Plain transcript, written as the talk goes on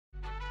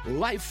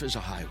Life is a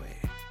highway,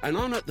 and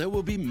on it there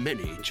will be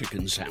many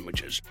chicken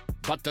sandwiches.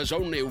 But there's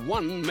only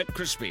one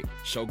McCrispy.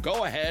 So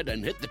go ahead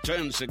and hit the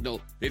turn signal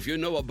if you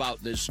know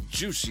about this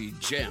juicy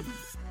gem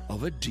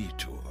of a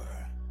detour.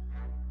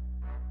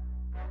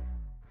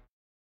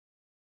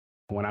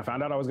 When I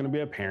found out I was going to be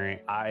a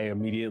parent, I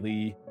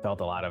immediately felt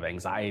a lot of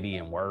anxiety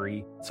and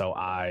worry. So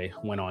I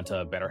went on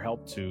to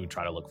BetterHelp to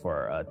try to look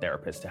for a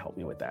therapist to help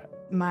me with that.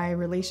 My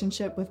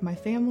relationship with my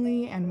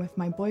family and with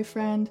my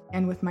boyfriend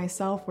and with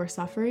myself were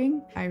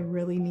suffering. I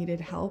really needed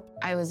help.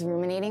 I was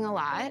ruminating a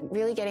lot.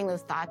 Really getting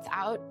those thoughts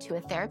out to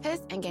a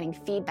therapist and getting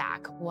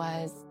feedback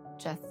was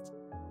just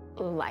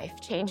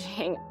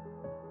life-changing.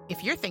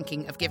 If you're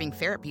thinking of giving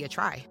therapy a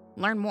try,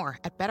 learn more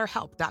at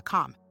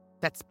BetterHelp.com.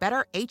 That's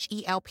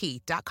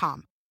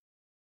BetterHelp.com.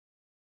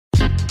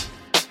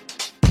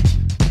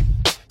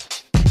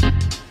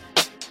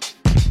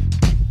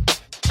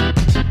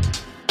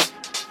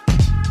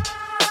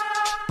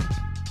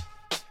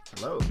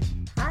 Hello.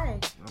 Hi.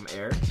 I'm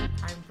Eric.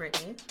 I'm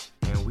Brittany.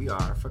 And we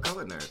are For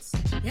Color Nerds.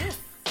 Yes.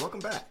 Welcome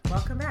back.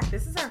 Welcome back.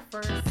 This is the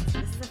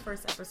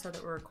first episode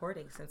that we're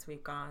recording since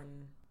we've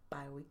gone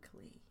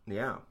bi-weekly.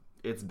 Yeah.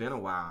 It's been a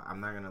while. I'm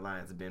not gonna lie,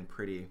 it's been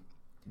pretty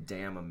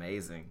damn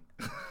amazing.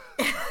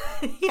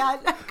 Yeah,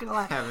 I'm not gonna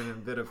lie. Having a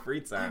bit of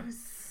free time. I'm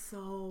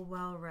so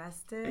well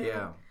rested.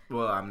 Yeah.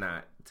 Well, I'm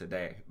not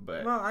today,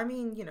 but Well, I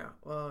mean, yeah.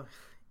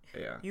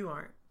 You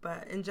aren't.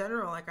 But in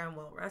general, like, I'm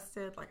well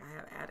rested. Like, I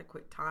have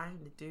adequate time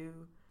to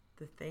do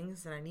the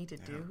things that I need to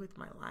do with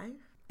my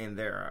life. And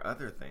there are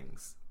other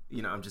things.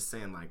 I'm just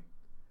saying, like,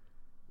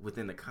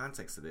 within the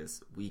context of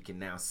this, we can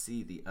now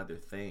see the other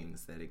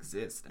things that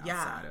exist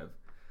outside of,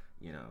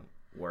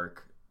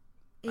 work.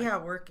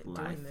 Like, work,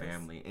 life, doing this.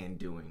 family, and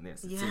doing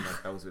this. It seemed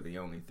like those were the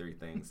only three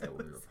things that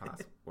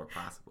were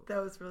possible.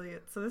 That was really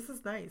it. So this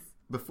is nice.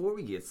 Before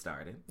we get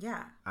started,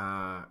 Yeah.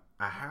 I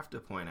have to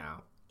point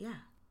out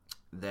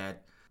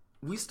that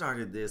we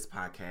started this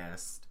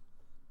podcast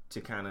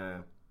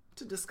to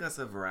discuss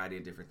a variety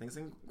of different things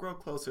and grow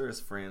closer as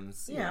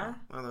friends. Yeah.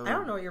 I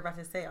don't know what you're about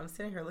to say. I'm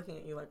sitting here looking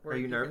at you like, are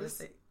you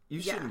nervous?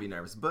 You shouldn't be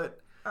nervous,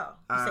 but... Oh,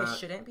 you say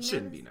shouldn't be nervous?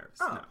 Shouldn't be nervous,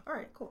 Oh, no. All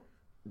right, cool.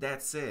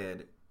 That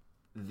said,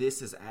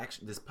 this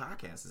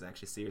podcast has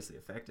actually seriously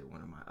affected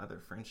one of my other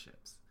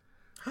friendships.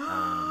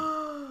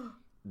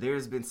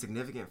 There's been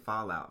significant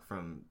fallout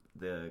from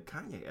the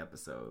Kanye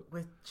episode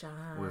with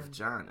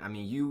John. I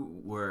mean,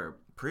 you were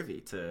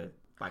privy to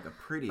like a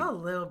pretty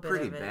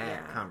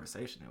bad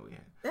conversation that we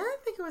had. I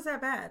didn't think it was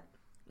that bad.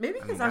 Maybe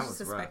because I was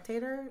just a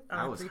spectator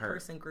on a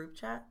 3-person group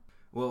chat.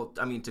 Well,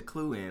 I mean, to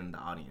clue in the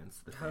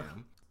audience, the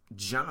fam,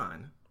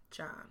 John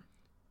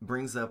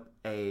brings up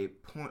a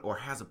point, or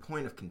has a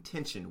point of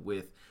contention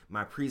with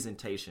my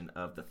presentation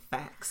of the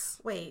facts.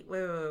 Wait.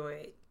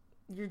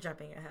 You're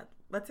jumping ahead.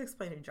 Let's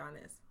explain who John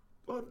is.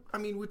 Well, I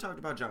mean, we talked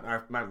about John.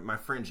 My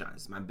friend John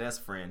is my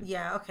best friend.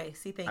 Yeah, okay.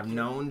 See, thank you. I've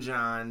known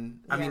John.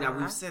 I mean,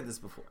 we've said this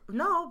before.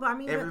 No, but I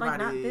mean, like,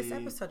 not this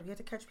episode. We have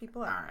to catch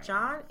people up. Right.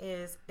 John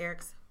is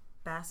Eric's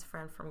best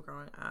friend from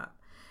growing up.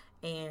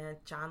 And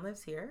John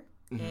lives here.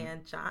 Mm-hmm.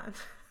 And John,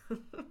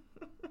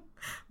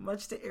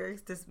 much to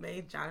Eric's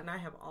dismay, John and I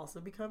have also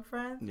become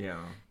friends.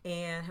 Yeah.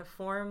 And have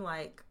formed,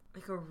 like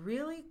a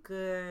really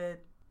good,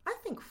 I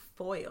think,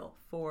 foil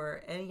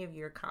for any of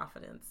your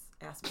confidence,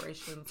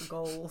 aspirations,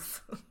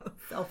 goals,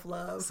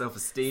 self-love,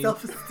 self-esteem. So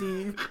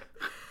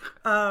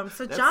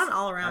John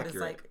all around is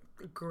like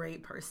a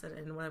great person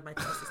and one of my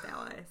closest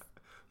allies.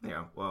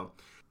 Yeah, well,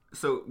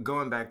 so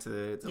going back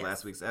to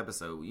last week's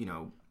episode,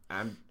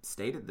 I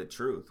stated the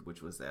truth,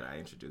 which was that I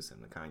introduced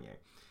him to Kanye,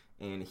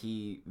 and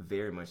he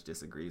very much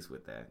disagrees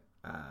with that,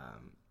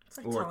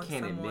 or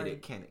can't admit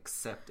it, can't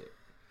accept it.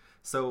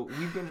 So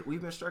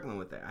we've been struggling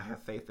with that. I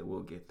have faith that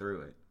we'll get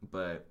through it,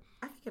 but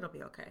I think it'll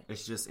be okay.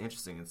 It's just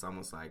interesting. It's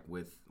almost like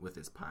with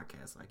this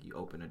podcast, like you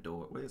open a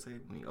door. What do you say?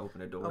 When you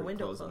open a door, a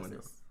window close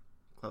closes.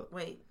 A window.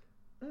 Wait.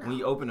 No. When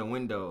you open a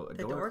window,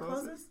 the door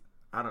closes?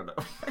 I don't know.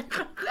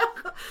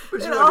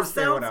 But you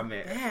understand what I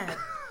meant. Bad.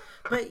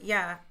 But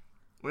yeah.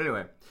 Well,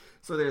 anyway,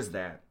 so there's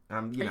that.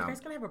 Are you guys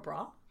gonna have a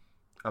brawl?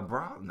 A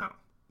brawl? No.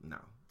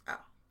 Oh.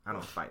 I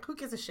don't fight. Who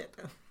gives a shit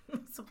then?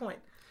 What's the point?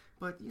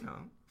 But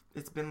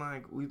it's been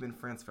like we've been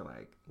friends for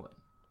like what?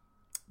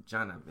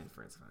 John and I've been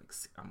friends for like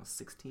almost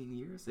 16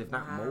 years, if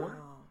not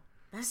more.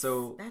 That's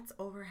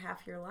over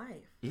half your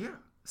life. Yeah.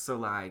 So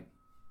like,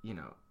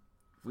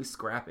 we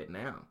scrap it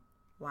now.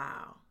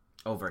 Wow.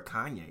 Over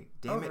Kanye.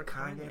 Damn it,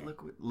 Kanye.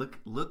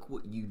 Look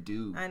what you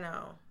do. I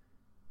know.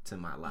 To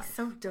my life. He's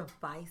so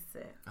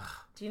divisive.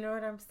 Do you know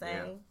what I'm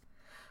saying? Yeah.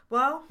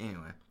 Well,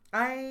 anyway.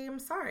 I am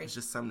sorry. It's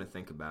just something to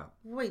think about.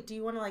 Wait, do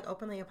you want to like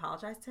openly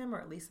apologize to him, or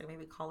at least like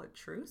maybe call it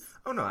truce?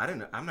 Oh no, I'm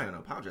not going to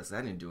apologize.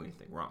 I didn't do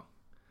anything wrong.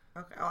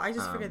 Okay. Oh, I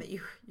just figured that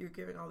you're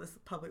giving all this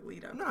public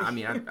lead up. No, I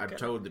mean I've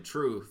told the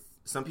truth.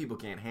 Some people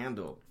can't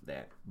handle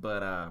that,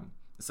 but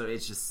so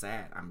it's just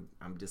sad.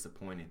 I'm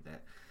disappointed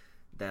that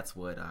that's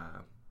what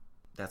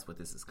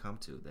this has come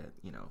to. That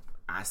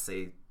I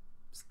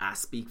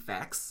speak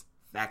facts.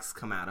 Facts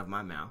come out of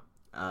my mouth.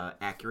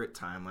 Accurate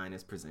timeline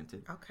is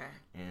presented. Okay.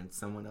 And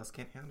someone else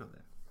can't handle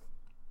that.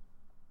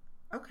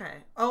 Okay.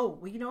 Oh,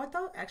 well, you know what,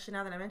 though? Actually,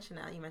 now that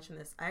you mentioned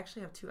this, I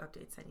actually have 2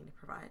 updates I need to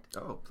provide.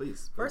 Oh,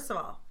 please. First of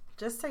all,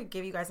 just to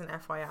give you guys an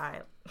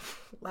FYI,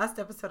 last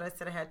episode I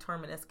said I had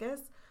torn meniscus.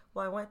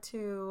 Well, I went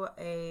to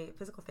a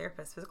physical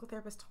therapist. Physical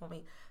therapist told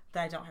me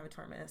that I don't have a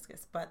torn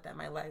meniscus, but that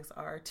my legs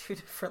are 2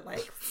 different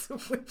lengths,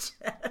 which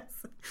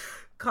has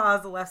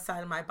caused the left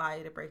side of my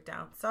body to break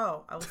down.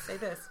 So I will say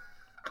this.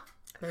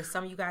 There's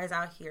some of you guys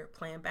out here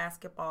playing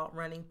basketball,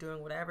 running,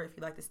 doing whatever. If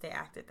you like to stay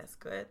active, that's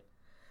good.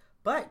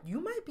 But you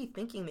might be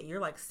thinking that you're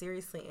like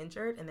seriously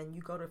injured, and then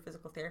you go to a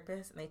physical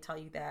therapist and they tell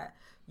you that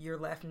your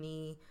left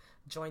knee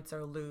joints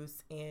are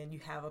loose and you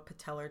have a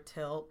patellar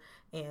tilt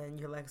and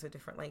your legs are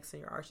different lengths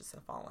and your arches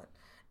have fallen.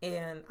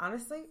 And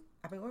honestly,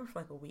 I've been going for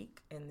like a week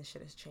and this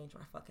shit has changed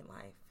my fucking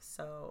life.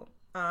 So,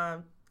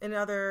 in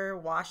other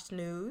washed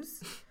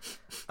news,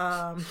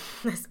 I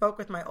spoke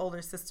with my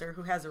older sister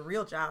who has a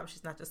real job.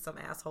 She's not just some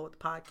asshole with the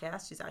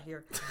podcast. She's out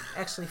here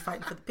actually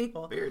fighting for the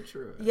people. Very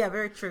true. Yeah,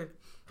 very true.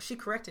 She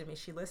corrected me.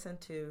 She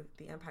listened to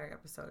the Empire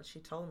episode. She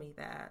told me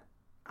that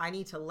I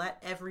need to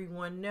let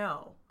everyone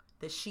know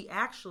that she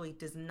actually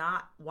does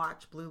not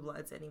watch Blue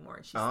Bloods anymore.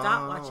 And she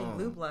stopped watching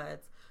Blue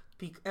Bloods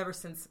ever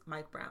since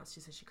Mike Brown. She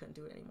said she couldn't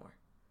do it anymore.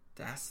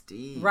 That's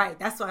deep. Right.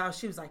 That's why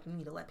she was like, you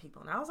need to let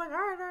people. And I was like, all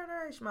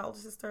right. She's my older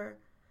sister.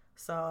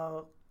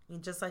 So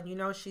just like,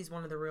 she's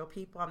one of the real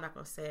people. I'm not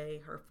going to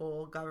say her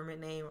full government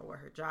name or what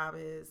her job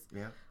is.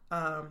 Yeah.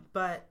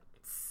 But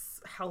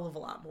it's a hell of a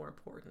lot more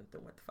important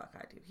than what the fuck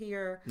I do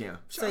here. Yeah.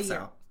 Shouts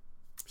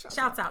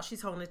out.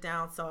 She's holding it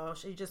down. So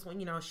she just,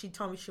 she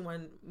told me she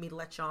wanted me to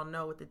let y'all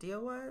know what the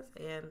deal was.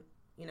 And,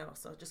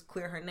 so just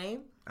clear her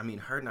name. I mean,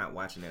 her not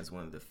watching is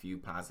one of the few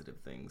positive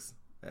things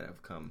that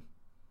have come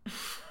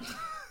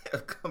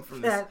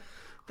from this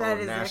whole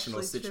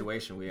national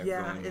situation we have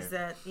going here. Is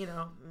that,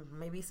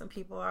 maybe some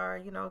people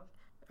are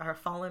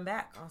falling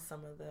back on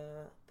some of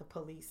the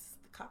police,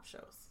 the cop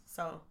shows.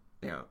 So,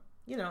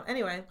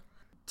 anyway.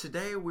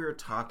 Today we're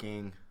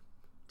talking.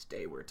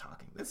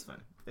 That's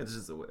funny. It's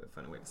just a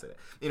funny way to say that.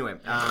 Anyway,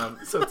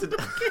 so today,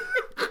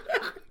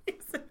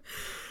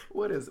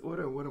 what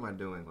am I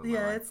doing with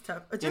my life? It's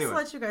tough. Just to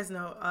let you guys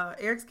know,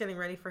 Eric's getting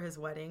ready for his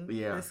wedding.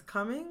 This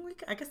coming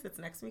week. I guess it's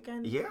next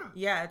weekend.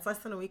 Yeah, it's less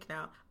than a week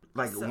now.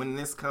 When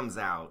this comes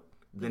out,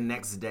 the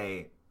next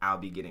day I'll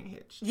be getting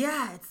hitched.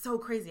 Yeah, it's so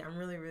crazy. I'm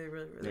really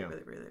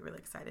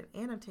excited,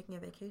 and I'm taking a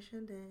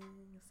vacation day,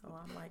 so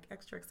I'm like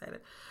extra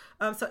excited.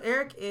 So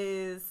Eric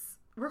is.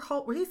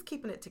 He's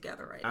keeping it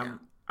together right now.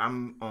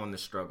 I'm on the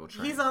struggle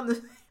train. He's on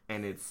the,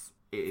 and it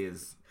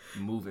is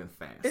moving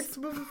fast. It's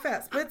moving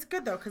fast, but it's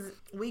good though because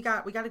we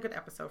got a good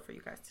episode for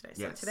you guys today.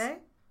 So today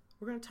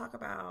we're going to talk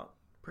about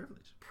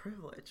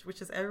privilege,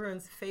 which is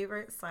everyone's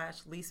favorite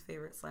 / least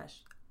favorite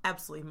 /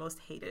 absolutely most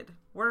hated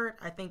word.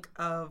 I think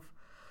of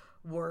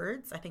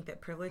words. I think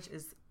that privilege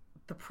is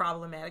the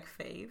problematic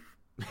fave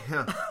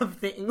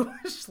of the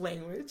English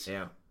language.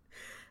 Yeah,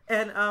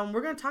 and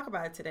we're going to talk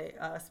about it today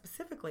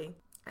specifically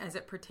as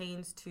it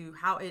pertains to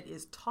how it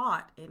is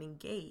taught and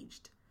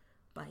engaged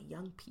by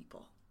young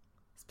people,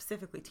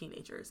 specifically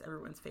teenagers,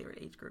 everyone's favorite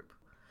age group.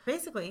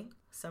 Basically,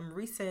 some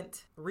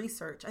recent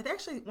research, I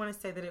actually want to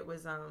say that it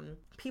was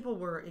people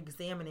were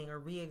examining or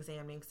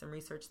re-examining some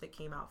research that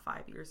came out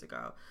 5 years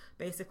ago,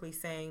 basically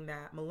saying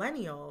that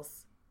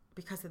millennials,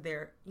 because of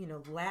their,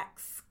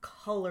 lax,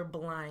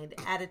 colorblind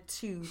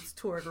attitudes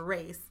toward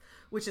race,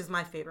 which is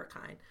my favorite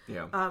kind.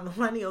 Yeah.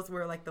 Millennials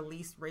were like the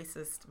least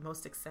racist,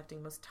 most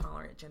accepting, most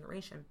tolerant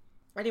generation.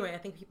 Anyway, I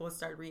think people have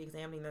started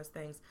re-examining those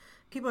things.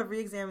 People have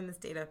re-examined this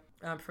data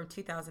from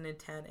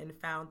 2010 and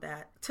found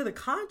that, to the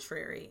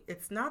contrary,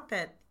 it's not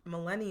that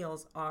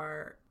millennials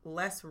are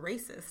less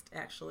racist,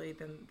 actually,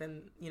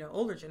 than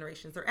older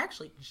generations. They're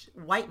actually,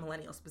 white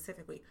millennials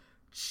specifically,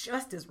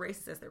 just as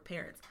racist as their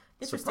parents.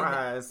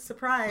 Surprise.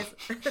 Surprise.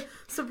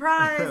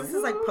 This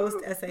is like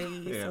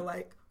post-SAE, so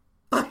like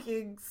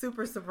fucking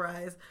super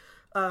surprise.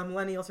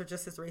 Millennials are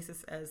just as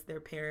racist as their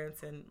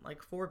parents and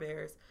like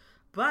forebears.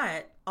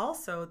 But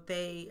also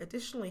they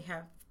additionally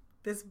have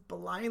this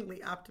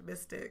blindly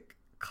optimistic,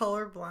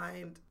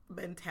 colorblind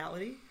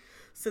mentality.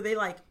 So they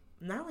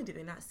not only do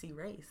they not see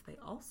race, they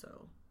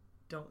also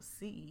don't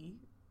see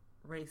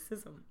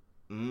racism.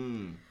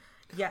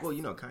 Yes. Well,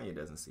 Kanye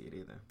doesn't see it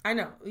either. I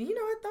know. You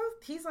know what, though?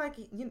 He's like,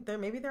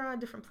 maybe they're on a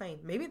different plane.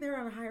 Maybe they're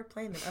on a higher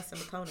plane than us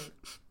and Maconi.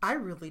 I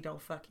really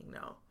don't fucking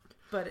know.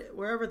 But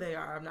wherever they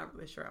are, I'm not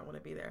really sure I want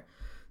to be there.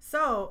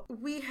 So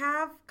we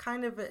have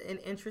kind of an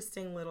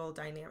interesting little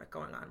dynamic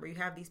going on where you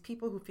have these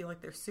people who feel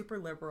like they're super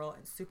liberal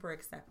and super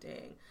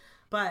accepting,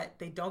 but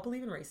they don't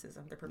believe in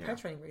racism. They're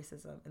perpetuating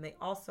racism, and they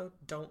also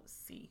don't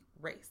see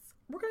race.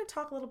 We're going to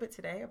talk a little bit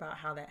today about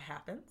how that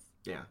happens.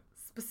 Yeah.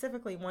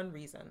 Specifically, one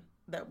reason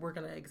that we're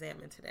going to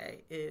examine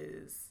today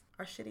is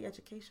our shitty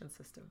education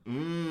system.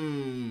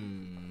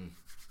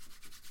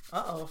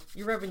 Uh-oh,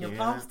 you're rubbing your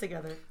palms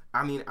together.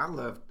 I mean, I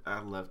love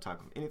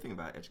talking anything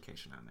about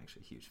education. I'm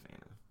actually a huge fan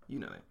of. You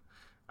know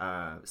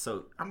it.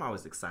 So I'm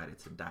always excited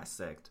to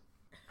dissect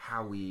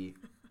how we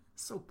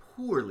so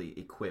poorly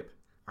equip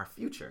our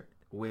future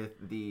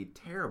with the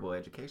terrible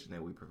education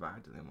that we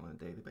provide to them on a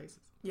daily basis.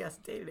 Yes,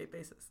 day-to-day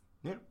basis.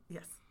 Yeah.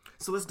 Yes.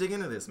 So let's dig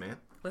into this, man.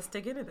 Let's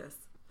dig into this.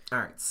 All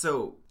right.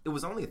 So it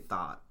was only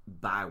thought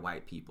by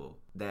white people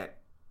that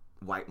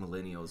white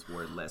millennials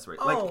were less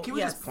racist. Like, can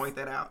we just point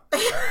that out?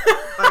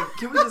 Like,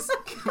 can we just,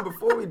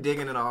 before we dig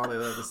into all the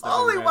other stuff?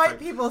 Only white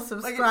people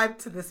subscribe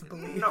to this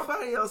belief.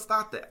 Nobody else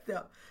thought that.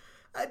 No.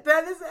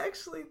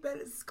 That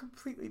is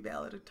completely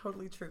valid and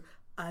totally true.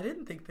 I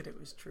didn't think that it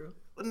was true.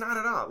 Not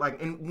at all.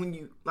 Like, and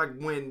when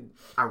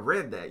I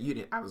read that,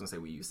 I was gonna say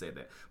when you said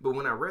that, but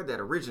when I read that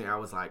originally, I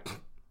was like,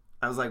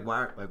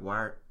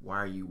 why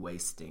are you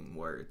wasting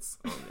words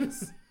on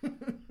this?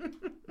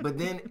 But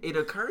then it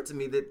occurred to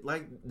me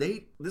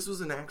that this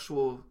was an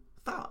actual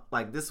thought.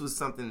 Like, this was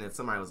something that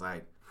somebody was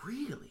like,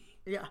 really?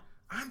 Yeah.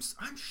 I'm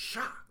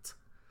shocked.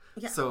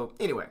 Yeah. So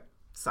anyway,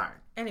 sorry.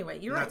 Anyway,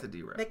 you're not right. to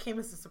derail. That came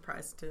as a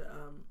surprise to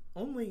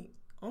only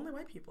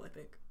white people, I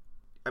think.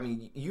 I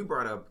mean, you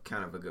brought up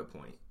kind of a good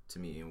point to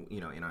me,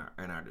 in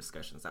our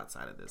discussions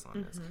outside of this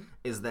on this,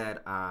 is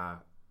that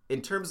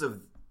in terms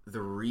of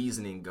the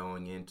reasoning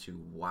going into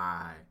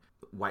why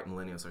white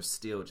millennials are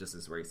still just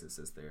as racist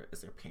as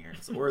their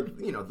parents, or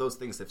those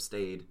things have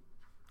stayed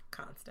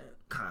constant.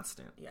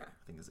 Yeah,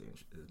 I think is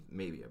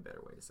maybe a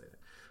better way to say that.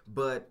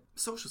 But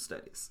social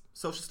studies,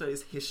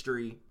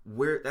 history,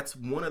 that's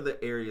one of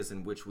the areas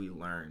in which we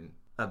learn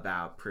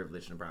about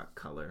privilege and about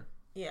color.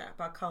 Yeah,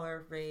 about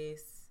color,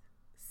 race,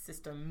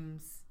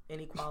 systems,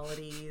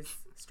 inequalities,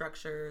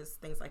 structures,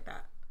 things like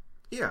that.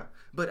 Yeah,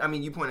 but I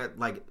mean, you point at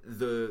like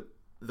the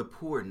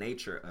poor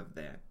nature of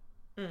that.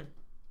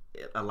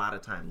 A lot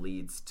of time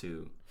leads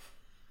to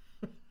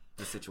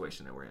the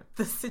situation that we're in.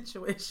 The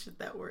situation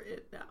that we're in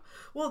now.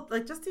 Well,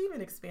 like, just to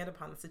even expand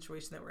upon the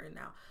situation that we're in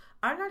now,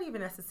 I'm not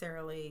even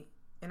necessarily,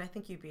 and I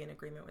think you'd be in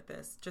agreement with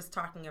this, just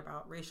talking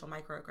about racial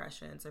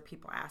microaggressions or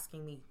people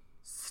asking me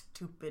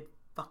stupid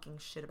fucking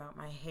shit about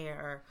my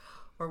hair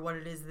or what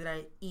it is that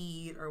I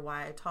eat or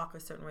why I talk a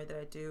certain way that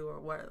I do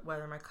or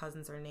whether my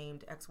cousins are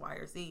named X, Y,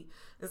 or Z.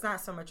 It's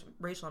not so much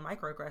racial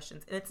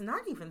microaggressions. And it's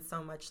not even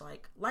so much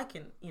like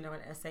in,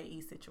 an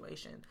SAE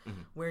situation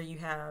where you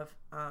have,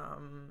 a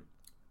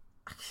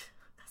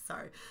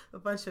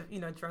bunch of,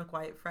 drunk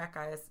white frat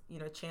guys,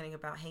 chanting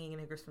about hanging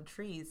niggers from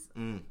trees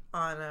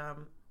on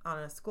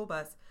a school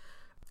bus.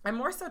 I'm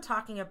more so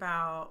talking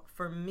about,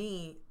 for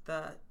me,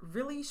 the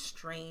really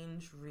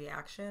strange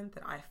reaction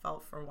that I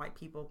felt from white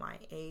people my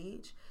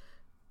age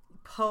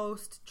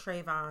post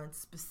Trayvon,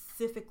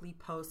 specifically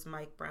post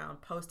Mike Brown,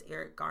 post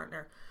Eric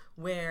Garner,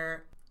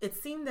 where it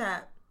seemed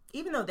that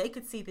even though they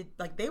could see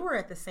that, they were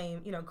at the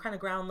same, kind of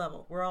ground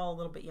level. We're all a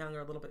little bit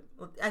younger,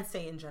 I'd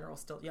say in general,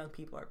 still young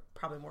people are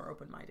probably more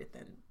open-minded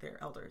than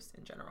their elders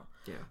in general.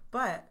 Yeah.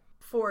 But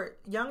for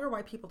younger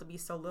white people to be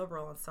so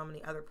liberal on so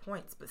many other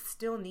points, but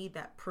still need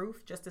that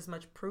proof, just as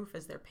much proof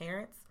as their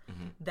parents,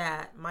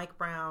 that Mike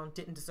Brown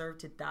didn't deserve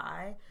to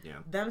die,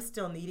 them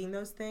still needing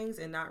those things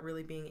and not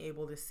really being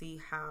able to see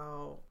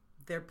how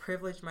their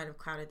privilege might have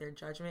clouded their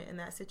judgment in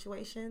that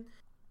situation,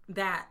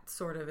 that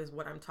sort of is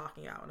what I'm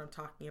talking about when I'm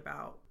talking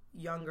about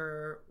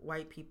younger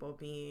white people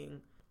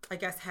being, I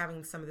guess,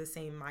 having some of the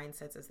same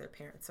mindsets as their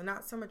parents. So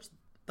not so much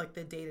like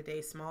the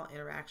day-to-day small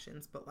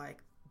interactions, but like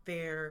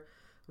their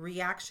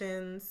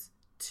reactions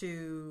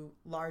to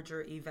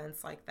larger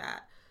events like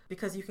that,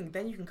 because you can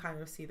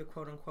kind of see the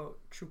quote-unquote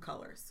true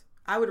colors.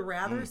 I would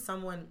rather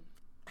someone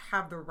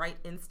have the right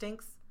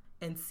instincts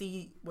and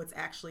see what's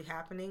actually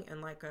happening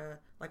in like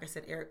I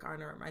said, Eric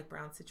Garner or Mike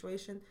Brown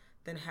situation,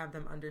 than have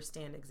them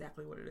understand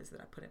exactly what it is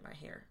that I put in my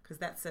hair, because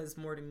that says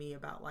more to me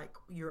about like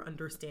your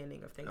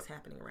understanding of things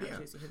happening around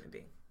you as a human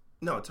being.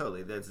 No,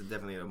 totally. That's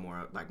definitely a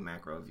more like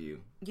macro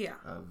view. Yeah.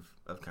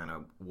 Of kind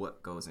of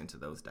what goes into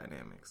those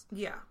dynamics.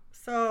 Yeah.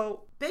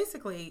 So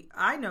basically,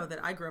 I know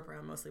that I grew up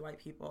around mostly white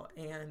people,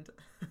 and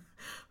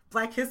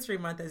Black History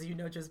Month, as you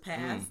know, just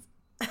passed.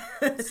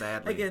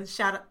 Sadly. Again,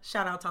 shout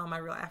out to all my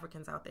real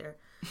Africans out there.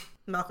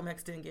 Malcolm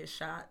X didn't get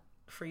shot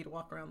for you to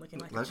walk around looking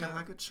like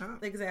a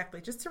chump.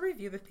 Exactly. Just to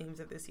review the themes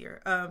of this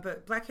year.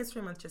 But Black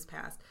History Month just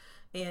passed,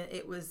 and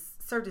it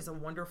served as a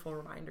wonderful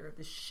reminder of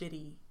the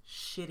shitty,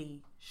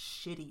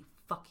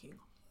 fucking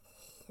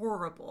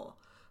horrible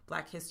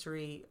Black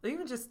history, or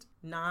even just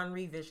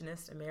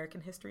non-revisionist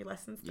American history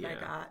lessons that I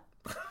got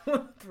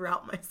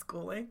throughout my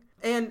schooling.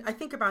 And I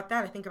think about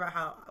that. I think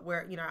about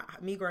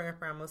me growing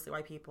up around mostly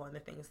white people and the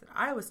things that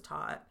I was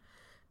taught.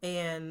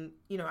 And,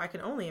 I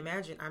can only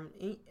imagine,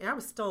 I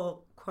was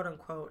still, quote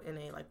unquote, in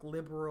a like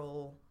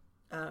liberal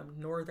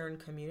northern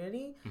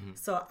community.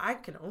 So I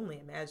can only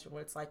imagine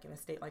what it's like in a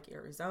state like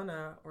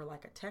Arizona or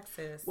like a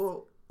Texas.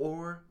 Well,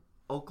 or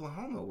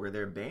Oklahoma, where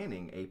they're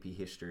banning AP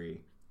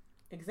history.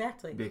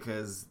 Exactly.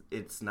 Because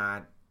it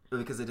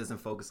doesn't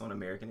focus on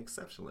American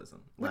exceptionalism.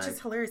 Which is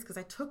hilarious, because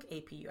I took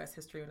AP US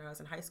history when I was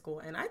in high school,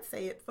 and I'd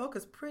say it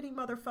focused pretty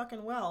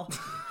motherfucking well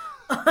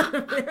on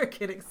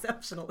American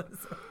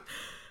exceptionalism.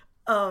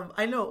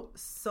 I know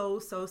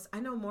I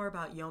know more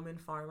about yeoman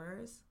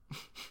farmers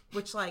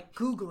Which, like,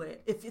 Google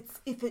it.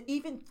 If it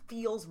even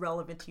feels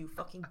relevant to you,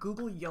 fucking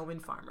Google yeoman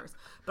farmers.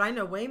 But I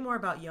know way more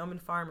about yeoman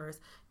farmers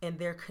and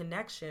their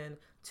connection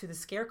to the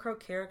Scarecrow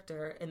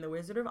character in The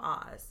Wizard of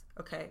Oz,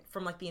 okay,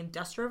 from like the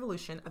Industrial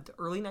Revolution of the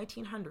early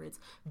 1900s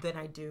than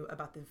I do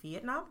about the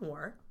Vietnam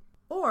War,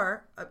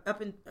 or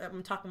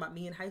I'm talking about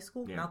me in high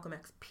school, Malcolm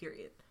X,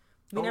 period.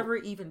 We never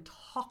even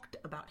talked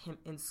about him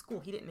in school.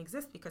 He didn't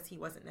exist because he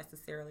wasn't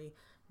necessarily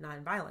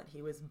nonviolent.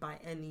 He was by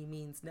any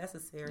means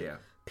necessary,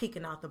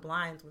 peeking out the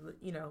blinds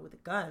with a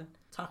gun,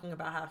 talking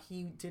about how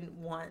he didn't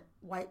want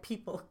white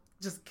people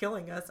just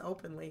killing us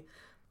openly.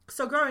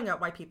 So growing up,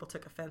 white people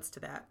took offense to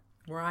that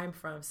where I'm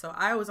from. So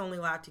I was only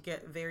allowed to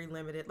get very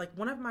limited. Like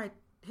one of my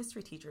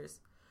history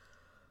teachers,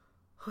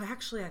 who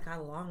actually I got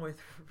along with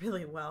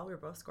really well, we were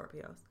both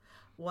Scorpios,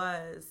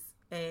 was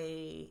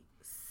a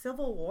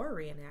Civil War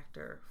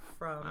reenactor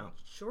from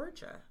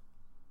Georgia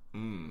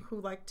who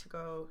liked to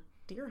go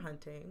deer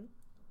hunting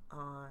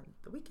on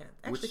the weekends.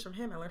 Actually, from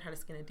him, I learned how to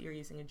skin a deer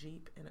using a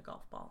Jeep and a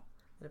golf ball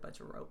and a bunch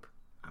of rope.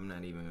 I'm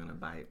not even going to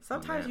bite.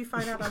 Sometimes you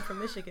find out I'm from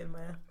Michigan,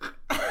 man.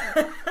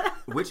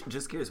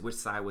 Just curious, which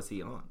side was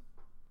he on?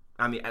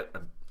 I mean, I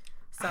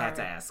had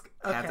to ask.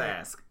 Had to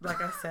ask.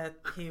 Like I said,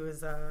 he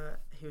was a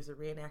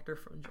reenactor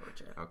from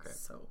Georgia. Okay.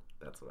 So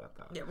that's what I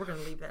thought. Yeah, we're going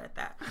to leave that at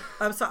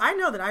that. So I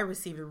know that I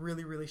received a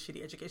really, really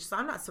shitty education. So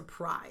I'm not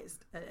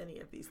surprised at any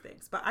of these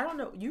things. But I don't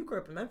know. You grew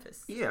up in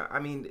Memphis. Yeah. I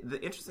mean,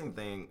 the interesting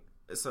thing.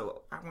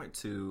 So I went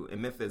to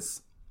in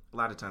Memphis. A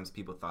lot of times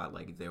people thought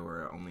like there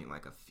were only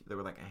like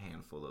a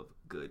handful of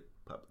good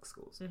public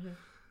schools,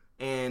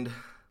 and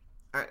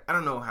I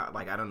don't know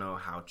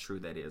how true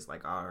that is.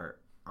 Like our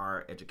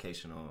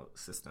educational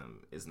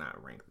system is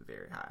not ranked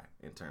very high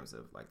in terms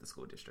of like the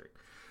school district.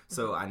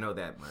 So I know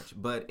that much.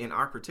 But in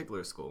our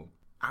particular school,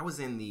 I was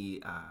in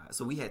the,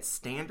 so we had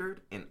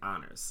standard and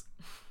honors.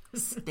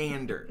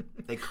 Standard.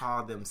 They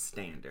call them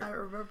standard. I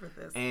remember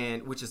this.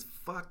 And which is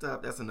fucked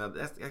up.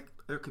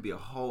 There could be a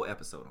whole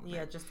episode on that.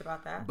 Yeah, just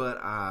about that. But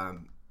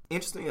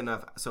interesting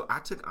enough, so I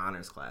took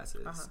honors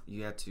classes.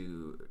 You had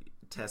to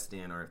test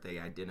in or if they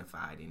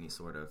identified any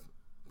sort of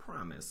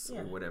promise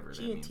or whatever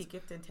that means. G&T,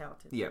 gifted and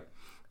talented. Yeah.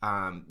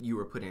 You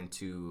were put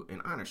into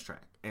an honors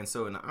track. And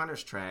so in the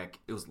honors track,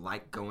 it was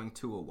like going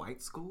to a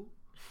white school.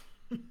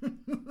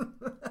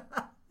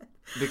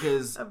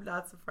 Because I'm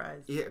not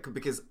surprised. Yeah,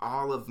 because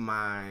all of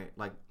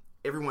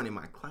everyone in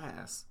my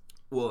class,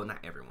 well, not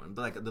everyone,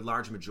 but like the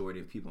large majority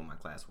of people in my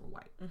class were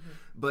white.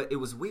 But it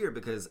was weird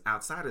because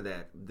outside of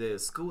that, the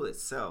school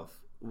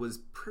itself was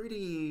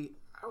pretty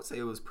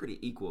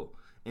equal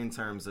in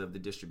terms of the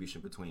distribution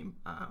between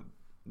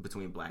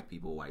black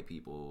people, white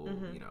people,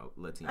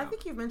 Latino. I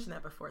think you've mentioned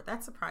that before.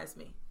 That surprised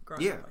me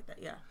growing up like that.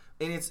 Yeah.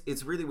 And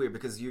it's really weird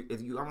because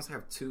you almost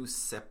have two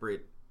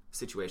separate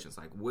situations,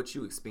 like what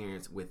you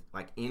experience with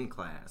like in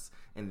class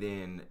and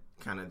then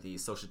kind of the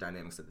social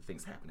dynamics of the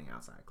things happening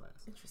outside class.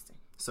 Interesting.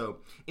 So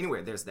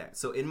anyway, there's that.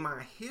 So in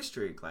my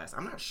history class,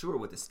 I'm not sure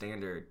what the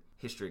standard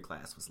history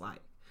class was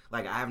like.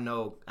 Like I have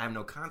no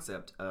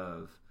concept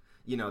of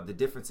the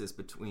differences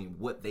between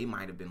what they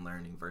might have been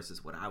learning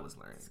versus what I was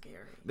learning.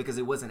 Scary. Because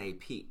it wasn't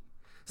AP.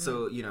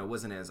 So, it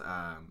wasn't as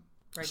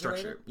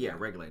structured. Yeah,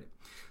 regulated.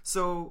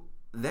 So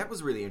that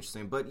was really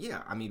interesting. But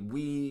yeah, I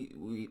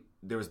mean,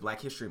 there was Black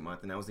History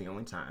Month, and that was the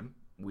only time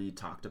we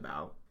talked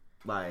about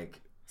I'm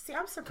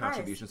surprised.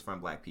 Contributions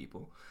from Black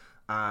people.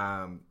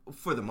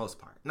 For the most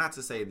part. Not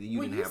to say that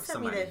you didn't have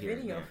somebody here. You sent me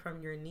that video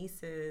from your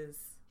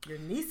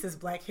niece's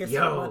Black History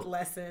Month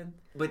lesson.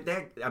 But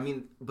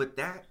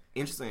that,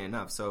 interestingly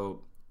enough,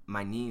 so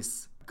my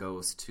niece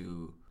goes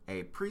to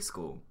a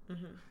preschool,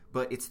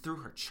 but it's through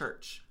her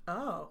church.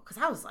 Oh,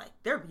 because I was like,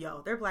 their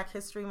Black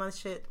History Month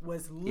shit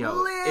was lit.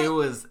 It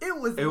was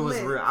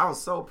lit. Real. I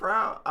was so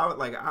proud. I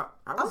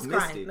was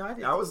misty. No,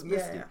 I was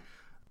misty. Yeah.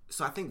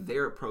 So I think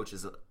their approach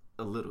is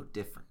a little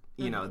different,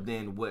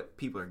 than what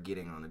people are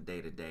getting on a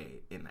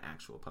day-to-day in the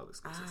actual public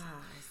school system.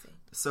 I see.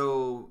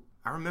 So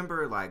I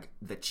remember like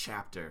the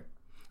chapter,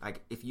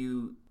 like if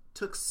you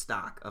took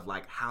stock of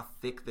like how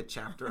thick the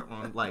chapter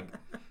on like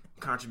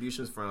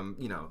contributions from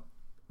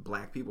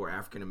Black people or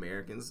African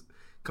Americans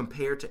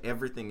compared to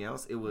everything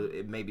else,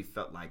 it maybe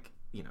felt like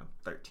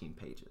 13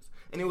 pages,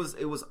 and it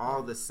was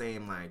all the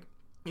same. Like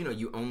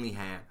you only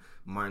had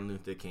Martin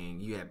Luther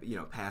King, you had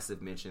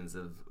passive mentions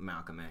of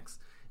Malcolm X,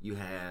 you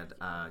had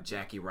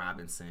Jackie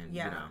Robinson,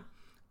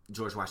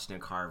 George Washington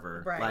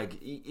Carver, right.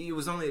 Like it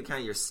was only kind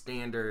of your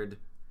standard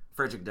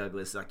Frederick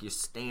Douglass, like your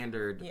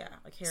standard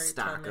like Harriet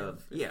stock Tubman,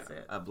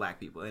 of Black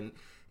people, and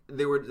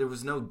there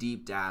was no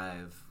deep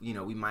dive.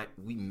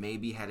 We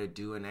maybe had to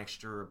do an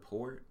extra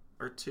report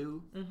or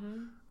two,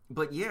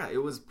 but yeah,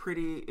 it was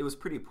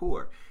pretty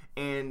poor,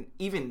 and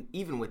even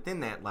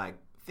within that, like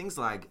things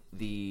like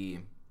the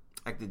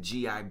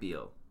GI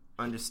Bill,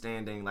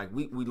 understanding like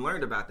we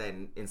learned about that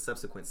in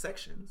subsequent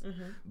sections,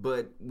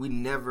 but we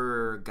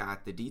never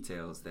got the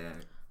details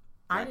that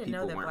I didn't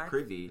people know that weren't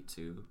privy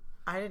to.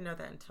 I didn't know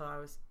that until I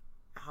was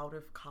out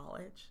of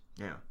college.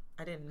 Yeah.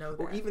 I didn't know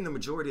that. Or even the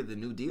majority of the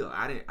New Deal.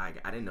 I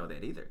didn't know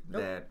that either.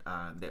 Nope.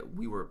 That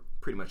we were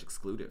pretty much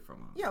excluded from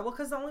them. Yeah, well,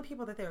 because the only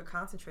people that they would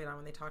concentrate on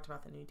when they talked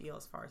about the New Deal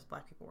as far as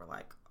black people were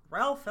like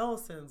Ralph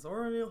Ellison,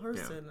 Zora Neale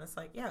Hurston. And it's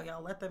like, yeah,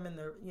 y'all let them in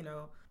the,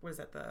 what is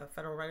that, the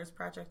Federal Writers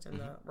Project and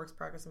the Works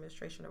Progress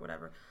Administration or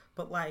whatever.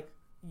 But like,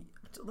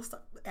 let's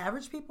talk,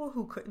 average people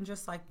who couldn't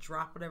just like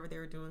drop whatever they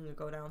were doing and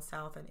go down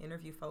south and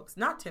interview folks,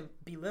 not to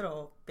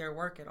belittle their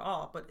work at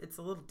all, but it's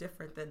a little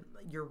different than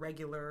your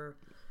regular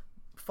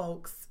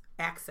folks'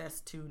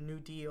 access to New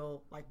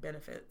Deal like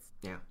benefits.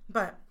 Yeah.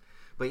 But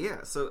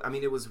yeah, so I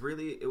mean, it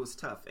was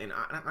tough. And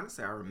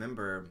honestly, I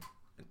remember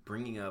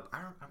bringing up,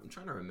 I'm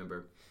trying to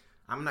remember,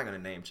 I'm not going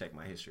to name check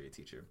my history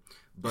teacher,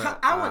 but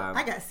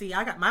I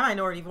got my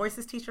Minority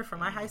Voices teacher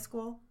from my high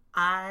school.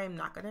 I'm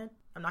not gonna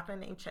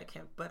name check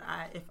him, but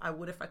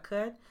if I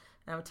could, and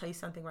I would tell you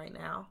something right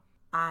now,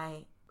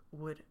 I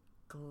would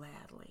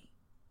gladly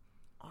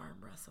arm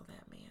wrestle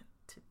that man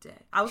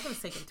today. I was gonna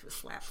take him to a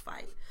slap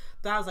fight,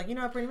 but I was like, you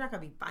know what, Brittany, we're not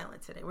gonna be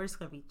violent today. We're just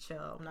gonna be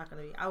chill.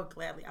 I would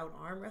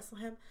arm wrestle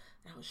him,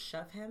 and I would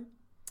shove him.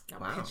 I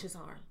would pinch his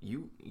arm.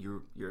 You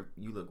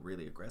look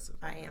really aggressive.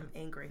 I am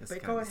angry. That's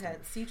but go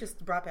ahead. So you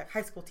just brought back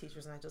high school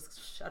teachers, and I just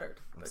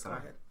shuddered. I'm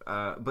sorry. Go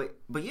ahead.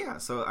 But yeah.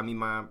 So I mean,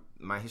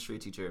 my history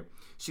teacher,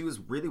 she was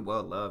really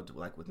well loved,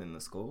 like within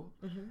the school,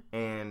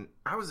 and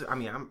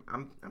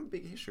I'm a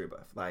big history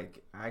buff.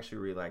 Like I actually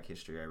really like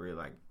history. I really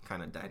like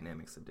kind of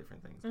dynamics of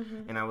different things,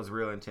 and I was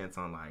real intense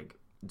on like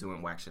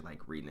doing whack shit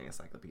like reading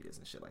encyclopedias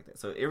and shit like that.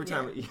 So every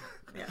time,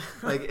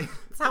 like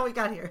that's how we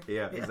got here.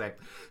 Yeah,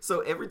 exactly.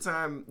 So every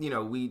time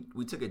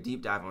we took a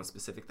deep dive on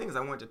specific things, I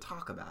wanted to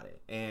talk about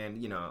it,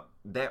 and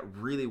that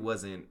really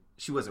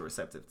she wasn't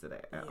receptive to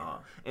that at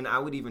all. And I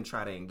would even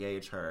try to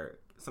engage her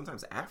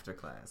sometimes after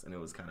class, and it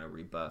was kind of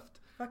rebuffed.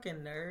 Fucking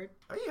nerd.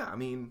 Oh yeah, I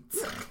mean,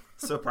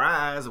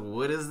 surprise!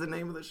 What is the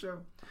name of the show?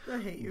 I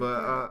hate you.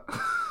 But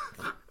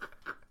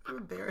I'm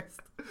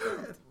embarrassed.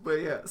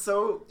 But yeah,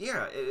 so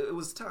yeah, it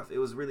was tough. It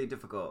was really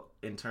difficult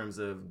in terms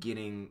of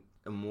getting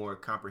a more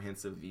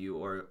comprehensive view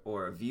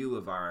or a view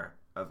of our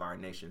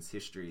nation's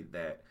history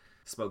that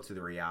spoke to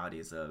the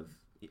realities of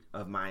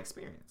my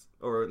experience,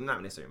 or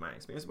not necessarily my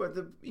experience, but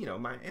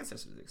my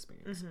ancestors'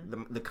 experience,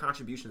 the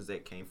contributions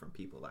that came from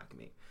people like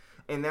me,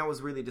 and that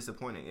was really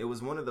disappointing. It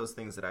was one of those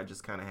things that I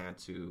just kind of had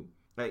to,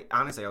 like,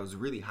 honestly, I was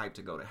really hyped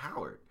to go to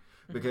Howard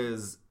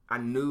because I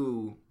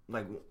knew,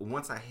 like,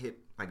 once I hit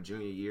like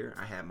junior year,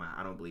 I had my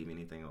I don't believe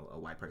anything a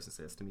white person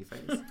says to me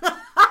face.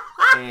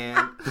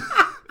 And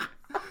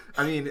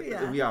I mean,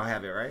 we all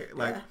have it, right?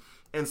 Like,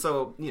 and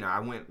so, I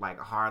went like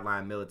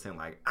hardline militant,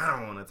 like, I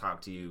don't want to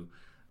talk to you.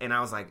 And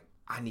I was like,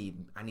 I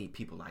need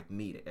people like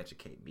me to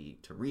educate me,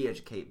 to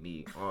re-educate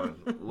me on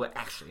what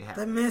actually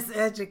happened. The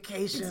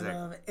miseducation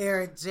of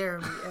Eric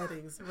Jeremy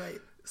Eddings, right?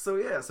 So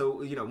yeah,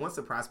 so once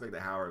the prospect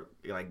of Howard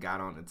like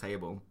got on the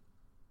table,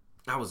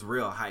 I was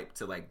real hyped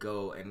to like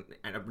go, and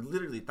I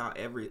literally thought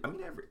every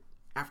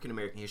African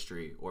American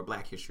history or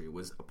Black history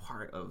was a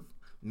part of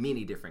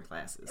many different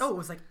classes. Oh, it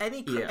was like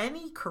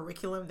any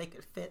curriculum they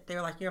could fit. They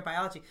were like, you're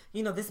biology,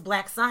 this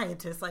Black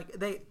scientist, like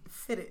they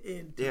fit it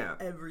into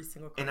every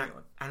single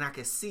curriculum. And I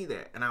could see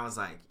that, and I was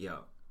like, yo,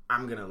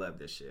 I'm gonna love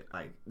this shit.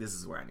 Like, this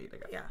is where I need to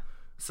go. Yeah.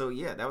 So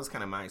yeah, that was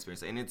kind of my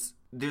experience, and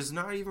there's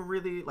not even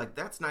really like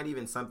that's not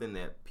even something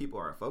that people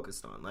are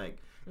focused on.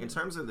 Like in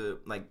terms of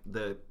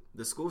the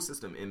school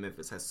system in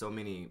Memphis has so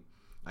many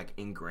like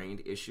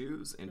ingrained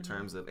issues in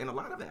terms of, and a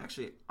lot of it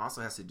actually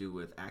also has to do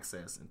with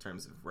access in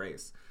terms of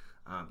race.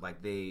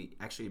 Like they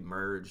actually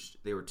merged,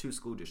 there were two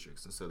school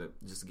districts. And so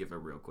just to give a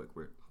real quick,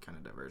 we're kind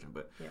of divergent,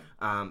 but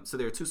so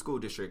there are two school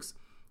districts.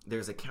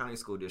 There's a county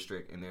school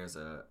district and there's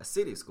a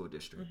city school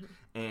district.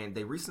 And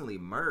they recently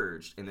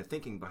merged, and the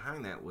thinking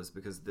behind that was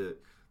because the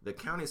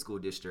county school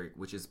district,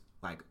 which is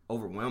like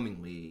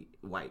overwhelmingly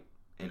white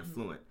and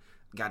affluent,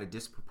 got a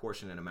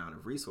disproportionate amount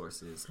of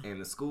resources,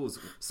 and the schools,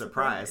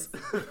 surprise,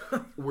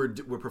 were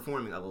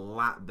performing a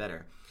lot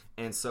better.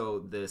 And so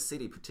the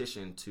city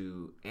petitioned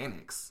to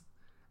annex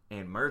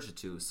and merge the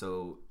two,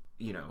 so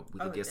we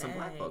could get some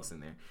Black folks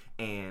in there.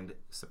 And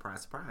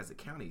surprise, surprise, the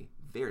county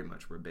very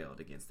much rebelled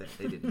against that.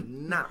 They did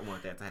not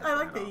want that to happen. I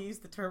like that you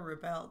used the term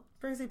rebelled.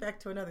 Brings me back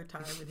to another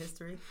time in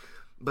history.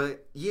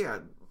 But yeah,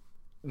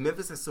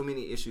 Memphis has so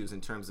many issues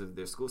in terms of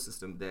their school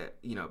system that,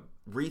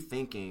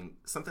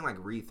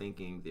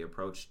 rethinking the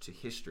approach to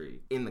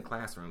history in the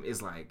classroom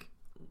is like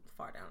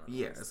far down on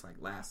the list. It's like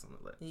last on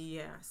the list.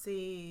 Yeah.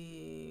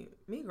 See,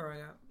 me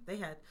growing up,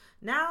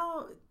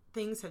 now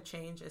things have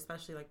changed,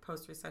 especially like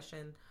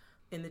post-recession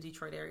in the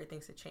Detroit area,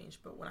 things have changed.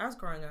 But when I was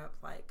growing up,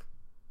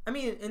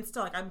 and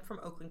still, like, I'm from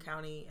Oakland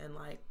County, and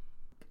like,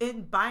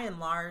 by and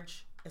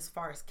large, as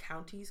far as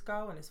counties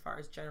go and as far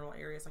as general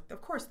areas, like,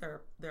 of course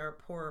there are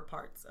poorer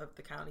parts of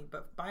the county,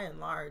 but by and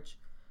large,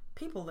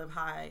 people live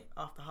high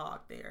off the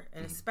hog there.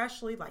 And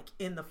especially like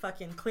in the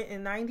fucking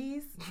Clinton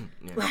 90s,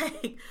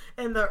 like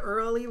in the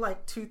early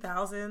like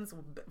 2000s,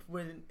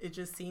 when it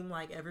just seemed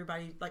like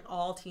everybody, like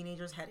all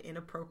teenagers had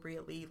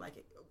inappropriately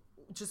like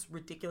just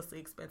ridiculously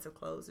expensive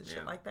clothes and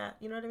shit like that.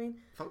 You know what I mean?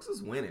 Folks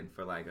was winning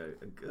for like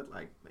a good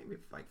maybe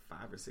 5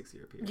 or 6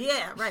 year period.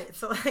 Yeah, right.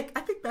 So like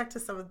I think back to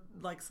some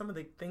of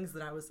the things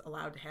that I was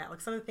allowed to have,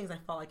 like some of the things I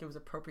felt like it was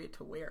appropriate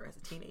to wear as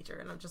a teenager,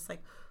 and I'm just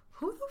like,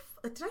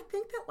 did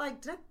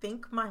I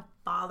think my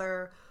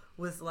father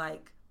was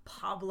like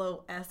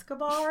Pablo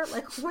Escobar?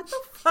 Like, what the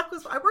fuck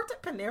I worked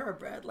at Panera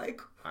Bread. Like,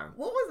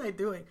 what was I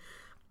doing?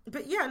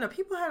 But yeah, no,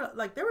 people had,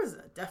 like, there was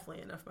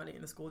definitely enough money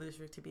in the school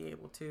district to be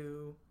able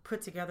to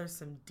put together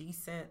some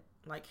decent,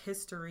 like,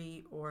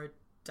 history or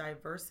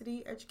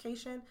diversity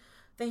education.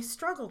 They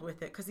struggled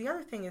with it, because the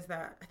other thing is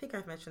that, I think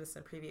I've mentioned this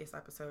in a previous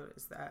episode,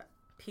 is that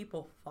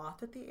people thought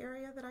that the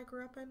area that I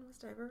grew up in was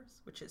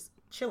diverse, which is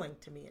chilling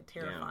to me and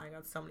terrifying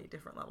on so many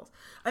different levels.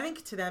 I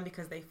think to them,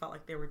 because they felt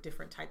like there were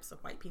different types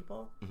of white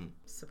people.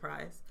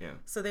 Surprise. Yeah.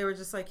 So they were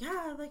just like,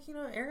 yeah, like, you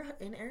know,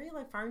 an area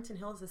like Farmington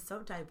Hills is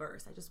so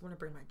diverse. I just want to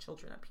bring my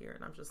children up here.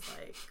 And I'm just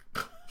like,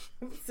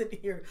 I'm sitting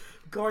here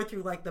going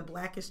through like the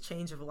blackest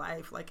change of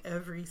life, like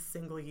every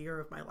single year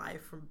of my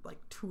life from like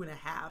 2.5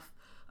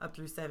 up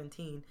through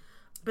 17.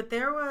 But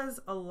there was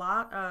a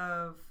lot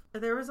of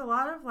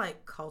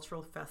like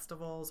cultural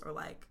festivals, or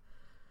like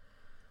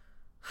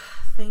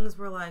things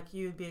where like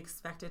you'd be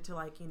expected to,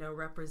 like, you know,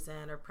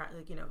 represent, or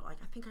you know, like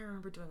I think I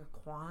remember doing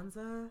a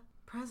Kwanzaa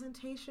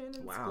presentation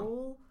in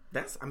school.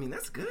 That's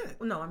good.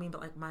 No, I mean,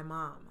 but like my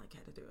mom like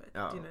had to do it.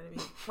 Do you know what I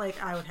mean?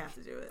 Like I would have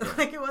to do it.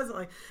 Like it wasn't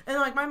like, and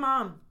like my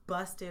mom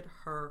busted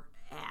her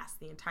ass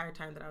the entire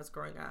time that I was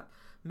growing up,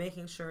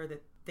 making sure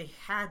that they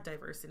had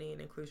diversity and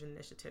inclusion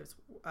initiatives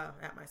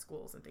at my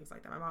schools and things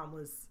like that. My mom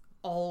was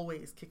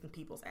always kicking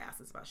people's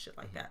asses about shit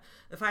like that.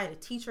 If I had a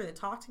teacher that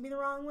talked to me the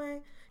wrong way,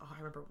 I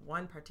remember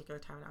one particular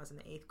time when I was in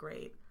the 8th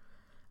grade,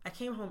 I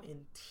came home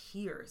in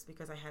tears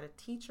because I had a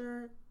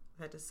teacher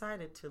that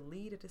decided to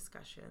lead a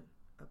discussion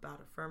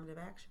about affirmative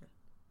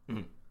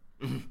action.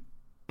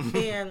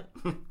 And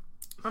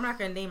I'm not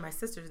going to name my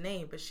sister's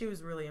name, but she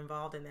was really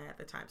involved in that at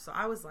the time. So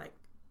I was like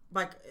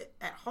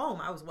at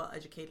home, I was well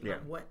educated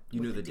on what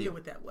the deal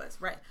with that was,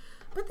 right?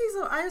 But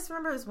I just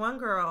remember this one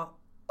girl.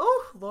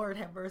 Oh, Lord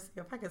have mercy!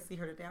 If I could see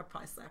her today, I'd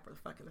probably slap her the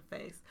fuck in the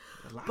face.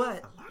 A lot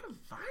of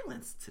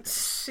violence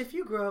today. If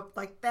you grew up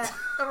like that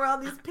around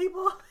these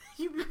people,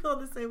 you'd be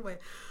feeling the same way.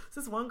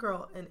 So this one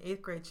girl in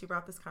 8th grade, she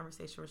brought this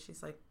conversation where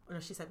she's like,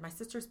 she said, my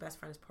sister's best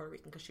friend is Puerto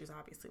Rican, because she was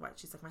obviously white.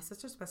 She's like, my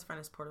sister's best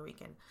friend is Puerto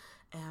Rican,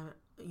 and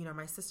you know,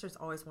 my sister's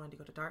always wanted to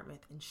go to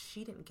Dartmouth, and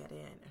she didn't get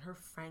in, and her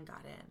friend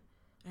got in.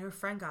 And her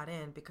friend got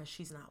in because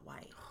she's not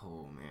white.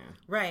 Oh, man.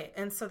 Right.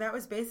 And so that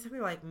was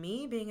basically like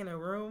me being in a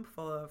room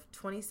full of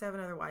 27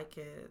 other white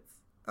kids.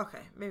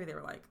 Okay, maybe they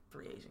were like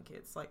 3 Asian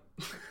kids, like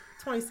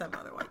 27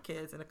 other white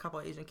kids and a couple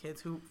of Asian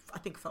kids who I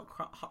think felt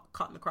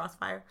caught in the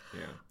crossfire.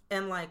 Yeah.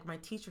 And like my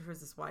teacher, who's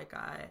this white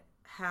guy,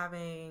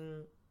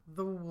 having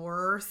the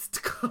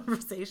worst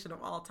conversation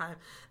of all time.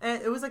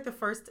 And it was like it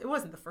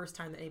wasn't the first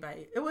time that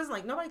it wasn't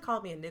like nobody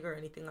called me a nigger or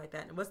anything like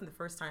that. And it wasn't the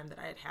first time that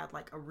I had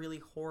like a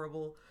really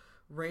horrible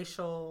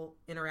racial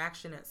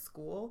interaction at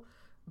school,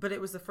 but it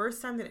was the first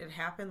time that it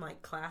happened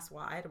like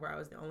class-wide, where I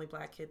was the only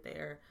black kid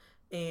there,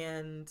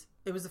 and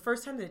it was the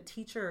first time that a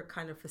teacher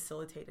kind of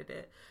facilitated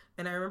it.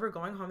 And I remember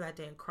going home that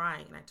day and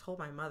crying, and I told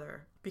my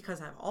mother,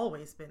 because I've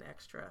always been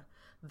extra,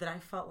 that I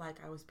felt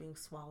like I was being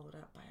swallowed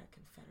up by a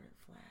Confederate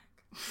flag.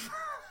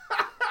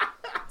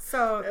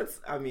 So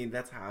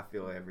that's how I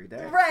feel every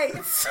day.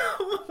 Right. So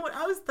when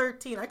I was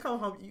 13, I come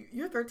home.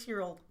 Your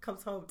 13-year-old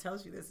comes home,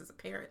 tells you this as a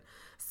parent,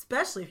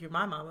 especially if you're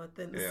my mama.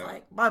 Then it's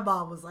like my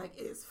mom was like,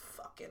 "It's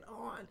fucking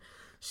on."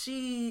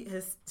 She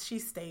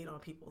stayed on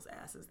people's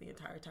asses the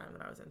entire time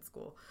that I was in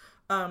school.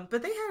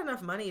 But they had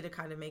enough money to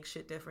kind of make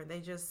shit different.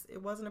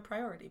 It wasn't a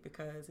priority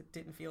because it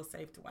didn't feel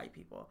safe to white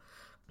people.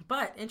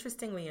 But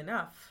interestingly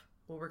enough,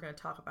 what we're going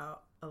to talk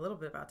about a little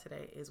bit about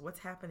today is what's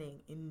happening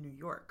in New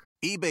York.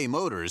 eBay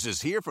Motors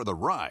is here for the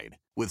ride.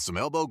 With some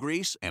elbow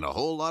grease and a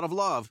whole lot of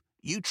love,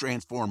 you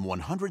transform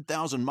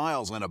 100,000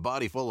 miles and a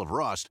body full of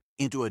rust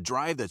into a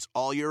drive that's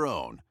all your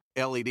own.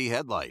 LED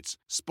headlights,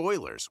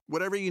 spoilers,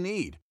 whatever you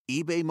need,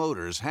 eBay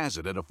Motors has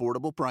it at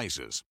affordable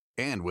prices.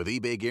 And with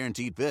eBay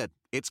Guaranteed Fit,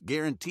 it's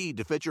guaranteed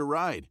to fit your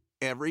ride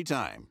every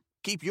time.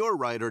 Keep your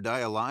ride or die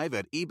alive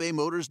at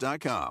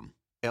ebaymotors.com.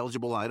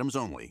 Eligible items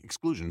only.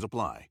 Exclusions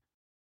apply.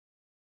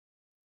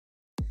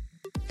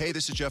 Hey,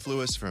 this is Jeff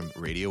Lewis from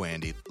Radio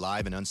Andy,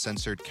 live and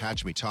uncensored.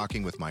 Catch me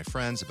talking with my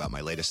friends about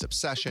my latest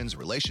obsessions,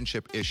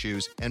 relationship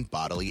issues, and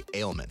bodily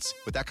ailments.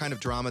 With that kind of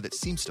drama that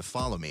seems to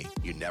follow me,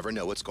 you never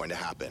know what's going to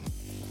happen.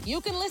 You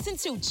can listen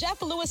to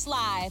Jeff Lewis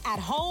live at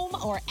home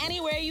or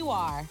anywhere you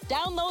are.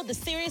 Download the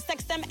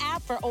SiriusXM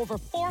app for over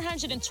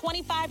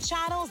 425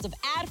 channels of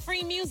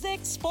ad-free music,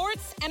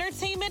 sports,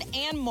 entertainment,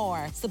 and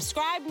more.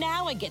 Subscribe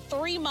now and get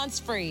 3 months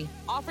free.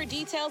 Offer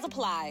details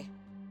apply.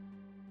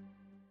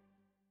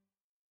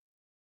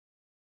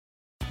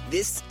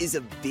 This is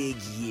a big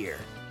year.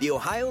 The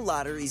Ohio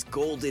Lottery's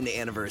golden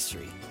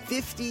anniversary.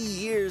 50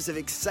 years of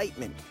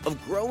excitement, of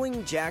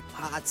growing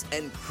jackpots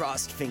and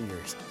crossed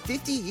fingers.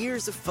 50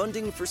 years of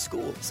funding for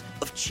schools,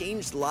 of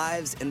changed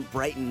lives and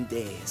brightened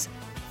days.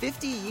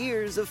 50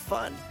 years of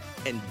fun,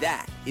 and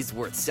that is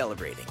worth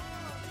celebrating.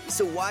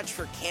 So watch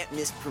for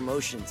can't-miss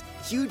promotions,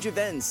 huge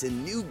events,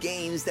 and new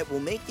games that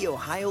will make the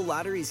Ohio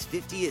Lottery's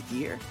 50th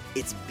year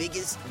its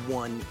biggest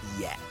one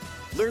yet.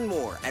 Learn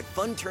more at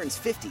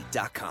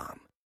funturns50.com.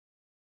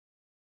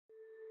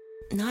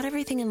 Not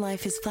everything in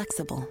life is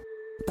flexible,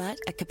 but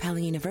at Capella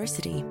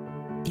University,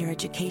 your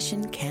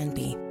education can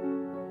be.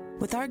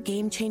 With our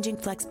game-changing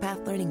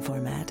FlexPath learning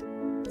format,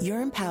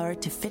 you're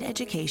empowered to fit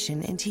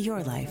education into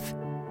your life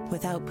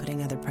without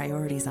putting other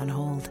priorities on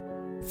hold.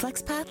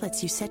 FlexPath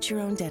lets you set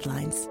your own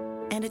deadlines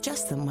and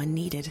adjust them when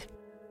needed.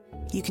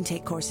 You can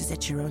take courses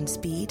at your own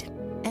speed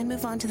and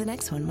move on to the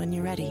next one when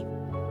you're ready.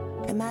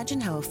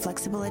 Imagine how a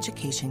flexible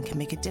education can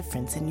make a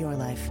difference in your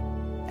life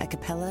at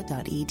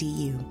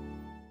capella.edu.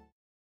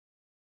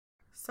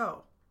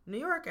 So, New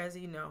York, as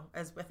you know,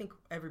 as I think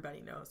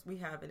everybody knows, we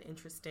have an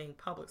interesting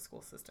public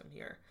school system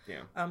here.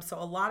 Yeah. So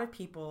a lot of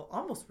people,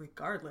 almost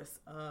regardless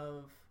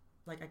of,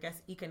 like, I guess,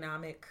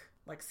 economic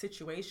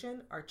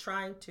situation, are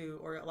trying to,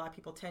 or a lot of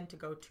people tend to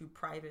go to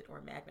private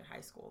or magnet high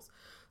schools.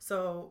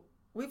 So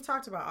we've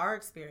talked about our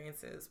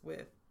experiences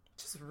with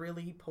just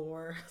really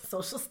poor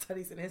social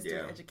studies and history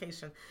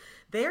education.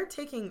 They're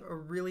taking a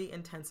really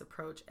intense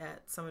approach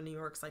at some of New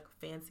York's like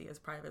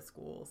fanciest private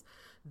schools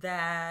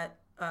that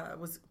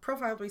was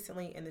profiled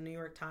recently in the New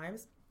York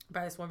Times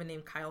by this woman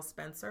named Kyle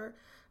Spencer.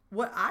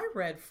 What I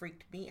read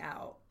freaked me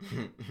out.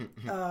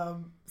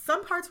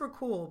 Some parts were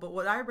cool, but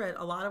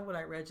a lot of what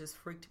I read just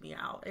freaked me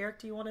out. Eric,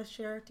 do you want to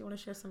share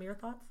some of your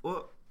thoughts?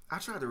 Well, I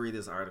tried to read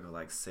this article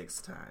like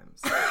 6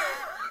 times.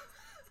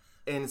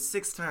 And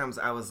 6 times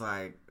I was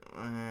like,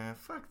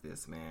 fuck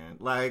this, man.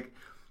 Like,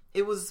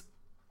 it was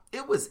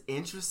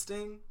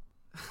interesting.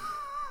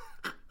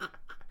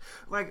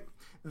 Like,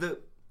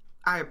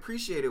 I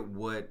appreciated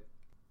what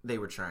they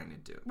were trying to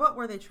do. What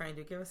were they trying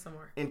to do? Give us some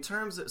more. In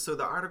terms of, so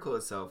the article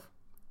itself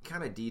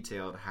kind of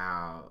detailed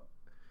how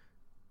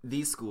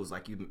these schools,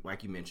 like you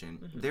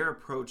mentioned, their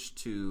approach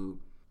to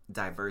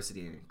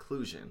diversity and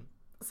inclusion.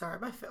 Sorry,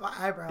 my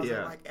eyebrows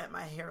are like at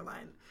my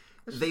hairline.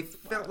 They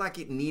felt like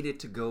it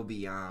needed to go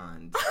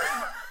beyond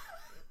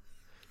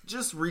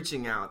just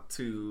reaching out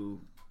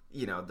to,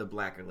 the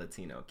Black or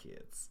Latino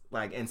kids,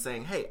 like, and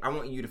saying, hey, I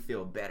want you to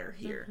feel better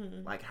here.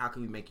 Like, how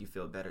can we make you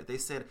feel better? They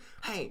said,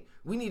 hey,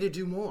 we need to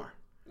do more.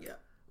 Yeah.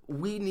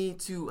 We need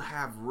to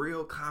have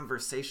real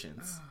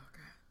conversations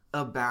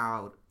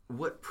about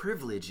what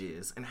privilege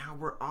is and how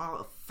we're all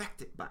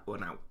affected by, well,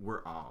 not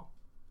we're all,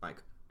 like,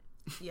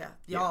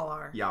 y'all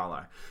are. Y'all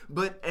are.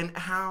 But, and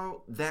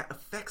how that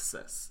affects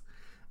us.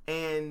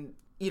 And,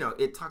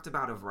 it talked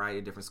about a variety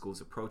of different schools'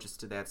 approaches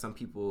to that. Some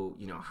people,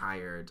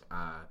 hired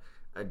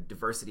a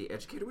diversity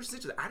educator, which is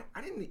interesting.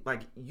 I didn't,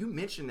 like, you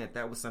mentioned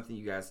that was something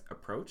you guys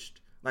approached.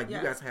 Like,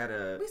 you guys had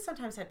we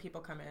sometimes had people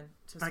come in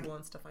to school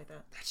and stuff like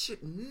that. That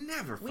shit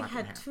never fucking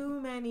happened. We had too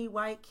many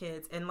white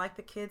kids. And like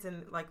the kids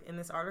in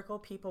this article,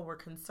 people were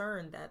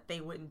concerned that they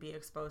wouldn't be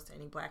exposed to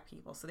any Black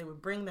people. So they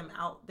would bring them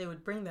out. They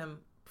would bring them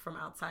from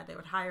outside. They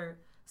would hire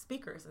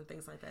speakers and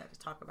things like that to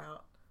talk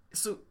about.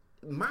 So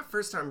my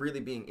first time really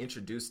being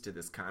introduced to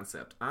this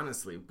concept,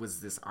 honestly, was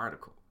this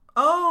article.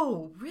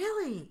 Oh,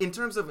 really? In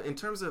terms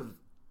of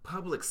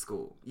public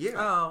school, yeah.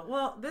 Oh,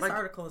 well, this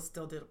article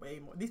still did way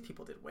more. These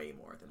people did way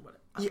more than what.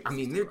 I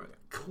mean, they're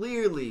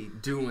clearly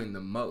doing the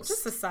most.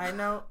 Just a side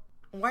note: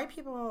 white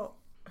people,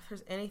 if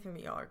there's anything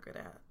that y'all are good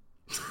at,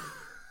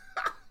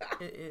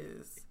 it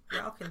is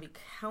y'all can be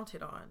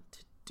counted on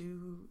to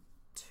do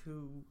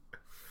too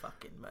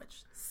fucking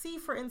much. See,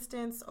 for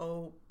instance,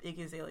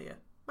 Iggy Azalea,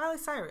 Miley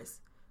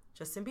Cyrus,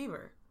 Justin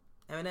Bieber,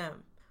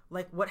 Eminem.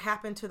 Like, what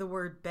happened to the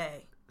word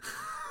 "bae"?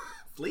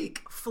 Fleek.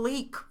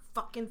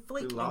 Fucking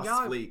Fleek. We lost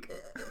Fleek.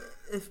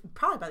 If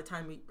probably by the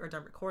time we are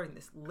done recording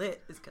this,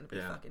 Lit is going to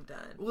be fucking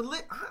done. Well,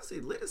 Lit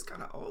is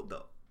kind of old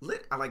though.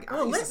 Lit, I used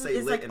Lit to say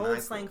is Lit like in old high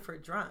slang school. for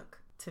drunk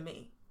to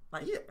me.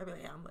 Like, I'd be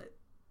like, I'm Lit.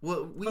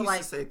 Well, we used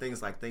to say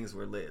things like things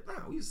were lit. No,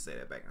 we used to say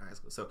that back in high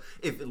school. So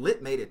if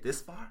Lit made it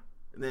this far,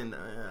 then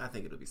I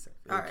think it'll be safe.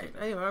 All right.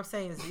 Anyway, what I'm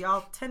saying is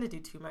y'all tend to do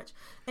too much,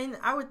 and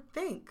I would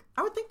think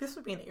this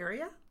would be an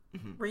area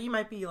where you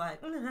might be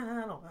like, I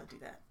don't want to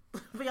do that,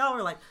 but y'all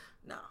were like,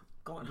 no.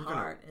 Going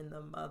hard in the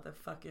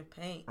motherfucking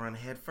paint. Run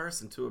head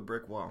first into a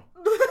brick wall.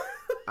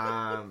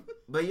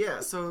 But yeah,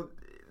 so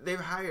they've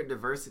hired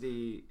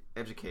diversity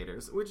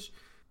educators, which,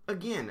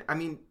 again, I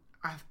mean,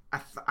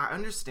 I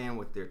understand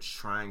what they're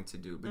trying to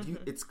do, but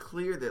it's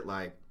clear that,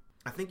 like,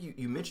 I think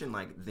you mentioned,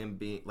 like, them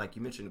being, like,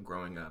 you mentioned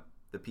growing up,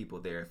 the people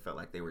there felt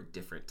like they were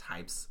different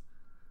types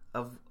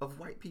of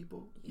white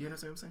people. You know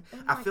what I'm saying?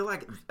 And I feel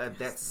like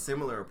that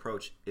similar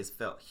approach is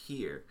felt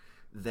here,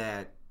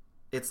 that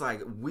it's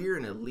like, we're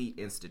an elite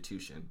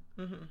institution.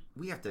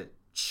 We have to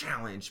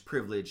challenge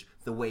privilege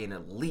the way an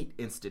elite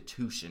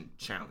institution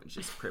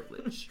challenges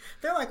privilege.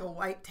 They're like a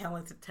white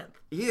talented 10th.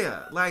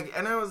 Yeah, like,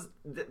 and I was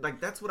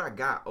like, that's what I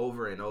got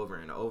over and over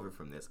and over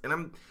from this. And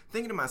I'm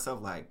thinking to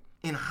myself, like,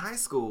 in high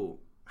school,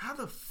 how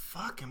the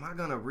fuck am I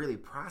gonna really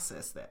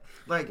process that?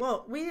 Like,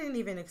 well, we didn't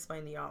even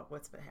explain to y'all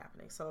what's been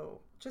happening. So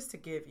just to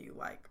give you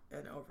like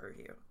an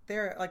overview,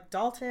 there like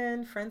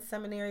Dalton, Friends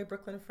Seminary,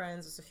 Brooklyn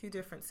Friends. There's a few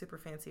different super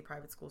fancy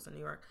private schools in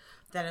New York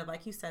that have,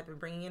 like you said, been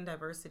bringing in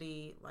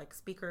diversity, like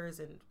speakers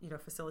and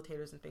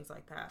facilitators and things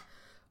like that.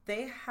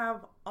 They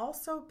have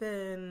also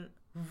been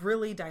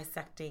really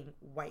dissecting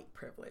white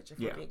privilege, if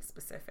we're being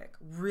specific.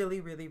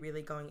 Really, really,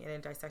 really going in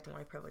and dissecting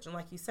white privilege. And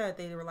like you said,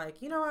 they were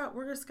like, you know what,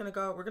 we're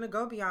gonna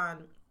go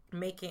beyond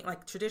making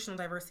like traditional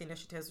diversity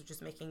initiatives, which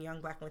is making young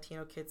Black and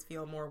Latino kids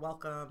feel more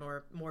welcome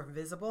or more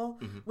visible,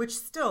 which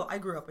still, I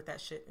grew up with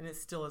that shit and it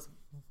still is a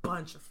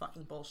bunch of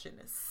fucking bullshit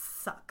and it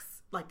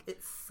sucks. Like,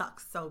 it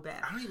sucks so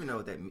bad. I don't even know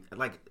what that means.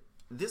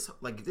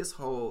 This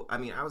whole, I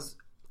mean, I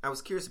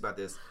was curious about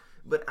this,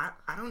 but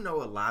I don't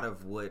know a lot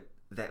of what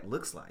that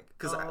looks like.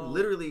 Because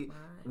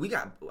we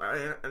got,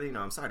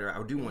 I'm sorry,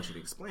 I do want you to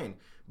explain,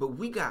 but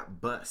we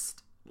got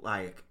bussed,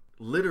 like,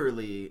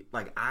 literally,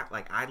 like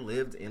I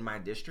lived in my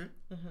district,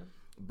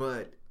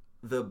 but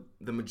the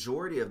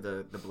majority of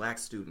the Black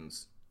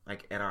students,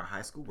 like, at our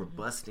high school were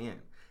bussed in.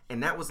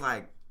 And that was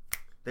like,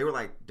 they were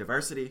like,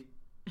 diversity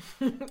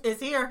is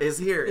here.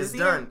 It's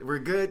done. We're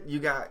good. You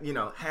got,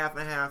 half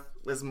and half.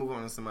 Let's move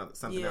on to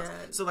something else.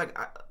 So like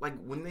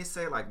when they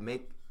say like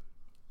make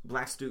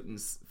Black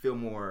students feel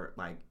more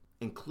like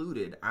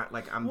included,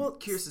 I'm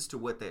curious as to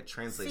what that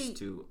translates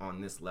to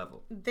on this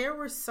level.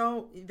 It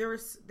sounds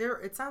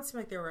to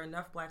me like there were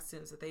enough Black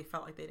students that they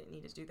felt like they didn't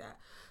need to do that.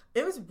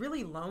 It was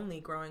really lonely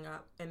growing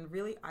up and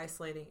really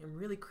isolating and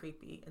really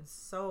creepy and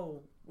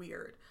so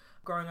weird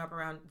growing up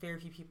around very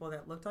few people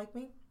that looked like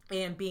me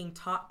and being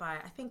taught by,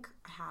 I think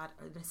I had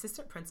an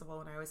assistant principal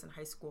when I was in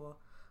high school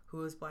who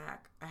was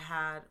Black. I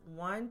had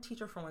one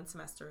teacher for one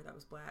semester that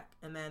was Black,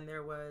 and then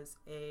there was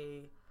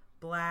a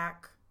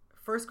Black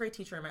first grade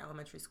teacher in my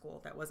elementary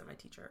school that wasn't my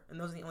teacher, and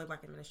those are the only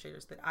Black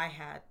administrators that I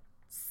had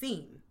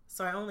seen.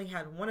 So I only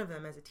had one of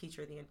them as a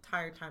teacher the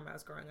entire time I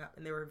was growing up,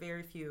 and there were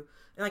very few,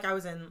 and like I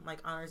was in like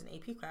honors and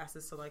AP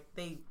classes, so like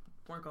they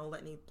weren't gonna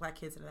let any Black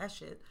kids into that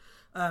shit.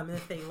 And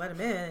if they let them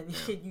in,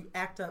 you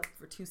act up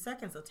for 2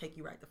 seconds, they'll take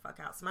you right the fuck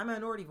out. So my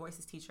minority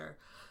voices teacher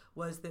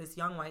was this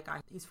young white guy.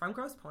 He's from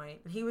Grosse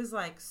Pointe, and he was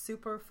like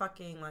super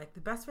fucking, like,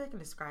 the best way I can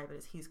describe it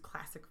is he's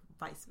classic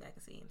Vice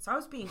magazine. So I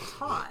was being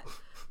taught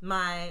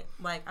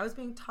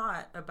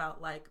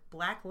about like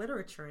Black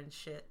literature and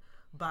shit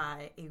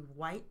by a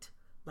white,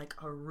 like,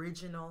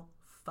 original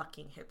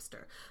fucking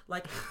hipster.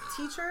 Like,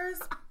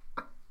 teachers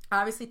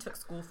obviously took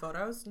school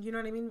photos, you know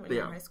what I mean, when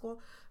you're in high school.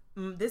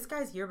 This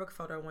guy's yearbook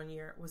photo one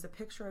year was a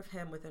picture of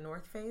him with a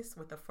North Face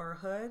with a fur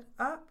hood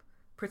up,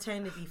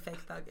 pretending to be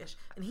fake thuggish.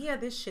 And he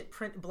had this shit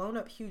blown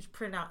up huge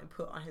printout and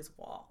put on his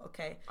wall,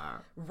 okay?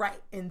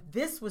 Right. And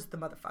this was the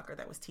motherfucker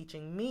that was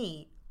teaching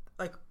me,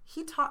 like,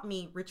 he taught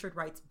me Richard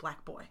Wright's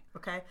Black Boy,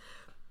 okay?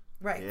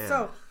 Right. Yeah.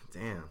 So,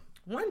 damn.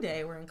 One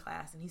day we're in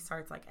class and he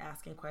starts like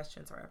asking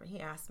questions or whatever. He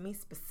asked me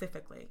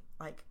specifically,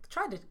 like,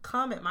 tried to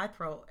come at my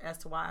throat as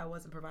to why I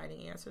wasn't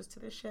providing answers to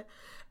this shit.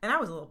 And I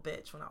was a little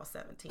bitch when I was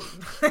 17.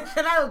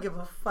 And I don't give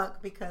a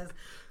fuck because,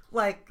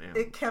 like,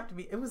 it kept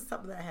me, it was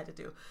something that I had to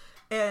do.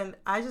 And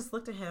I just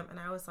looked at him and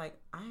I was like,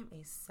 I am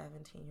a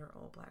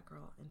 17-year-old Black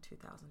girl in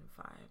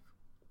 2005.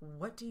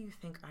 What do you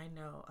think I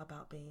know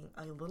about being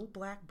a little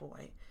Black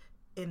boy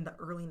in the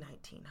early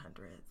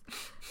 1900s?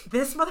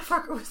 This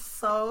motherfucker was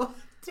so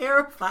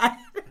terrified.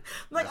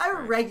 Like, I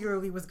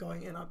regularly was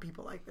going in on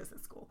people like this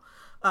at school.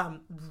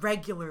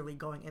 Regularly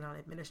going in on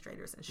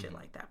administrators and shit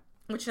like that.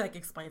 Which, like,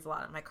 explains a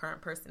lot of my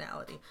current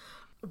personality.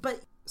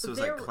 But so it was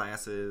like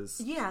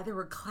classes? Yeah, there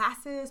were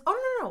classes.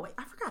 Oh, no, wait,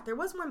 I forgot. There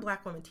was one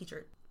Black woman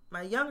teacher.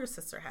 My younger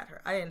sister had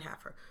her. I didn't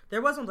have her.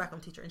 There was one Black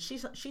woman teacher, and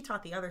she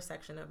taught the other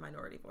section of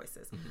minority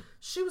voices.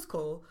 She was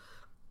cool.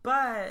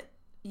 But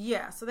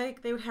yeah, so they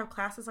would have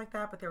classes like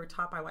that, but they were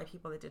taught by white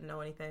people that didn't know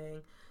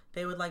anything.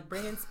 They would like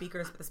bring in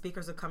speakers, but the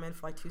speakers would come in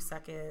for like 2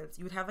 seconds.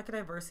 You would have like a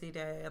diversity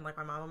day, and like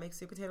my mom would make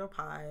sweet potato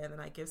pie, and then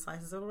I give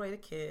slices of it away to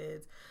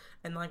kids.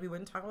 And like we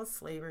wouldn't talk about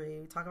slavery.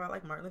 We talk about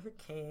like Martin Luther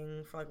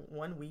King for like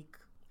 1 week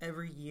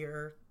every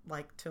year,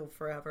 like till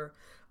forever.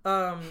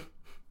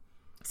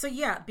 So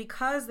yeah,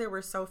 because there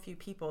were so few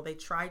people, they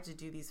tried to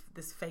do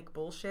this fake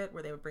bullshit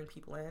where they would bring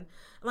people in.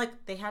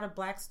 Like, they had a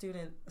Black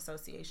Student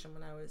Association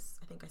when I was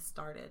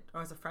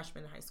a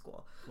freshman in high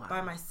school. Wow.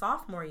 By my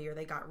sophomore year,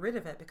 they got rid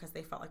of it because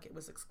they felt like it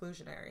was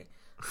exclusionary.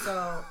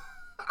 So,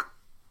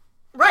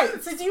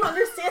 right. So do you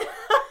understand?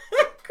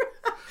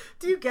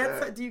 Do you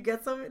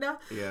get some of it now?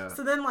 Yeah.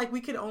 So then, like, we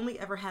could only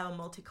ever have a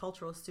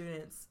multicultural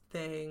students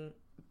thing,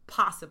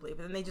 possibly.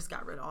 But then they just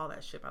got rid of all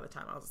that shit by the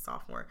time I was a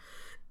sophomore.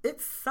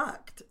 It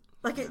sucked.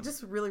 Like, it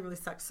just really, really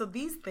sucks. So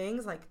these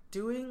things, like,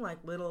 doing, like,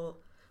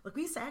 little, Like,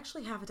 we used to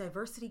actually have a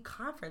diversity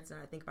conference, and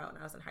I think about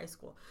when I was in high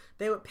school.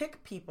 They would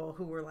pick people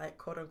who were, like,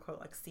 quote unquote,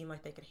 like, seem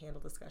like they could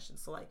handle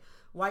discussions. So, like,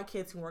 white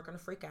kids who weren't going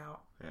to freak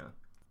out.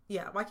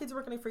 Yeah, white kids who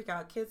weren't going to freak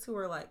out. Kids who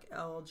were, like,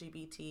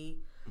 LGBT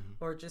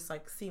or just,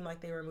 like, seemed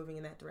like they were moving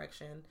in that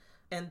direction.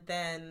 And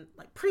then,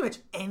 like, pretty much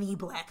any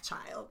black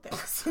child that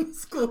was in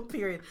school,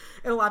 period.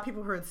 And a lot of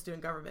people who were in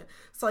student government.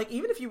 So, like,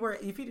 even if you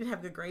didn't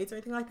have good grades or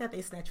anything like that,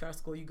 they snatch you out of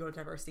school, you go to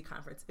diversity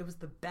conference. It was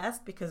the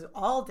best because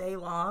all day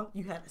long,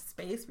 you had a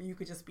space where you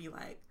could just be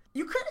like,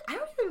 I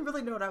don't even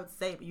really know what I would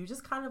say, but you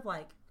just kind of,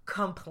 like,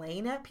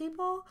 complain at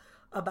people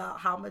about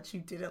how much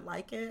you didn't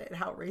like it and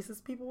how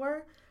racist people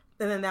were.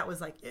 And then that was,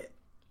 like, it.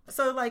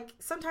 So, like,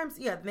 sometimes,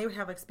 yeah, they would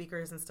have, like,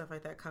 speakers and stuff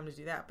like that come to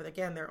do that. But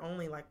again, they're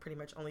only, like, pretty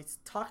much only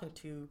talking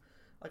to,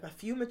 like, a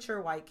few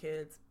mature white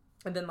kids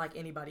and then, like,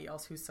 anybody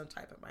else who's some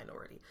type of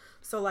minority.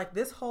 So, like,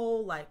 this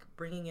whole, like,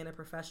 bringing in a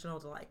professional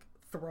to, like,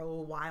 throw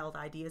wild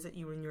ideas at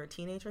you when you're a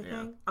teenager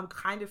thing, I'm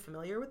kind of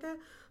familiar with it.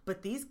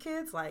 But these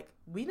kids, like,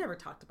 we never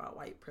talked about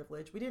white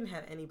privilege. We didn't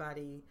have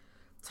anybody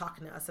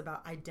talking to us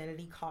about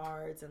identity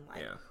cards and,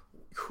 like,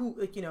 who,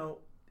 like, you know,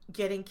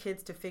 getting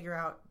kids to figure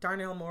out.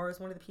 Darnell Moore is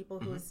one of the people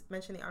who was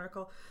mentioned in the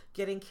article,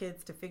 getting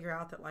kids to figure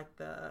out that, like,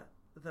 the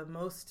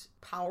most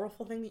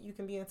powerful thing that you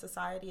can be in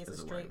society is a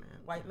straight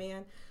white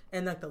man,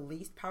 and like the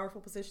least powerful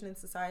position in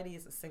society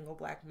is a single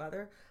black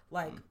mother.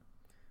 Like,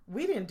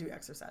 we didn't do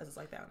exercises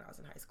like that when I was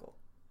in high school.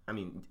 I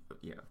mean,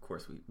 yeah, of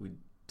course we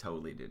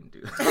totally didn't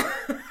do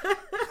that.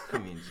 I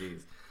mean,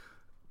 geez.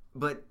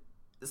 But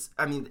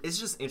I mean, it's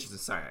just interesting.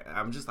 Sorry,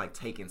 I'm just like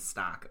taking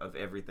stock of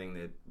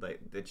everything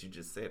that you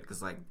just said,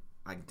 because like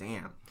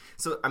damn.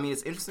 So I mean,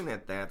 it's interesting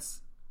that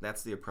that's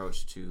the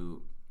approach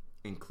to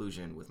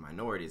inclusion with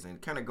minorities,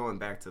 and kind of going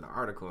back to the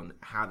article and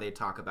how they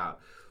talk about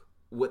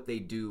what they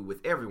do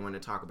with everyone to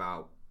talk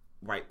about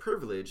white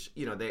privilege.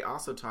 You know, they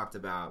also talked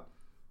about,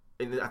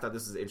 and I thought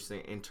this was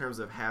interesting, in terms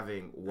of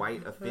having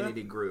white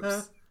affinity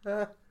groups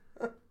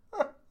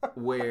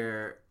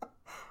where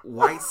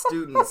white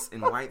students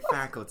and white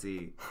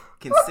faculty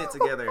can sit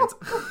together and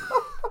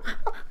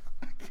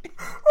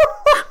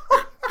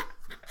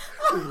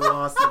we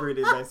lost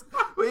Brittany.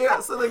 But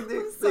yeah, so like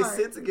they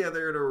sit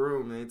together in a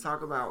room and they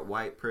talk about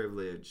white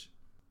privilege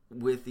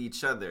with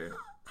each other,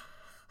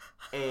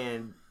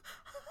 and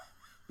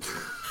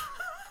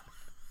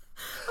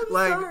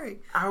like sorry.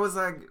 I was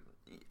like,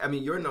 I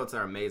mean, your notes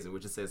are amazing,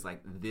 which it says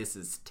like, this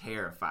is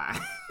terrifying.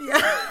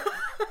 Yeah.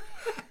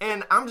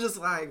 And I'm just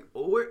like,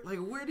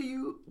 where do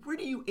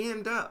you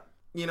end up?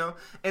 You know,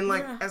 and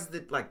like as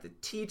the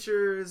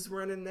teachers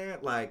running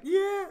that, like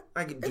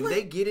do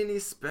they get any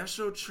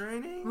special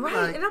training? Right,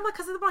 like, and I'm like,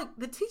 because I'm like,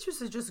 the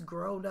teachers are just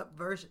grown up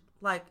version,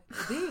 like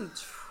being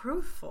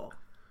truthful.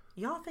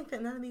 Y'all think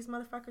that none of these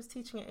motherfuckers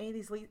teaching at any of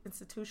these elite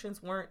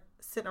institutions weren't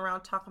sitting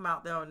around talking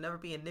about there'll never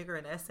be a nigger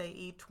in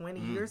SAE 20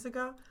 years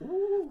ago?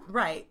 Ooh.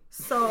 Right.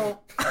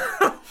 So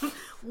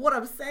what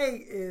I'm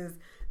saying is,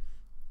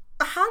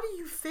 how do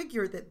you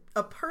figure that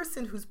a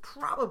person who's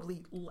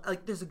probably,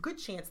 like, there's a good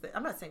chance that,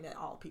 I'm not saying that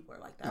all people are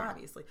like that,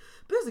 obviously,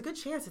 but there's a good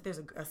chance that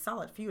there's a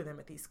solid few of them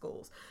at these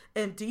schools.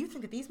 And do you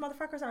think that these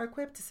motherfuckers are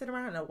equipped to sit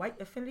around in a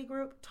white affinity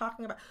group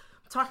talking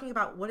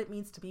about what it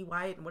means to be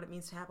white and what it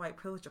means to have white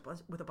privilege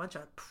with a bunch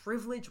of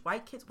privileged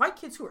white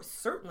kids who are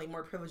certainly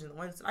more privileged than the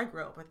ones that I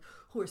grew up with,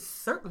 who are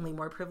certainly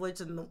more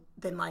privileged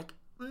than like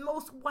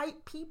most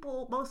white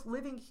people, most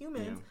living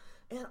humans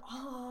in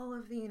all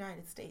of the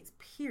United States,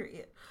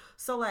 period.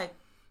 So, like,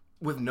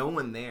 with no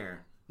one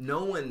there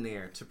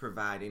to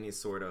provide any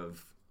sort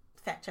of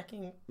fact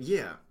checking,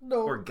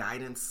 or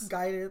guidance,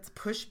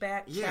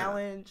 pushback,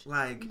 challenge,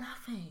 like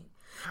nothing.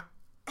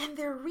 And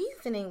their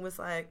reasoning was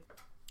like,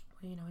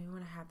 well, you know, we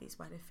want to have these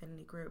white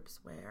affinity groups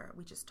where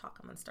we just talk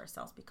amongst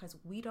ourselves because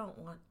we don't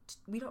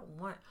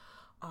want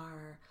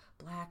our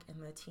Black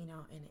and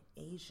Latino and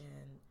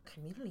Asian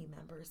community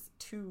members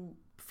to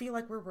feel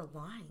like we're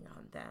relying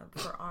on them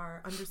for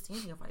our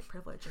understanding of white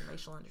privilege and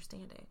racial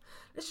understanding.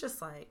 It's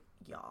just like,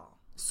 y'all.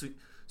 So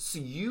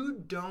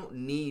you don't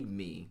need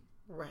me.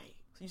 Right.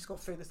 So you just gonna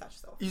figure this out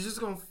yourself. You're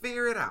just gonna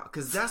figure it out,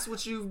 because that's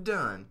what you've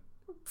done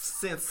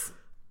since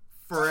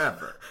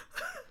forever.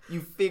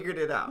 You figured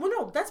it out. Well,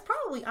 no, that's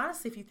probably,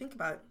 honestly, if you think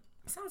about it,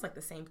 it sounds like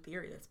the same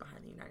theory that's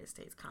behind the United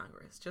States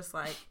Congress. Just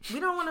like, we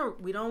don't want to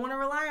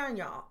rely on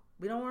y'all.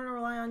 We don't want to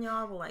rely on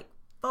y'all. We'll like,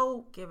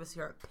 vote, give us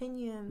your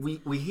opinions.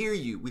 We hear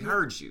you. We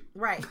heard you.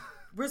 Right.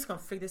 We're just going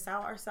to figure this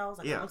out ourselves,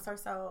 like amongst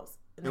ourselves,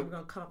 and then we're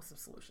going to come up with some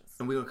solutions.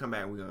 And we're going to come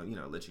back and we're going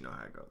to, let you know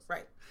how it goes.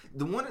 Right.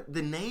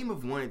 The name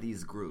of one of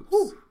these groups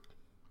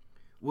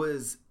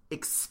was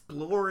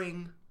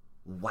Exploring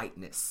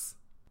Whiteness.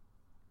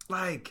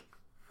 Like,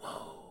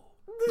 whoa.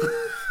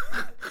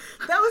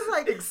 That was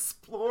like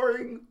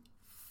Exploring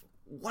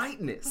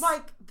Whiteness.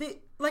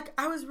 Like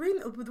I was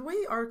reading the way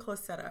the article is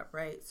set up,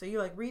 right? So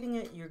you're like reading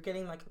it, you're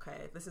getting like,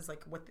 okay, this is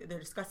like what they're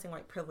discussing,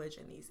 white privilege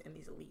in these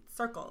elite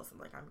circles. And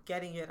like, I'm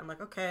getting it. I'm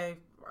like, okay,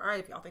 all right,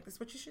 if y'all think this is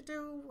what you should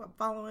do, I'm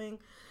following.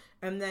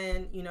 And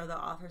then,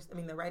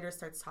 the writer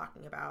starts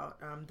talking about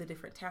the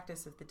different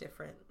tactics of the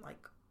different like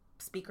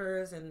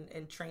speakers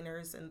and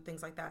trainers and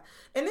things like that.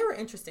 And they were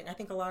interesting. I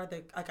think a lot of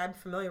the, like, I'm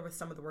familiar with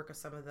some of the work of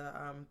some of the,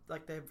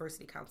 like the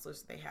diversity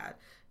counselors that they had.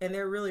 And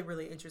they're really,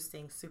 really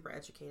interesting, super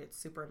educated,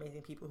 super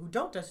amazing people who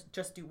don't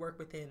just do work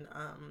within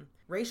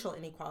racial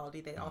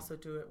inequality. They also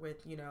do it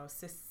with, you know,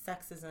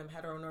 sexism,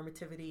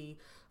 heteronormativity,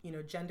 you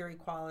know, gender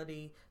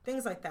equality,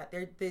 things like that.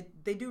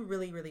 They do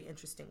really, really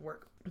interesting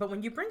work. But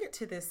when you bring it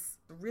to this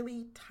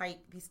really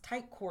these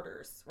tight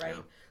quarters, right,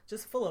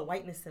 just full of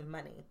whiteness and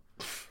money,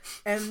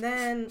 and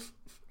then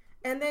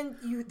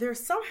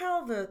there's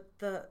somehow the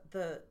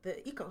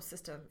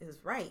ecosystem is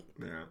right,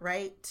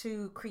 right,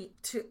 to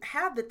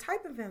have the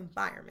type of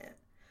environment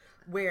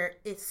where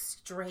it's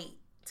straight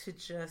to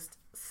just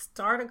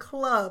start a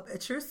club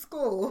at your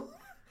school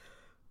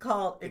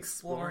called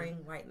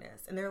Exploring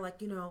Whiteness. And they're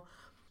like, you know,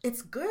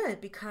 it's good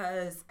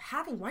because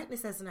having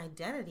whiteness as an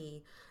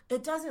identity,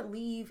 it doesn't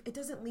leave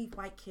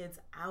white kids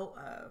out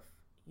of,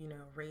 you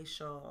know,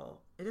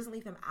 it doesn't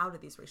leave them out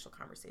of these racial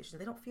conversations.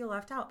 They don't feel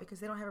left out because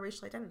they don't have a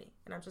racial identity.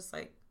 And I'm just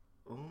like,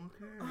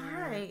 okay, all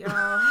right,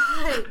 y'all.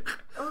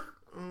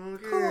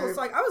 Okay. Cool.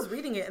 So like, I was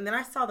reading it and then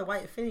I saw the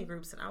white affinity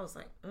groups and I was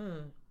like,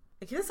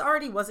 like, this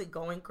already wasn't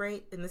going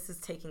great and this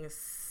is taking a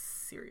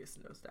serious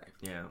nosedive.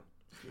 Yeah.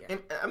 And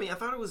I mean, I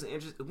thought it was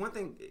interesting. One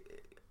thing,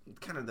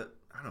 kind of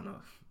I don't know.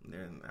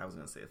 I was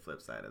going to say a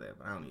flip side of that,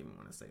 but I don't even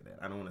want to say that.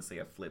 I don't want to say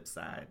a flip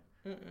side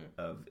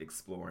of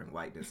exploring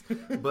whiteness.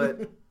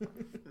 But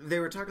they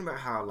were talking about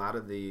how a lot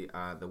of the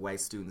white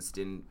students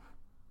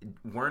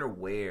weren't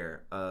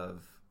aware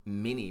of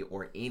many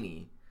or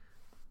any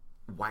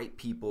white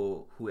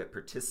people who had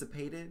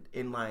participated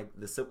in like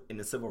the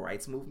civil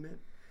rights movement.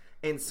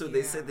 And so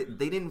they said that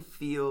they didn't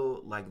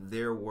feel like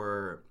there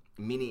were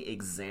many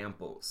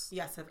examples.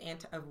 Yes, of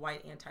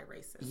white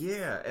anti-racists.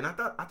 Yeah, and I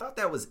thought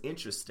that was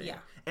interesting. Yeah.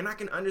 And I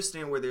can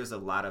understand where there's a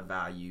lot of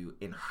value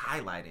in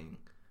highlighting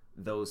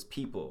those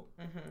people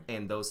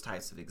and those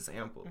types of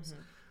examples.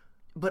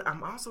 But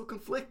I'm also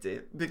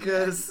conflicted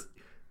because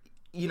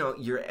you know,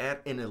 you're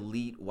at an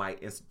elite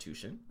white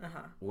institution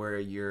where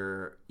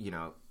you're, you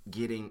know,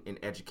 getting an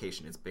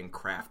education that's been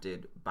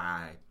crafted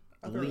by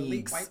other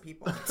elite white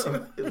people.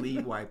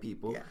 Elite white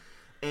people. Yeah.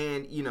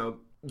 And, you know,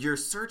 you're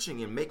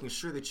searching and making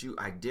sure that you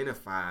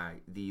identify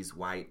these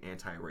white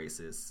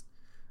anti-racist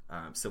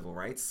civil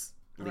rights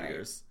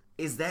leaders.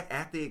 Right. Is that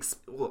at the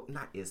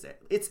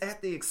it's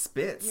at the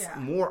expense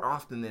more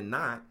often than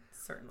not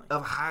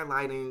of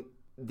highlighting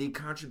the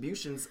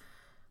contributions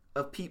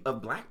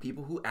of black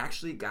people who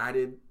actually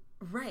guided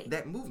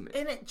that movement.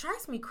 And it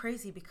drives me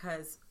crazy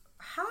because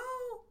how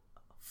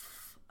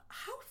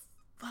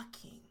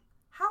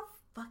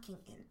fucking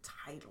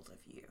entitled of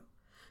you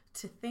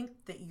to think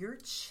that your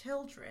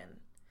children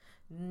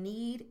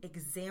need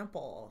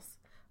examples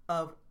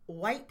of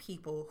white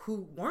people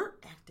who weren't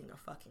acting a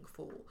fucking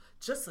fool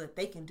just so that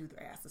they can do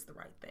their asses the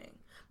right thing.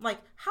 Like,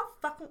 how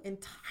fucking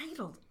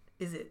entitled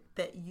is it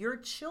that your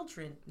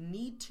children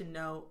need to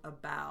know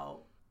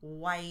about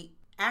white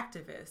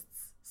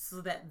activists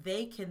so that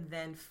they can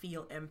then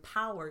feel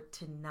empowered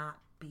to not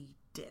be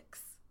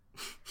dicks?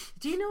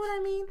 Do you know what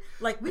I mean?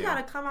 Like, we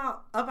gotta come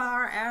out of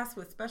our ass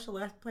with special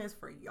ed plans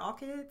for y'all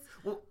kids.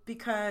 Well,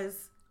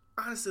 because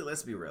honestly,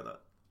 let's be real though.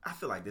 I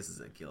feel like this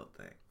is a guilt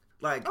thing.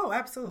 Like, oh,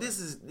 absolutely. This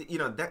is, you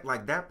know,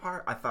 that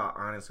part I thought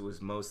honestly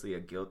was mostly a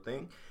guilt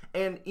thing.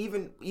 And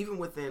even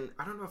within,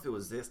 I don't know if it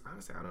was this.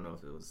 Honestly, I don't know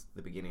if it was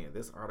the beginning of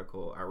this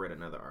article. I read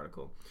another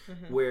article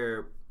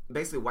where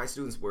basically white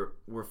students were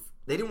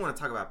they didn't want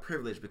to talk about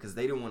privilege because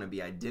they didn't want to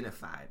be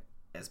identified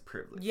as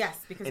privileged.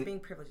 Yes, because being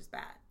privileged is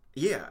bad.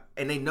 Yeah,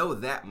 and they know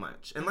that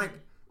much. And like,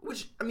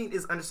 which, I mean,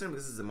 is understandable.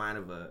 This is the mind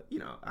of a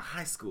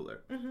high schooler.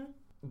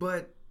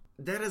 But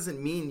that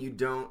doesn't mean you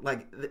don't,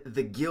 like,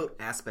 the guilt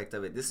aspect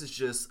of it. This is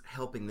just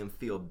helping them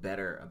feel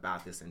better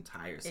about this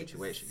entire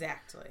situation.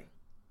 Exactly.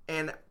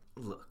 And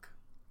look,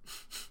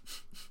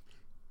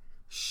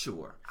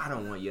 sure, I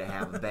don't want you to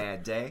have a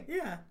bad day.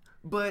 Yeah.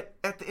 But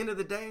at the end of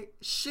the day,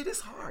 shit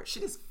is hard.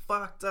 Shit is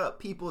fucked up.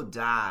 People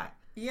die.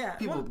 Yeah.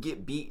 People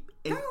get beat.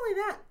 Not only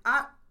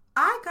that,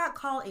 I got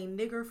called a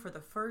nigger for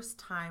the first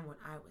time when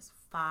I was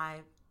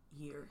 5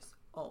 years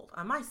old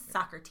on my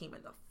soccer team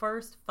in the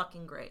first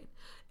fucking grade.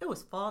 It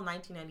was fall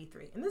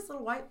 1993. And this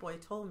little white boy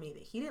told me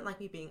that he didn't like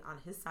me being on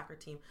his soccer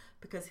team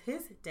because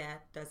his dad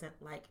doesn't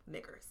like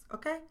niggers.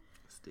 Okay?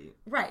 Steve.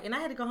 Right. And I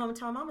had to go home and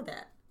tell my mama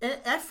that. And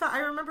I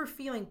remember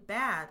feeling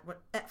bad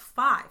at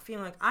 5,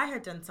 feeling like I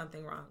had done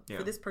something wrong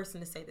for this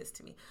person to say this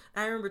to me.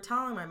 And I remember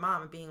telling my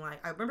mom and being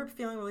like, I remember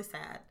feeling really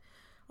sad.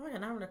 Oh my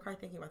God, now I'm going to cry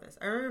thinking about this.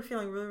 I remember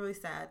feeling really, really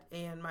sad.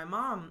 And my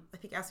mom, I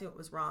think, asked me what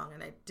was wrong.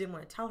 And I didn't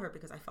want to tell her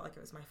because I felt like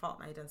it was my fault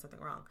and I had done something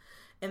wrong.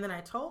 And then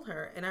I told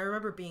her, and I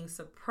remember being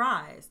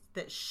surprised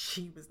that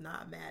she was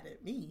not mad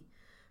at me.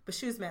 But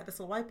she was mad at this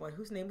little white boy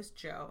whose name was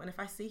Joe. And if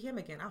I see him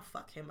again, I'll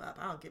fuck him up.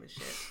 I don't give a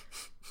shit.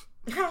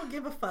 I don't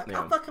give a fuck. Yeah.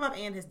 I'll fuck him up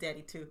and his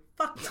daddy too.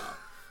 Fuck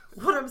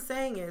y'all. What I'm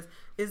saying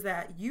is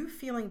that you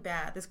feeling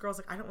bad, this girl's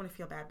like, I don't want to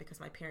feel bad because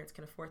my parents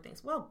can afford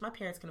things. Well, my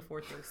parents can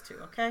afford things too,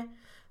 okay?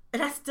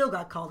 And I still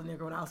got called a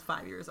nigger when I was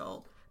 5 years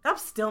old. I'm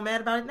still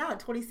mad about it now at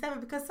 27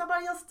 because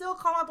somebody else still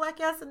call my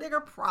black ass a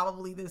nigger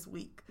probably this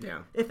week. Yeah.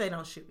 If they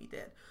don't shoot me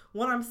dead.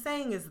 What I'm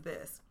saying is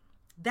this.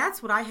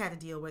 That's what I had to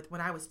deal with when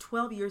I was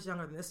 12 years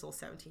younger than this little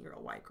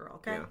 17-year-old white girl,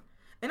 okay? Yeah.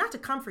 And not to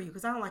come for you,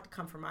 because I don't like to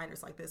come for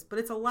minors like this, but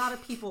it's a lot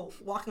of people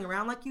walking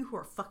around like you who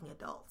are fucking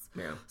adults.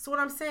 Yeah. So what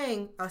I'm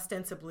saying,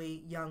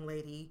 ostensibly, young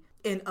lady,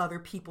 and other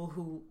people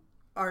who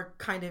are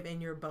kind of in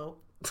your boat,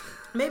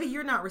 maybe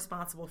you're not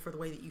responsible for the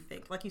way that you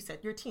think. Like you said,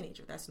 you're a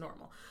teenager. That's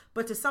normal.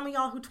 But to some of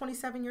y'all who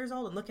 27 years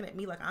old and looking at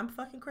me like I'm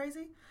fucking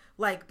crazy,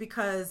 like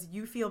because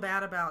you feel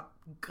bad about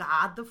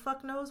God the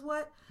fuck knows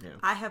what,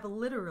 I have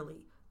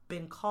literally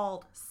been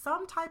called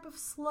some type of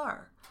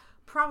slur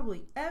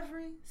probably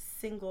every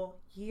single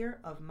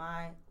year of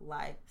my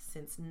life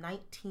since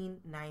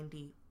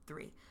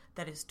 1993.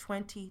 That is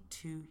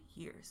 22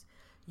 years.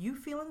 You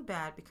feeling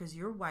bad because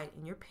you're white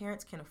and your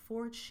parents can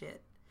afford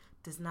shit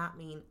does not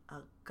mean a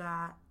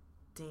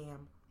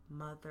goddamn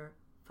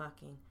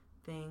motherfucking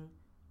thing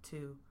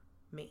to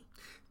me.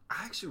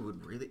 I actually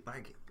would really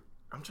like.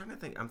 I'm trying to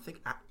think.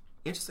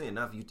 Interesting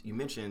enough, you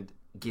mentioned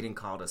getting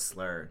called a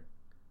slur,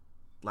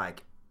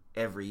 like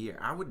every year.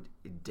 I would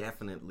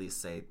definitely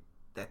say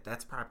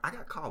that's probably. I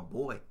got called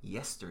boy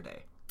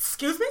yesterday.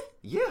 Excuse me?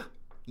 Yeah,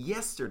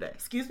 yesterday.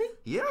 Excuse me?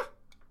 Yeah,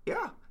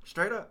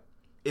 straight up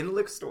in the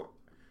liquor store.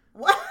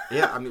 What?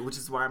 Yeah, I mean, which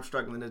is why I'm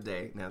struggling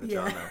today. Now that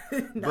y'all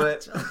know,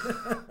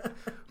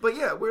 but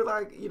yeah, we're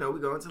like, we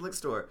go into the liquor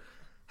store.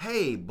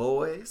 Hey,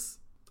 boys,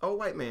 old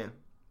white man,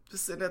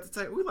 just sitting at the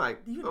table. We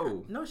like,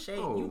 no shade.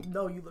 You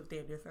know, you look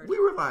damn near 30. We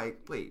were like,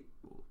 wait.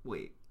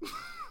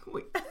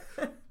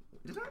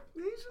 Did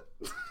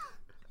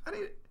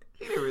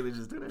he didn't really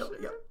just do that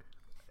shit. Yep.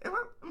 Am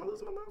I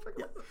losing my motherfucker?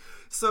 Yep.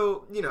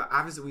 So,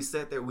 obviously we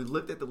sat there, we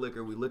looked at the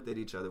liquor, we looked at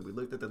each other, we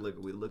looked at the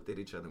liquor, we looked at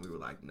each other, and we were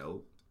like,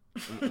 nope.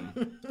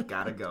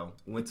 Gotta go.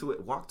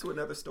 Walked to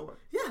another store.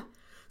 Yeah.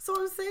 So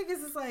what I'm saying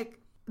is, it's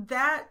like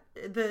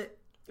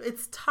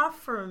it's tough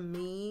for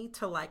me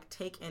to like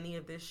take any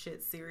of this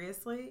shit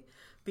seriously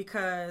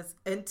because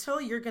until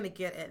you're gonna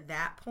get at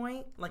that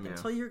point, like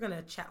until you're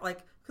gonna chat, like,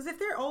 because if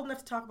they're old enough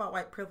to talk about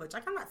white privilege,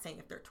 like I'm not saying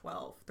if they're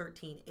 12,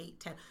 13, 8,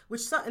 10,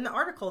 which in the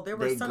article there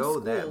were some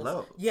schools that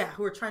low.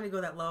 Who are trying to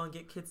go that low and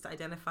get kids to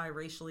identify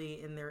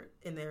racially in their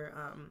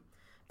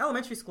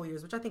elementary school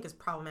years, which I think is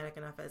problematic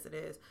enough as it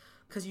is.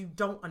 Because you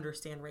don't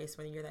understand race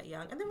when you're that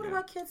young. And then what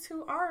about kids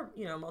who are,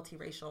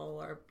 multiracial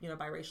or,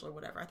 biracial or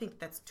whatever? I think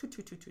that's too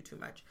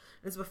much.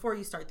 And it's before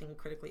you start thinking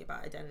critically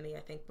about identity,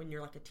 I think, when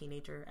you're like a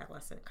teenager,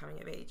 adolescent, coming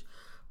of age.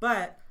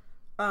 But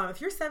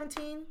if you're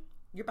 17,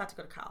 you're about to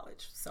go to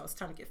college. So it's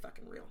time to get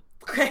fucking real.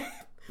 Okay?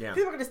 Yeah.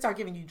 People are going to start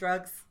giving you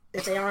drugs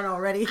if they aren't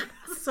already.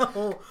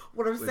 So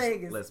what I'm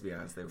saying is, let's be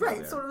honest, they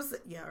right. So what I'm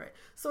saying, right.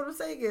 So what I'm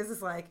saying is,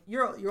 it's like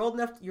you're old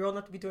enough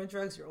to be doing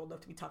drugs. You're old enough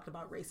to be talking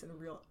about race in a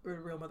real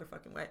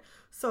motherfucking way.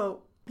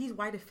 So these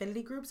white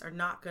affinity groups are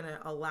not going to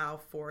allow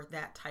for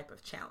that type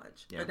of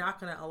challenge. Yeah. They're not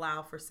going to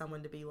allow for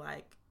someone to be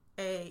like,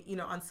 hey,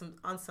 on some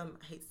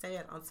I hate to say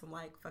it, on some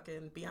like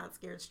fucking Beyond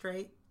Scared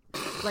Straight.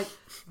 Like,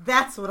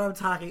 that's what I'm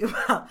talking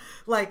about.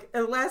 Like,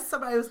 unless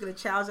somebody was going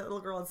to challenge that little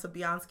girl on some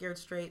Beyond Scared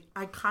Straight,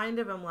 I kind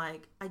of am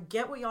like, I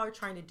get what y'all are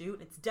trying to do.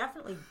 And it's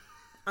definitely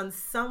on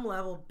some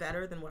level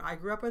better than what I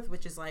grew up with,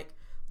 which is like,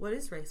 what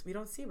is race? We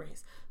don't see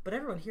race. But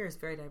everyone here is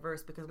very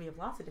diverse because we have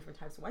lots of different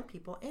types of white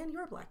people and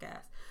your black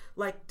ass.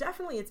 Like,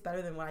 definitely it's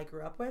better than what I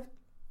grew up with.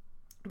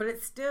 But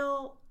it's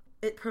still,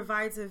 it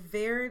provides a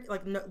very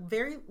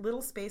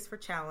little space for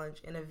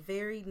challenge and a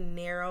very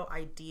narrow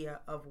idea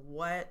of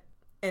what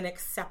an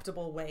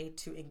acceptable way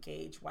to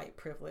engage white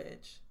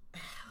privilege.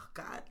 Oh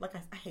God, like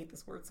I hate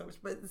this word so much,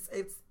 but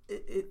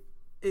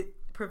it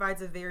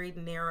provides a very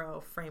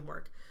narrow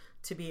framework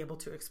to be able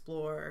to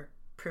explore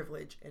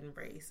privilege and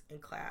race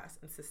and class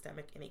and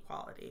systemic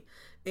inequality.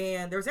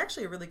 And there's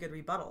actually a really good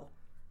rebuttal.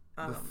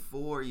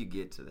 Before you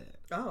get to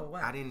that,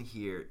 what? I didn't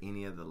hear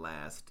any of the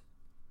last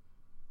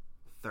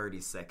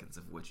 30 seconds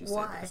of what you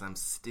said because I'm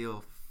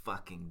still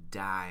fucking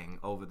dying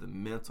over the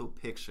mental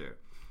picture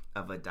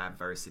of a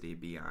diversity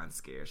Beyond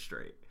Scared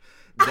Straight.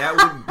 That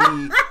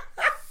would be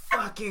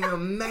fucking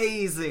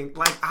amazing.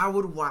 Like, I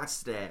would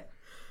watch that.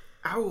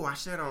 I would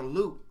watch that on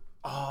loop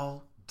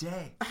all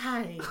day.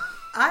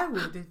 I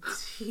would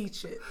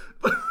teach it.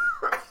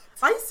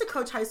 I used to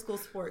coach high school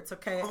sports,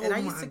 okay? And I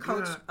used to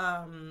coach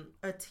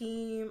a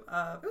team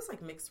of, it was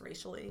like mixed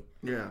racially.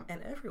 Yeah.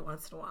 And every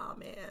once in a while,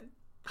 man,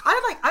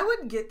 I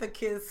wouldn't get the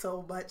kids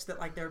so much that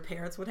like their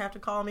parents would have to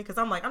call me because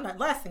I'm not,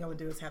 last thing I would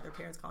do is have their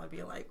parents call and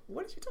be like,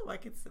 what did you tell my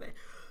kids today?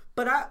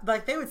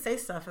 But they would say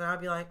stuff and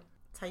I'd be like,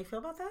 that's how you feel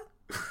about that?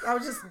 I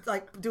would just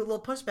like do a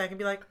little pushback and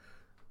be like,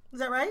 is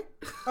that right?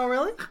 Oh,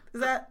 really?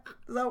 Is that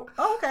oh,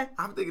 okay.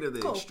 I'm thinking of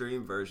the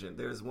extreme version.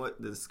 There's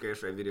the Scared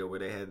Straight video where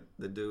they had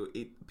the dude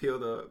peel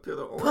the orange. Peel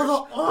the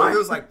orange. It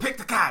was like, pick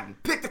the cotton.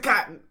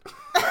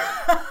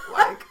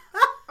 Like,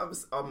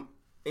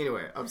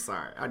 anyway, I'm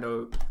sorry. I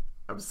know,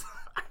 I'm sorry.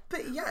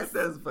 But yes.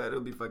 That's fun. It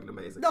would be fucking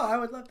amazing. No, I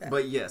would love that.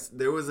 But yes,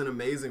 there was an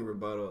amazing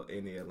rebuttal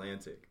in The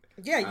Atlantic.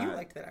 Yeah, you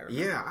liked that, I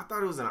remember. Yeah, I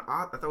thought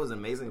it was an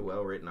amazingly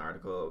well-written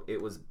article.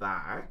 It was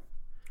by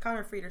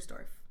Connor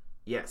Friedersdorf.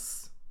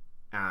 Yes.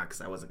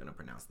 Because I wasn't going to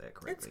pronounce that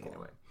correctly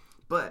anyway.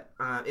 But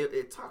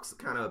it talks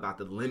kind of about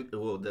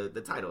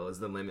the title is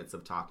The Limits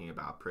of Talking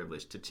About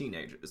Privilege to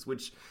Teenagers,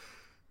 which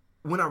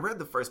when I read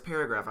the first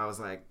paragraph, I was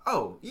like,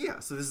 oh, yeah,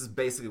 so this is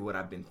basically what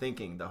I've been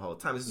thinking the whole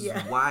time. This is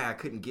why I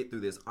couldn't get through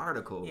this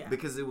article,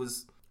 because it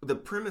was the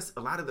premise,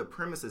 a lot of the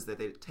premises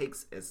that it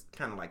takes as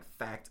kind of like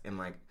fact and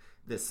like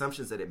the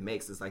assumptions that it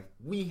makes is like,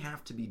 we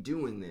have to be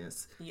doing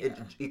this. Yeah.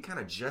 It kind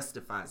of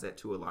justifies that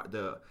to a lot.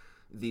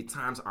 The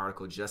Times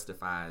article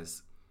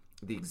justifies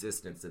the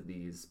existence of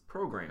these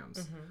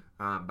programs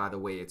by the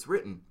way it's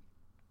written.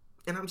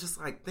 And I'm just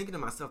like thinking to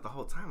myself the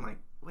whole time, like,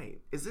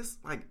 wait, is this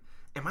like,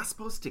 am I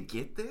supposed to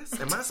get this?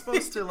 Am I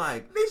supposed to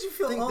like made you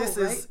feel think old, this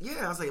right? is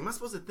I was like, am I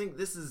supposed to think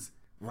this is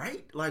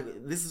right?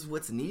 Like this is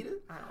what's needed?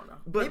 I don't know.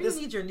 But maybe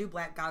you need your new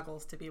black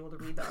goggles to be able to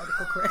read the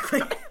article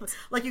correctly.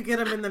 Like you get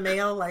them in the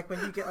mail, like when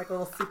you get like a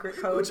little secret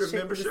code with your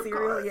membership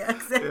card. Yeah,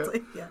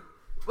 exactly. Yeah.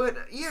 But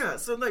yeah,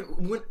 so like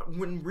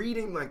when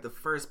reading like the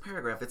first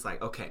paragraph, it's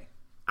like, okay,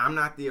 I'm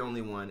not the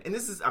only one. And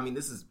this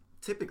is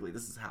typically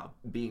how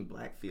being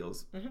black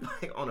feels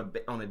like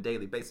on a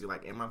daily basis. You're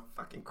like, am I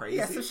fucking crazy?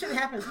 Yeah, so shit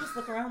happens. You just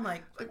look around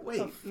like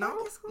wait,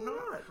 no,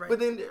 not. Right. But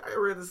then I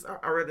read this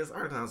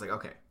article and I was like,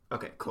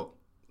 okay, cool.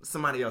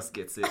 Somebody else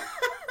gets it.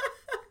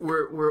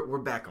 we're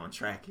back on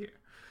track here.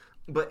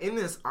 But in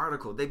this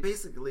article, they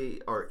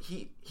basically, or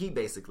he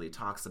basically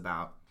talks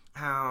about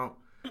how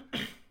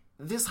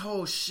this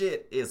whole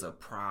shit is a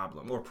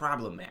problem or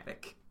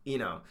problematic. You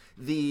know,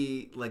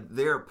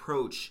 their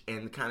approach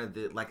and kind of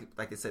the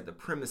like I said, the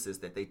premises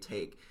that they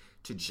take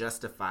to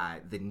justify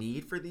the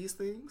need for these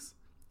things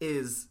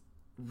is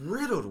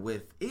riddled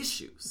with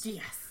issues.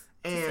 Yes,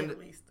 and to say the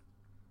least.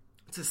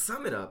 To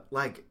sum it up,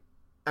 like,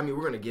 I mean,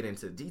 we're going to get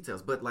into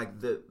details, but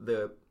like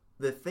the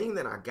thing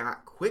that I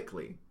got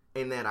quickly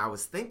and that I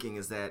was thinking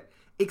is that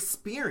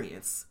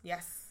experience,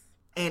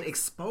 and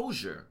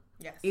exposure,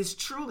 is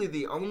truly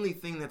the only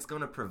thing that's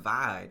going to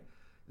provide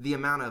the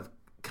amount of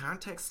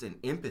context and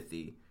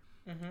empathy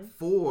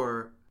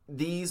for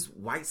these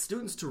white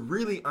students to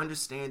really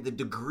understand the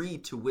degree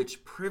to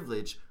which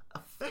privilege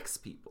affects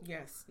people.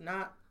 Yes,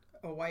 not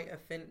a white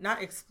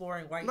not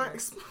exploring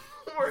whiteness.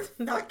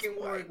 Not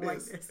exploring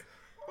whiteness.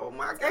 Oh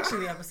my God.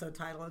 Actually, the episode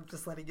title, I'm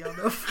just letting y'all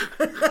know.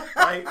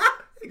 Right?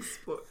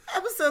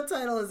 Episode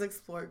title is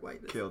Exploring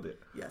Whiteness. Killed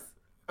it. Yes.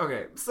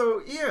 Okay,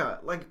 so yeah,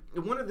 like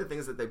one of the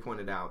things that they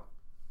pointed out,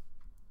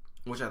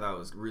 which I thought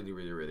was really,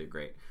 really, really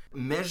great,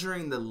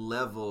 measuring the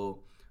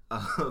level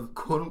of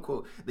quote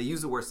unquote, they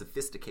use the word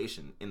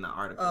sophistication in the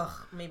article. Ugh,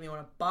 made me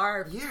want to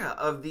barf. Yeah,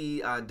 of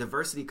the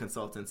diversity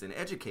consultants and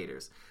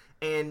educators.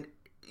 And,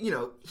 you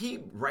know, he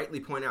rightly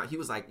pointed out, he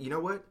was like, you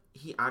know what?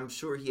 I'm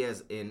sure he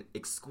has an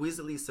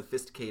exquisitely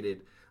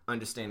sophisticated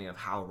understanding of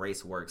how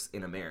race works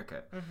in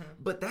America.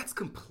 But that's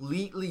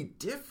completely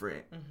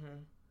different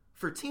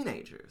for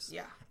teenagers.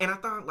 Yeah. And I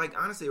thought, like,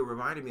 honestly, it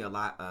reminded me a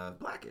lot of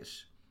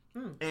Blackish.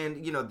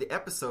 And, you know, the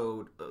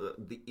episode,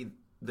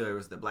 there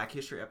was the Black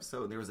History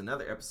episode, and there was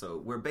another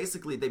episode where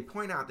basically they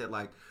point out that,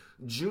 like,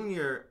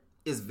 Junior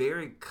is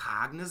very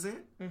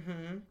cognizant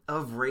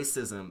of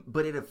racism,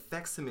 but it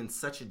affects him in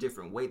such a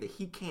different way that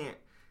he can't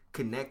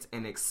connect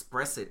and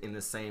express it in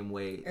the same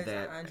way as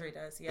that Andre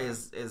does,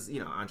 as you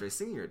know, Andre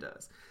Sr.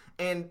 does.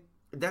 And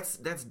that's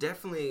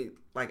definitely,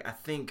 like, I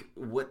think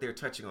what they're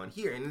touching on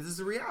here, and this is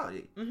a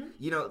reality.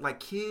 You know, like,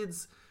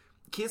 kids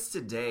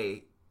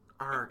today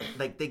are,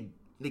 like, they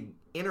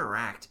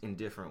interact in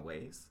different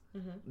ways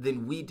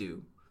than we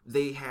do.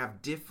 They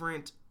have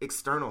different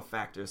external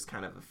factors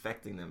kind of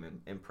affecting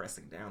them and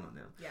pressing down on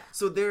them. Yeah.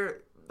 So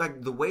they're,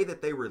 like, the way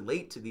that they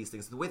relate to these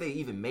things, the way they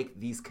even make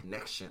these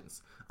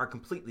connections are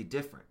completely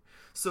different.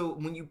 So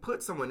when you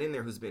put someone in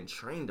there who's been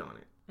trained on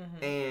it,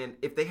 and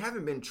if they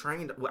haven't been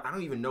trained, well, I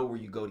don't even know where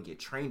you go to get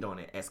trained on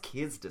it as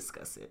kids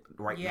discuss it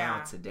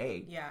now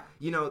today. Yeah.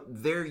 You know,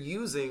 they're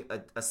using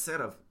a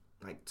set of,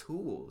 like,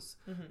 tools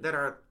that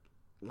are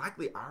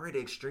likely already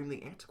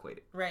extremely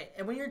antiquated. Right.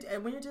 And when you're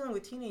dealing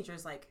with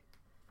teenagers, like,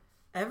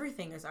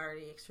 everything is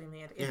already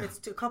extremely antiquated. If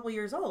it's a couple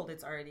years old,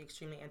 it's already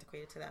extremely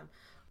antiquated to them.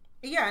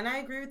 Yeah, and I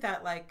agree with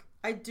that. Like,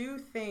 I do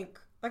think,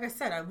 like I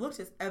said, I've looked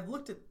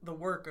at the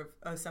work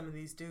of some of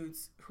these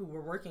dudes who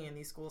were working in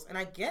these schools, and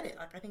I get it.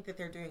 Like, I think that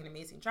they're doing an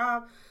amazing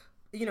job.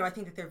 You know, I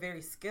think that they're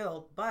very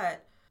skilled,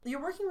 but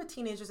you're working with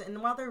teenagers,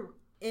 and while they're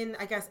in,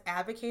 I guess,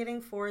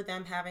 advocating for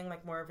them having,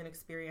 like, more of an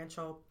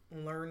experiential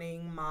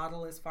learning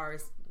model as far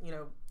as, you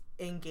know,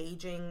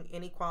 engaging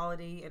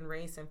inequality and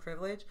race and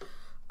privilege,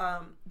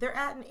 they're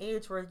at an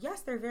age where,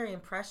 yes, they're very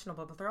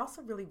impressionable, but they're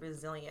also really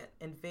resilient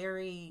and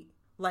very,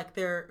 like,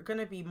 they're going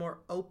to be more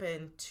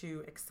open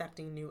to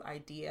accepting new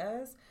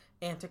ideas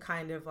and to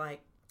kind of,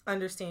 like,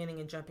 understanding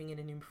and jumping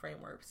into new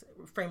frameworks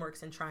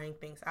and trying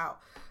things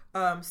out.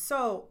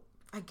 So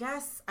I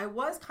guess I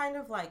was kind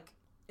of, like,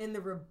 in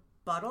the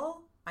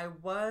rebuttal, I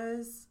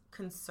was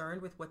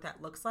concerned with what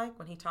that looks like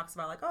when he talks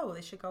about, like, oh,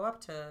 they should go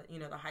up to, you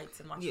know, the heights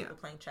and watch people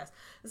playing chess.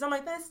 So I'm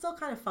like, that still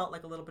kind of felt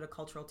like a little bit of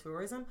cultural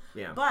tourism.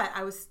 Yeah. But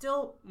I was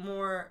still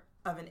more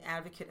of an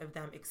advocate of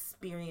them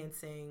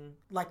experiencing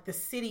like the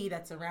city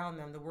that's around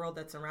them, the world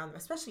that's around them,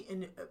 especially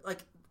in like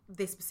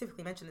they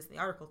specifically mentioned this in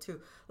the article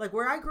too. Like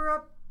where I grew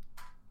up,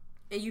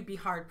 you'd be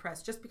hard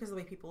pressed just because of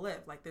the way people live.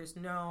 Like there's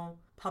no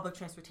public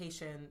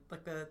transportation.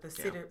 Like the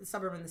city,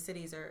 suburbs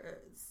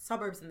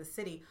in the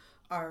city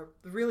are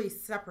really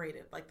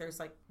separated. Like there's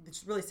like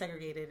it's really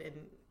segregated and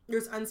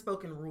there's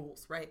unspoken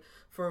rules, right,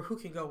 for who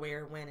can go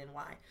where, when, and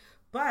why.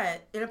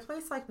 But in a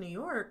place like New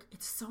York,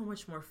 it's so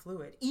much more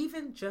fluid,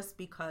 even just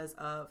because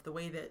of the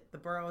way that the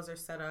boroughs are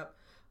set up,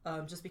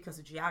 just because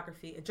of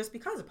geography and just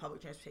because of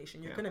public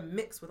transportation. You're going to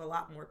mix with a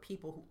lot more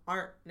people who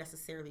aren't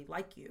necessarily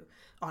like you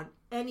on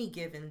any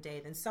given day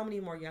than so many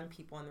more young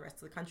people in the rest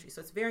of the country.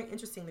 So it's very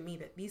interesting to me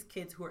that these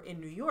kids who are in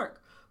New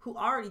York, who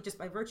already just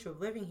by virtue of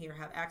living here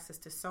have access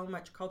to so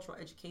much cultural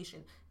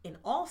education in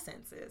all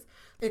senses,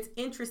 it's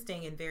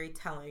interesting and very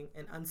telling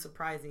and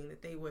unsurprising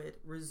that they would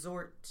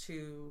resort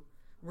to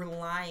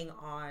relying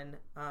on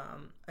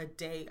a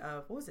day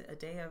of,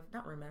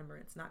 not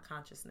remembrance, not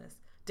consciousness,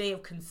 day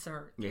of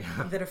concern. Yeah.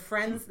 That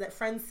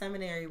Friends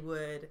Seminary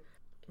would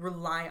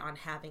rely on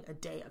having a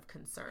day of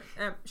concern.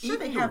 And I'm sure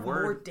they have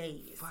more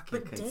days.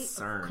 But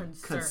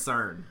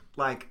concern.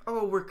 Like,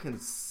 oh, we're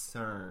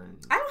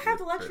concerned. I don't have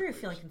the luxury of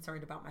feeling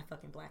concerned about my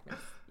fucking blackness.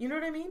 You know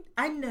what I mean?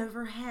 I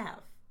never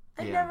have.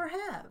 Never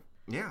have.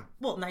 Yeah.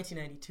 Well,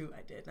 1992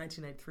 I did.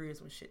 1993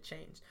 is when shit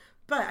changed.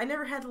 But I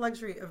never had the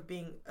luxury of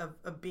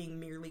being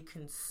merely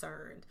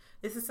concerned.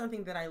 This is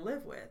something that I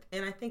live with.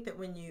 And I think that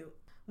when you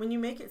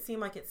make it seem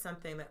like it's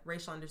something that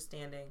racial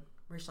understanding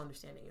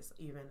is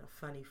even a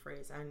funny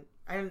phrase.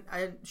 I'm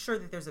sure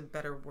that there's a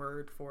better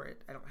word for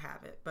it. I don't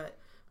have it. But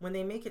when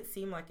they make it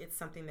seem like it's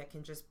something that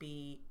can just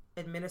be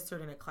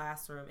administered in a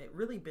classroom, it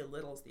really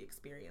belittles the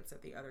experience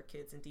of the other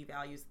kids and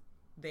devalues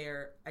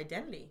their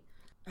identity,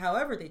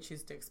 however they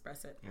choose to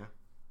express it. Yeah.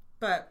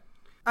 But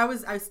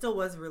I still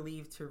was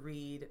relieved to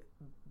read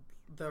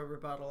the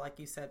rebuttal, like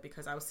you said,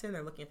 because I was sitting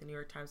there looking at the New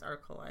York Times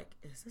article like,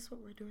 is this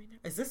what we're doing now?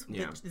 Is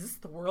this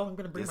the world I'm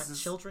going to bring my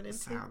children into?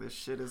 This is how this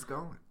shit is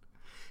going.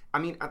 I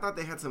mean, I thought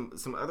they had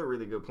some other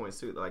really good points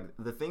too. Like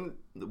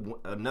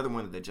another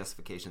one of the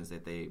justifications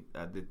that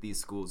that these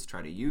schools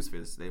try to use for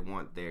this, they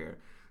want their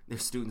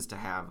students to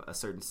have a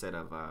certain set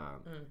of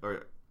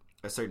or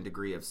a certain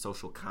degree of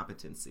social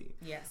competency.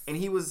 Yes. And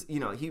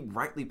he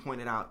rightly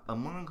pointed out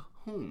among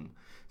whom.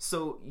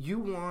 So you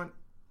want,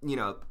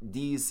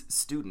 these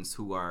students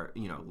who are,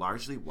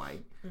 largely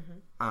white,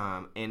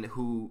 and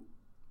who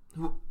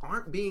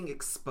aren't being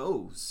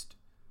exposed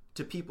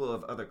to people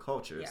of other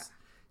cultures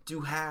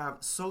to have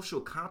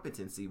social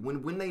competency.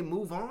 When they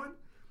move on,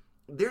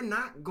 they're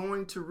not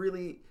going to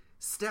really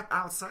step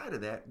outside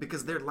of that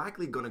because they're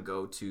likely going to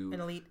go to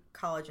an elite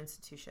college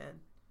institution.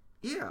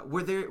 Yeah,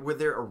 where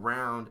they're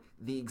around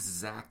the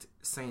exact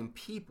same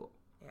people.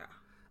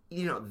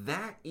 Yeah.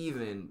 That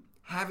even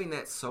having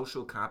that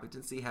social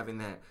competency, having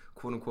that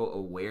quote unquote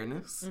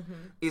awareness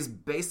is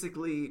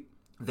basically,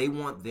 they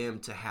want them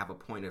to have a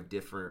point of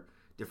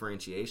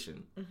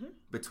differentiation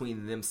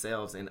between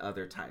themselves and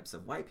other types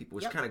of white people,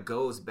 which kind of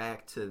goes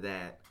back to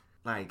that,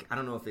 like, I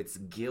don't know if it's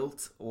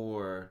guilt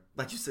or,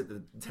 like you said,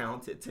 the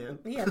talented 10.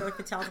 Yeah, they're like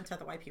the talented 10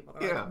 white people.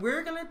 They're like,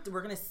 we're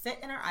gonna sit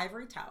in our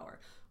ivory tower,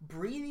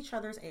 breathe each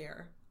other's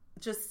air,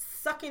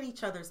 just sucking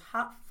each other's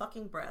hot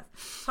fucking breath,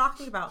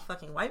 talking about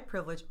fucking white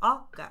privilege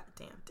all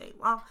goddamn day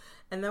long.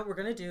 And then what we're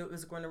gonna do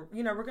is we're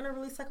gonna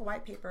release like a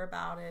white paper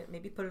about it,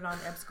 maybe put it on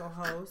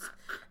EBSCOhost,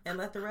 and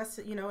let the rest,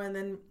 and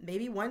then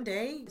maybe one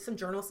day some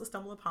journalists will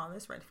stumble upon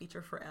this, write a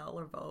feature for Elle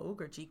or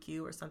Vogue or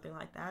GQ or something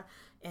like that,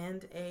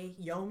 and a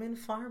yeoman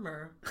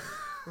farmer,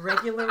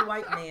 regular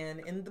white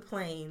man in the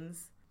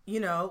plains,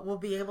 will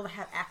be able to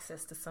have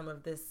access to some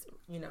of this,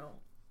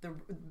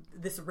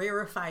 this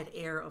rarefied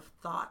air of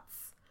thoughts,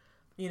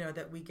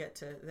 that we get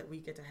to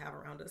have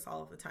around us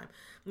all of the time.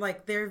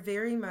 Like, they're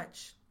very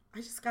much. I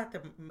just got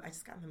in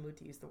the mood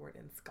to use the word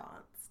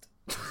ensconced.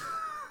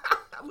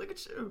 Look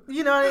at you.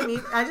 You know what I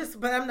mean?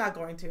 But I'm not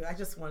going to. I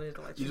just wanted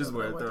to let you know. Just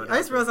wanted to throw it out. I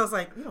just realized I was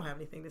like, we don't have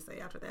anything to say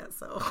after that,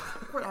 so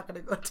we're not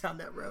going to go down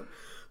that road.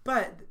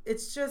 But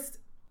it's just,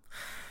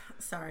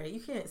 sorry,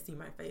 you can't see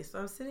my face, but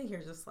I'm sitting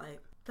here just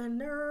like, the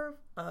nerve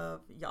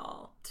of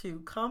y'all to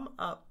come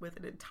up with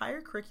an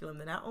entire curriculum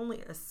that not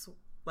only assuages,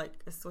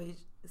 I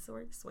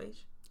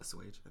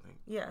think.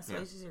 Yeah,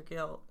 assuages your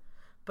guilt,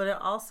 but it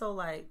also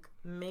like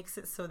makes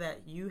it so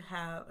that you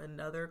have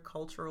another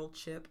cultural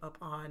chip up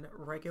on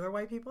regular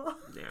white people.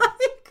 Yeah.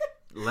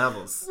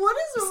 Levels. What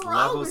is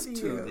wrong with you? Levels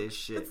to this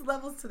shit. It's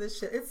levels to this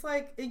shit. It's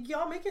like,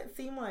 y'all make it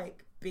seem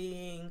like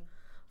being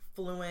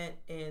fluent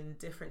in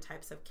different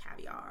types of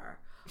caviar,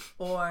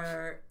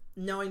 or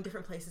knowing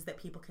different places that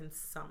people can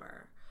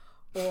summer,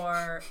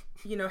 or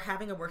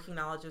having a working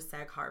knowledge of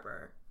Sag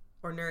Harbor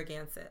or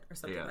Narragansett or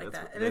something like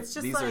that. And it's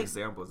just these are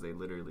examples they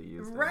literally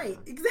use. Right,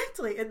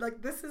 exactly. And like,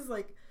 this is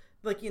like,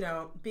 like, you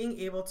know, being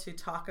able to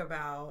talk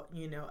about,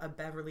 you know, a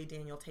Beverly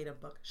Daniel Tatum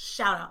book.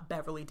 Shout out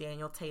Beverly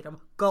Daniel Tatum.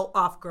 Go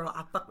off, girl.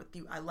 I fuck with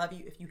you. I love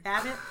you. If you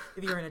haven't,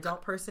 if you're an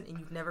adult person and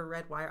you've never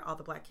read Why Are All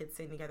the Black Kids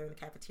Sitting Together in the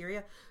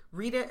Cafeteria,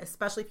 read it,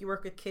 especially if you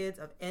work with kids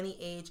of any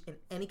age, in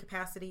any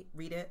capacity.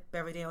 Read it.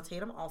 Beverly Daniel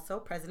Tatum, also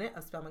president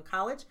of Spelman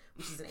College,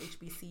 which is an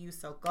HBCU,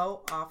 so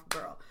go off,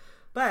 girl.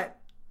 But,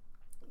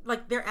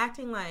 like, they're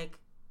acting like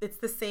it's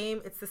the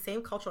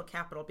same cultural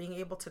capital, being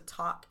able to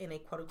talk in a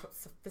quote-unquote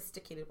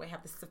sophisticated way,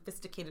 have this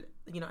sophisticated,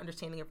 you know,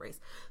 understanding of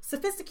race.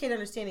 Sophisticated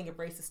understanding of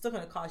race is still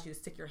going to cause you to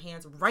stick your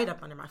hands right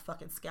up under my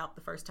fucking scalp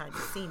the first time you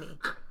see me.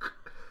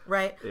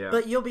 Right? Yeah.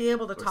 But you'll be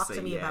able to or talk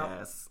to me yes.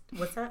 about...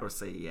 What's that? Or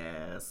say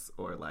yes,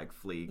 or like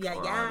fleek. Yeah,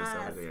 or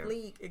yes,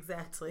 fleek,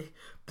 exactly.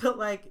 But,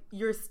 like,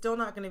 you're still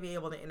not going to be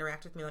able to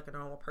interact with me like a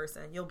normal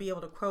person. You'll be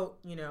able to quote,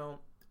 you know,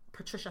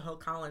 Patricia Hill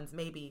Collins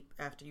maybe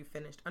after you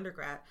finished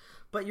undergrad,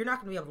 but you're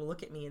not going to be able to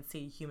look at me and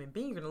see a human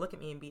being. You're going to look at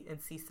me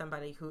and see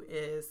somebody who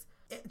is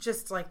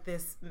just like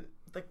this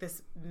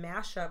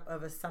mashup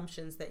of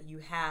assumptions that you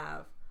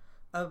have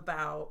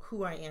about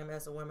who I am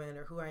as a woman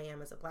or who I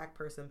am as a black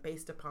person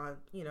based upon,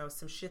 you know,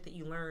 some shit that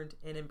you learned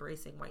in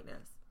embracing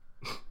whiteness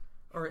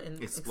or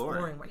in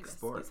exploring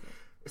whiteness.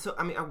 So,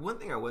 I mean, one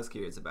thing I was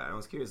curious about, I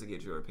was curious to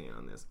get your opinion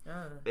on this.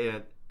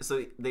 And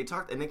so they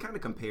talked, and they kind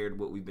of compared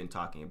what we've been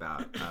talking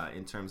about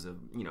in terms of,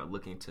 you know,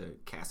 looking to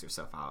cast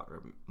yourself out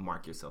or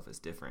mark yourself as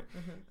different.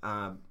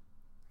 Mm-hmm.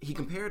 He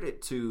compared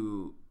it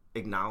to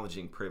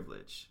acknowledging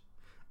privilege.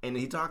 And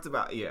he talked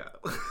about, yeah.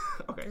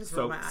 Okay,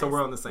 so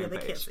we're on the same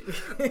page.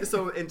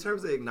 So in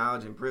terms of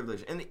acknowledging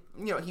privilege, and,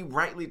 you know, he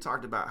rightly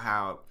talked about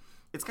how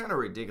it's kind of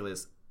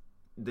ridiculous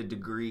the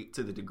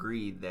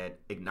degree that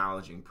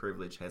acknowledging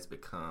privilege has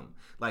become.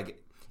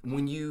 Like,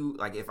 when you,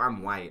 like, if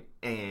I'm white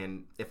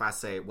and if I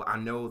say, well, I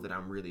know that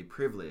I'm really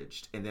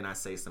privileged, and then I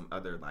say some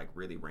other, like,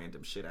 really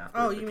random shit after.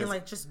 Oh, you mean,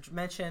 like, just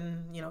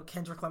mention, you know,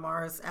 Kendrick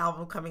Lamar's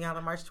album coming out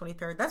on March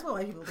 23rd? That's what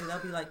white people do. They'll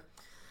be like,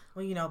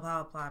 well, you know,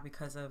 blah, blah, blah,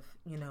 because of,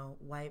 you know,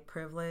 white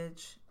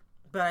privilege.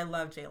 But I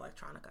love Jay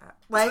Electronica.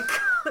 Like,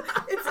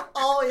 it's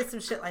always some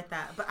shit like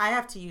that. But I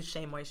have to use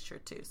Shea Moisture,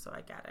 too, so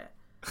I get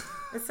it.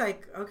 It's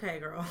like, okay,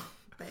 girl.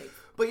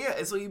 But yeah,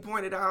 and so you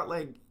pointed out,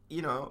 like,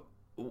 you know,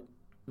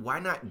 why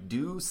not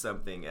do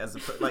something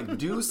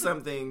do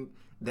something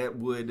that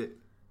would,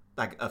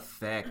 like,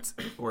 affect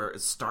or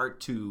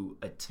start to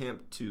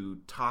attempt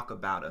to talk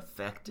about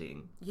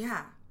affecting,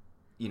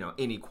 you know,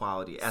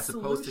 inequality as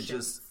opposed to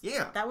just,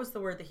 That was the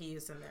word that he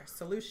used in there,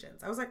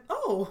 solutions. I was like,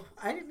 oh,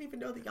 I didn't even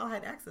know that y'all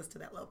had access to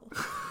that level.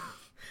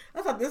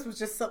 I thought this was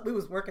just something we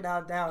was working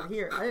out down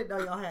here. I didn't know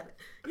y'all had it.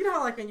 You know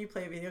how, like, when you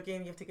play a video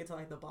game, you have to get to,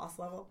 like, the boss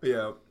level?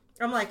 Yeah.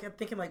 I'm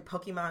thinking like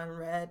Pokemon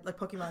Red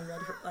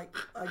for like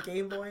a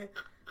Game Boy,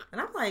 and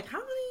I'm like, how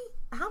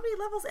many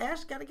levels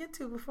Ash got to get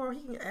to before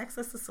he can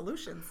access the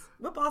solutions?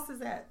 What boss is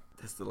that?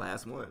 That's the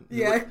last one.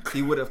 Yeah,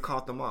 he would have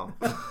caught them all.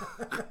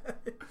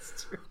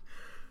 It's true.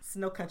 It's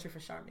no country for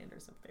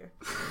Charmanders up there.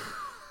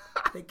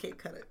 They can't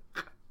cut it.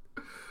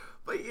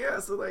 But yeah,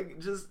 so like,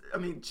 just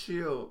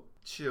chill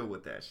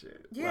with that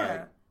shit. Yeah,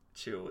 like,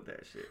 chill with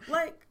that shit.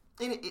 Like.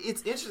 And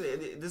it's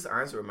interesting. This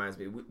honestly reminds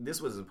me.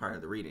 This wasn't part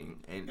of the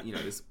reading, and you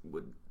know this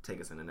would take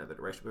us in another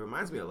direction. But it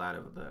reminds me a lot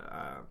of the.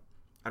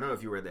 I don't know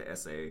if you read the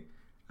essay.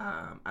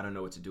 I don't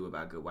know what to do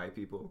about good white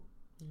people.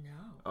 No.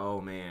 Oh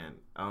man.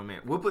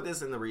 We'll put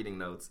this in the reading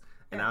notes,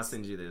 and I'll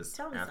send you this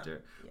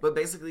after. Yeah. But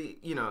basically,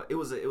 you know, it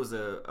was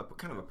a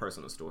kind of a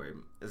personal story.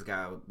 This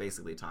guy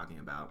basically talking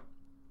about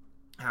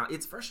how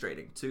it's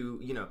frustrating to,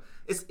 you know,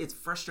 it's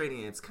frustrating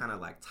and it's kind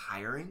of like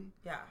tiring.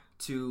 Yeah.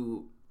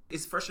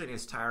 It's frustrating.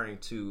 It's tiring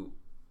to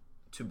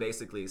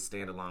basically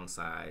stand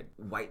alongside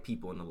white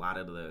people in a lot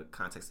of the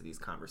context of these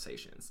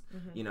conversations.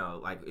 Mm-hmm. You know,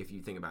 like if you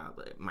think about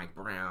like Mike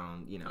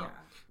Brown, you know,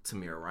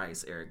 Tamir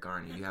Rice, Eric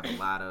Garner, you have a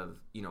lot of,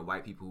 you know,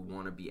 white people who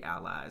want to be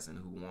allies and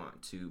who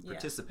want to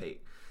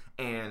participate.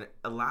 And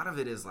a lot of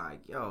it is like,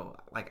 yo,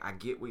 like I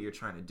get what you're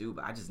trying to do,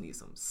 but I just need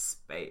some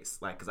space.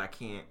 Like, cause I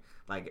can't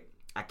I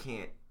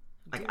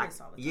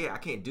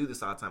can't do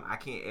this all the time. I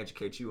can't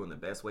educate you on the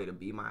best way to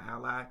be my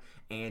ally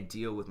and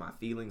deal with my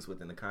feelings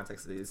within the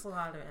context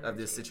of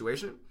this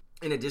situation.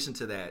 In addition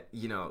to that,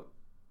 you know,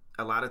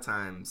 a lot of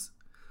times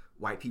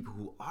white people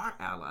who are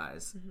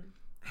allies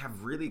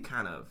have really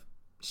kind of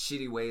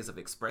shitty ways of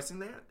expressing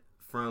that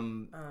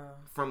from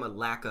a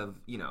lack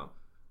of, you know,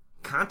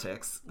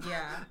 context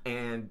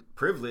and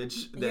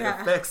privilege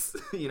that affects,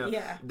 you know,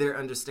 their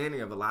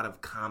understanding of a lot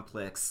of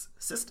complex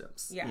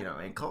systems, you know,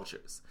 and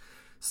cultures.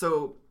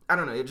 So I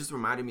don't know, it just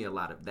reminded me a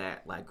lot of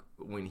that, like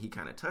when he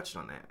kind of touched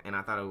on that, and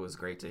I thought it was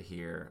great to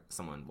hear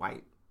someone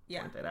white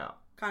point that out.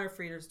 Connor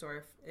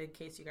Friedersdorf, in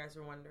case you guys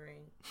were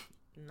wondering,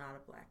 not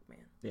a black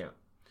man. Yeah,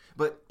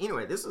 but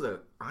anyway,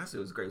 honestly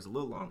it was great. It was a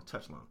little long,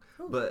 touch long,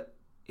 but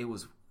it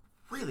was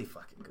really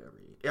fucking good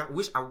read. Yeah,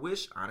 I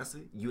wish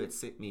honestly you had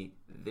sent me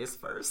this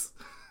first.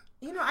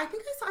 You know, I thought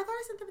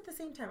I sent them at the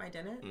same time. I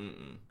didn't.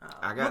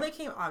 They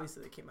came out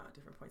at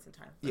different points in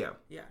time. Yeah.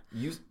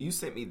 You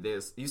sent me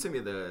this. You sent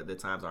me the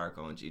Times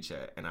article in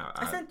GChat, and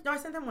I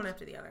sent them one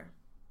after the other.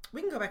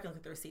 We can go back and look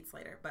at the receipts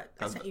later, but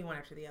I sent you one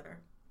after the other.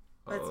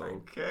 That's fine.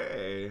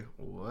 Okay,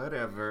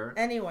 whatever.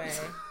 Anyway.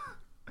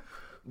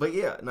 But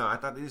yeah, no, I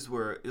thought this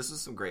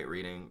was some great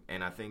reading,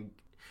 and I think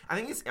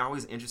it's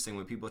always interesting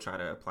when people try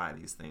to apply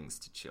these things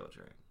to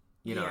children,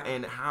 you know,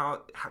 and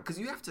how because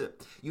you have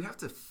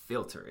to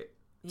filter it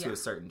to a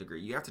certain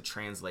degree. You have to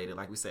translate it,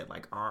 like we said,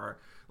 like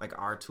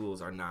our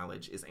tools, our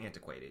knowledge is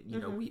antiquated. You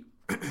know,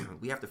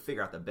 we have to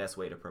figure out the best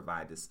way to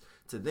provide this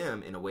to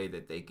them in a way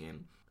that they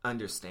can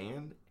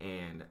understand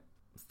and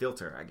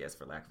filter, I guess,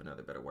 for lack of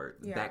another better word,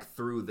 back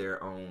through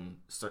their own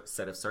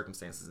set of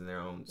circumstances and their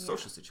own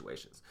social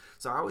situations.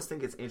 So I always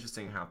think it's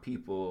interesting how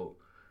people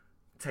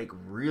take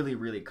really,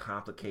 really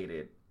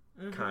complicated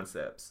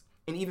concepts,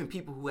 and even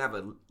people who have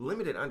a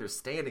limited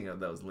understanding of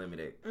those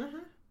limited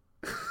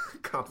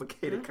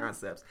complicated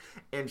concepts,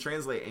 and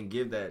translate and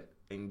give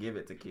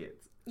it to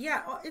kids.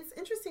 Yeah, well, it's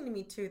interesting to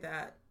me too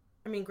that,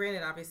 I mean,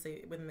 granted,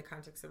 obviously within the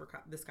context of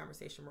this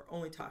conversation, we're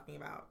only talking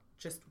about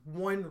just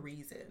one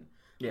reason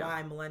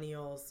why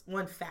millennials,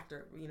 one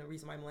factor,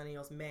 reason why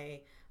millennials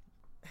may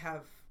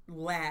have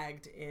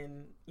lagged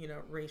in,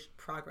 racial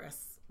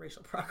progress.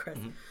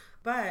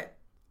 But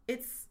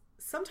it's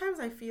sometimes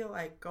I feel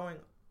like going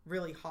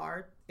really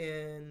hard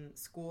in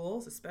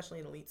schools, especially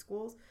in elite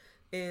schools,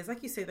 is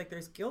like you say, like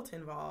there's guilt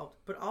involved,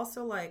 but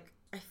also like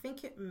I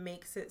think it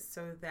makes it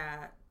so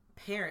that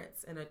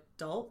parents and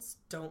adults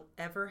don't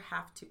ever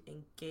have to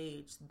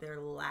engage their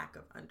lack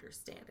of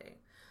understanding.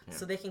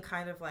 So they can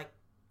kind of like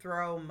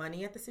throw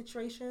money at the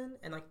situation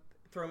and like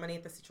throw money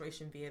at the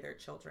situation via their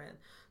children.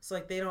 So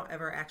like they don't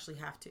ever actually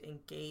have to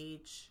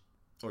engage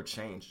or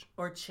change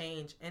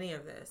any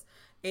of this.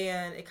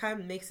 And it kind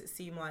of makes it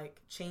seem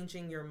like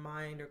changing your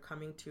mind or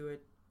coming to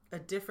a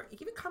different,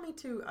 even coming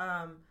to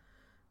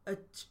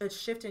a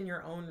shift in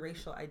your own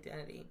racial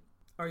identity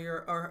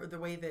or the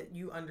way that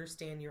you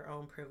understand your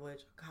own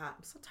privilege. God,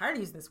 I'm so tired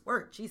of using this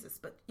word, Jesus,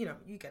 but you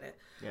get it.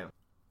 Yeah.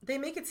 They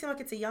make it seem like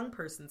it's a young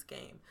person's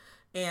game.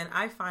 And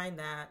I find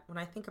that when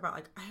I think about,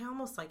 like, I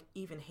almost like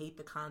even hate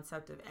the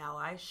concept of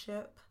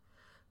allyship,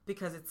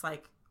 because it's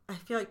like, I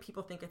feel like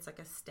people think it's like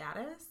a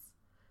status.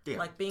 Yeah,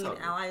 like being an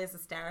ally is a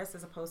status,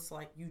 as opposed to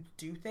like you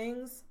do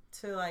things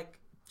to like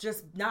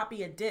just not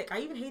be a dick. I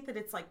even hate that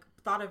it's like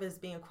thought of as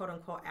being a quote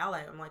unquote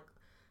ally. I'm like,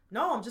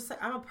 no, I'm just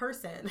like, I'm a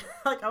person.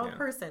 Like I'm a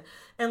person.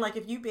 And like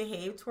if you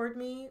behave toward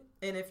me,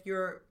 and if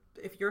your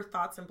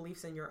thoughts and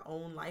beliefs in your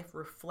own life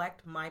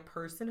reflect my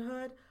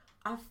personhood,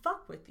 I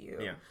fuck with you.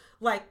 Yeah.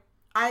 Like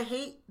I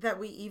hate that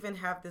we even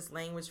have this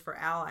language for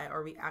ally,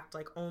 or we act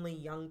like only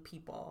young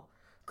people.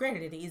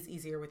 Granted, it is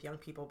easier with young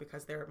people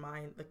because their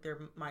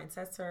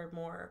mindsets are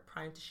more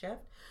primed to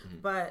shift.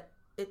 But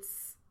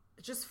it's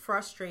just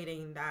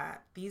frustrating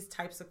that these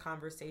types of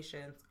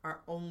conversations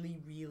are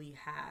only really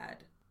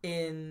had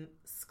in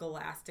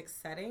scholastic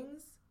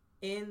settings,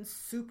 in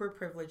super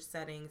privileged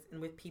settings,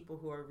 and with people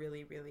who are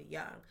really, really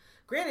young.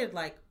 Granted,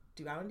 like,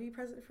 do I want to be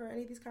present for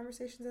any of these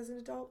conversations as an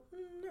adult?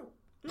 No.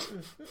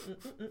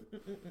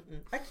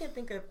 I can't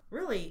think of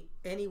really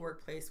any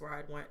workplace where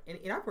I'd want, and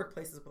I've worked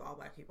places with all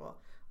Black people.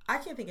 I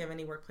can't think of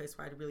any workplace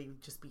where I'd really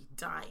just be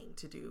dying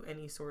to do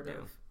any sort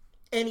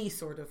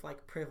of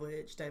like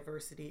privilege,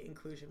 diversity,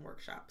 inclusion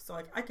workshop. So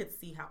like I could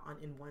see how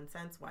in one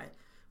sense why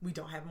we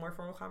don't have more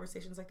formal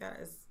conversations like that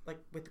as like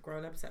with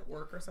grown-ups at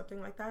work or something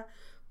like that.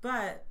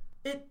 But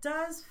it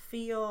does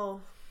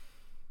feel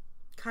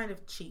kind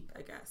of cheap,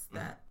 I guess,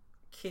 that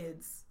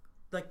kids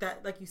like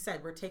that, like you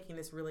said, we're taking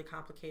this really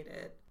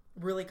complicated,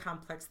 really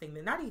complex thing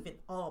that not even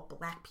all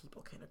Black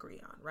people can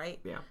agree on, right?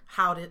 Yeah.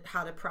 How to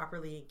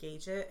properly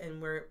engage it,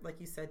 and we're, like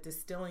you said,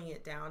 distilling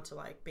it down to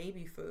like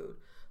baby food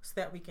so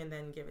that we can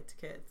then give it to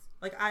kids.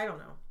 Like I don't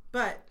know,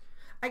 but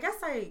I guess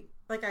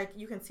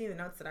you can see the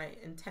notes that I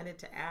intended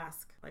to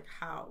ask, like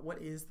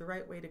what is the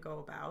right way to go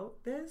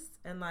about this,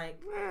 and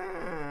like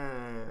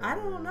I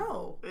don't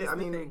know. I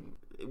mean,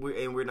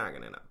 we're not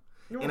gonna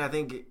know, and I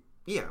think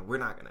we're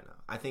not gonna know.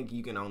 I think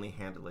you can only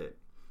handle it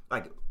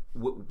like.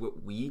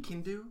 What we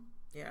can do,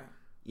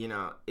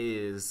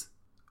 is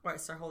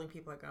start holding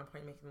people at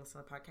gunpoint, making them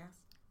listen to the podcast.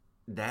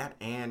 That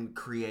and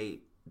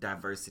create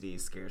diversity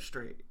scared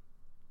straight.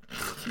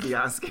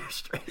 Beyond scared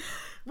straight.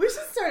 We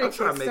should start a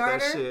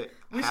Kickstarter.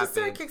 We should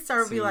start a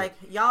Kickstarter and be like,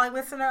 y'all like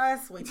listen to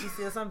us? Wait till you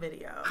see us on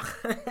video.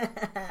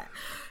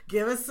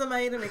 Give us some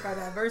money to make our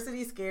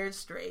diversity scared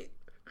straight.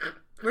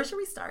 Where should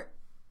we start?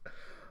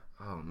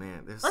 Oh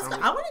man, Let's go.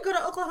 I want to go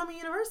to Oklahoma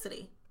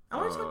University. I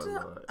want to talk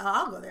to.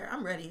 I'll go there.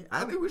 I'm ready.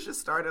 I think we should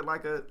start it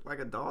like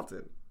a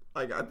Dalton.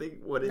 Like I think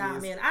what it is. Nah,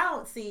 man, I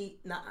don't see.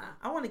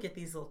 I want to get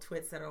these little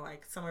twits that are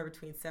like somewhere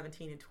between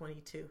 17 and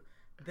 22.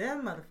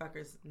 Them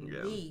motherfuckers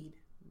need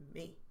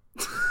me.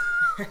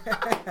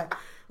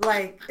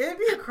 Like it'd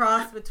be a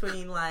cross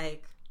between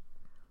like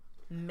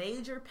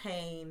Major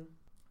Payne,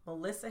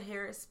 Melissa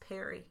Harris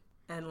Perry,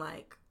 and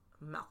like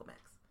Malcolm X.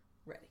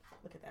 Ready?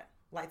 Look at that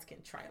light skin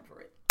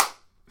triumvirate.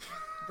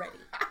 Ready.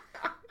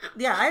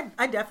 Yeah,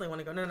 I definitely want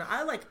to go. No,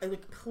 I like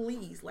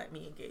please let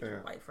me engage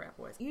with white frat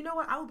boys. You know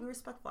what? I will be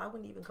respectful. I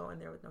wouldn't even go in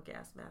there with no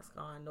gas mask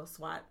on, no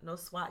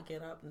SWAT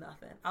get up,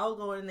 nothing. I'll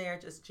go in there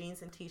just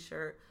jeans and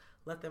t-shirt,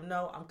 let them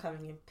know I'm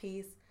coming in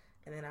peace,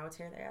 and then I would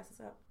tear their asses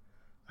up.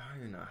 I don't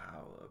even know how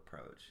I would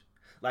approach.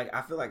 Like,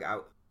 I feel like I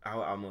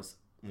would almost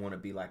want to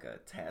be like a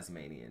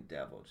Tasmanian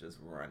devil, just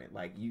running.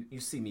 Like, you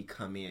see me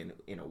come in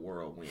a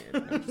whirlwind,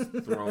 and I'm just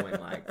throwing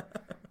like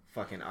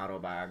fucking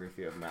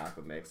autobiography of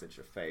Malcolm X at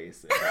your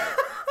face, and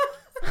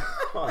like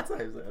all types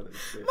of other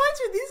shit. Mind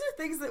you, these are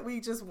things that we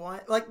just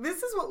want. Like,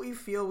 this is what we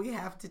feel we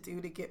have to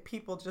do to get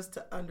people just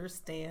to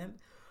understand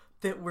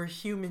that we're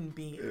human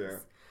beings. Yeah.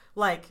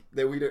 Like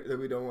that we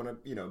don't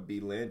want to be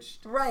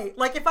lynched, right?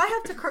 Like if I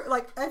have to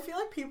like I feel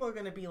like people are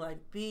gonna be like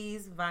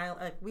these violent.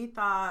 Like we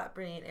thought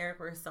Brittany and Eric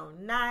were so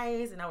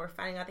nice, and now we're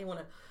finding out they want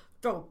to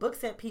throw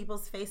books at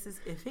people's faces.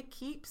 If it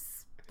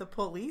keeps the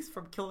police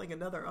from killing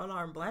another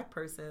unarmed black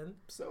person,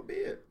 so be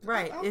it.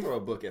 Right? I'll throw a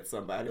book at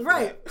somebody.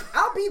 Right?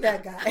 I'll be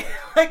that guy.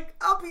 Like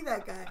I'll be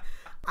that guy.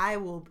 I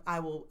will.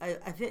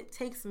 If it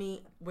takes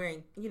me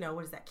wearing,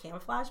 what is that,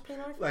 camouflage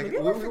paint on? Like we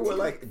were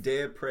like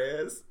Dead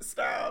Prez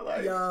style.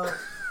 Like, yo,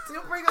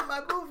 don't bring up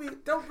my movie.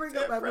 Don't bring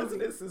up my movie.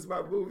 This is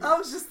my movie. I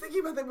was just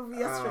thinking about that movie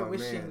yesterday,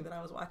 wishing that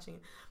I was watching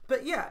it.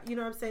 But yeah, you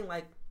know what I'm saying?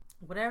 Like,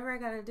 whatever I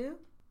gotta do,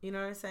 you know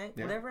what I'm saying?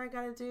 Yeah. Whatever I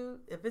gotta do,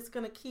 if it's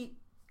gonna keep,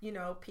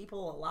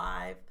 people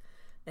alive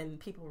and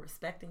people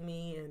respecting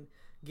me and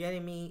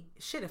getting me,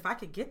 shit, if I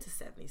could get to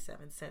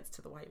 77 cents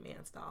to the white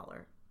man's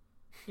dollar.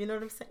 You know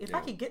what I'm saying? If I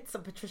could get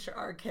some Patricia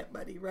Arquette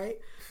money, right?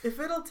 If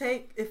it'll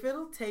take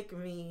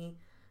me,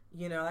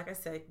 like I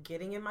said,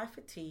 getting in my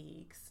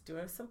fatigues,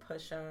 doing some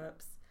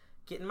push-ups,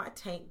 getting my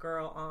tank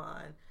girl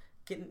on,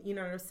 getting, you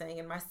know what I'm saying,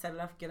 in my set it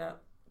off,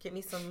 get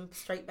me some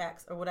straight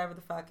backs or whatever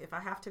the fuck. If I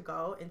have to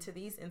go into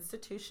these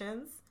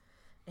institutions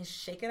and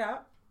shake it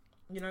up,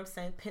 you know what I'm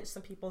saying, pinch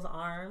some people's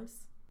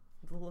arms,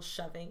 a little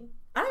shoving.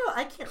 I don't know,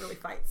 I can't really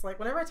fight. So like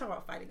whenever I talk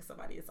about fighting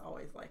somebody, it's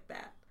always like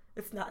that.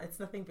 It's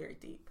nothing very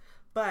deep.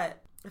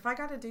 But if I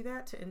got to do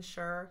that to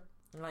ensure,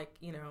 like,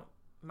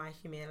 my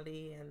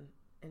humanity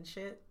and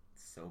shit,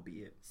 so be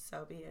it.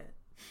 So be it.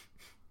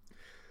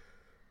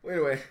 Well,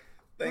 anyway,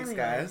 thanks,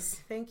 guys.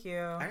 Thank you.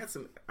 I got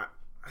some.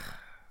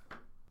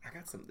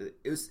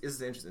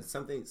 It's interesting.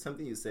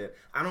 Something you said.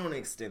 I don't want to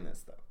extend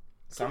this though,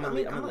 so I'm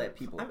gonna let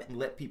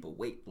people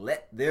wait.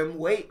 Let them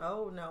wait.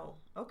 Oh no.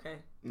 Okay.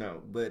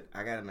 No, but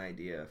I got an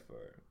idea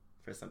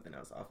for something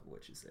else off of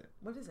what you said.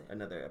 What is it?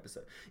 Another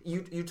episode.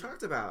 You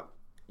talked about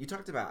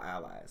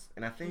allies,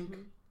 and I think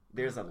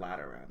there's a lot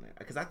around that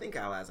because I think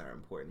allies are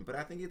important. But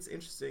I think it's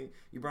interesting.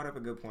 You brought up a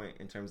good point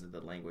in terms of the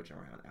language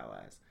around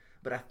allies.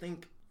 But I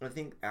think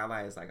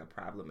ally is like a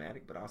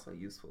problematic but also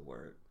useful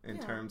word in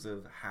terms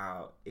of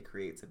how it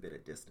creates a bit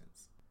of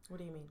distance. What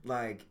do you mean?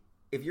 Like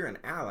if you're an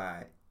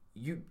ally,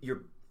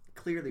 you're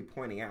clearly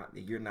pointing out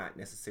that you're not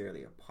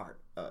necessarily a part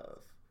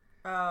of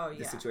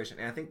the situation,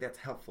 and I think that's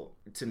helpful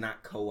to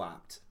not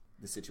co-opt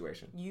the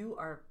situation. You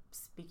are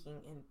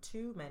speaking in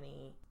too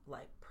many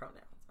like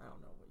pronouns. I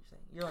don't know what you're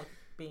saying. You're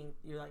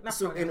like not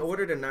so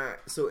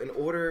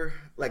pronouns.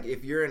 Like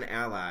if you're an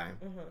ally,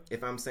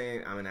 if I'm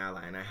saying I'm an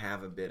ally and I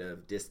have a bit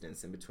of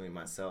distance in between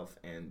myself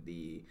and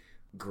the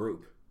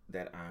group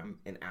that I'm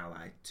an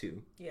ally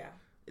to,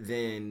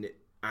 then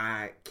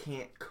I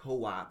can't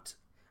co-opt.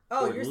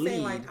 Oh, you're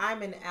saying like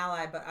I'm an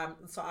ally, but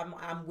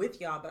I'm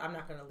with y'all, but I'm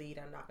not going to lead.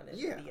 I'm not going to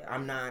be.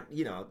 I'm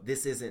not.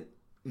 This isn't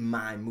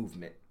my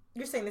movement.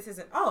 You're saying this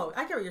isn't. Oh,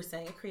 I get what you're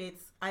saying. It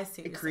creates. I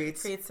see. It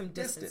creates some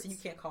distance. So you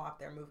can't co-opt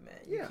their movement.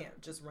 You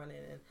can't just run in.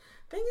 And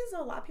thing is,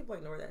 a lot of people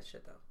ignore that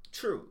shit though.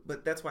 True,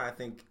 but that's why I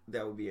think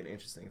that would be an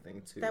interesting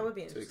thing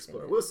to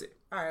explore. We'll see.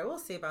 All right, we'll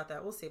see about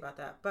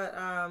that. But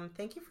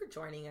thank you for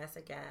joining us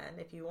again.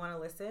 If you want to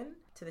listen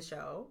to the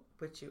show,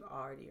 which you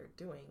already are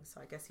doing, so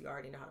I guess you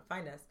already know how to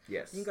find us.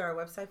 Yes. You can go to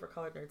our website,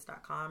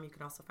 forcolorednerds.com. You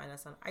can also find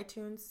us on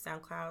iTunes,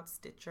 SoundCloud,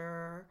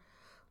 Stitcher.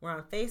 We're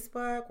on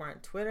Facebook, we're on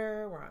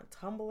Twitter, we're on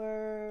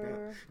Tumblr.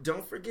 Yeah.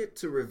 Don't forget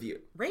to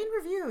review. Rate and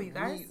review, you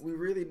guys. We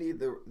really need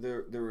the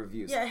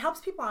reviews. Yeah, it helps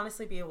people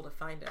honestly be able to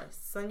find us.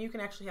 So then you can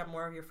actually have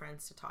more of your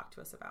friends to talk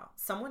to us about.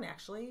 Someone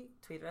actually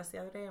tweeted us the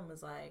other day and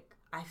was like,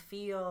 I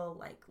feel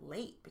like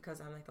late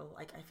because I'm I feel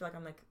like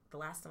I'm like the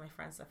last of my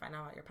friends to find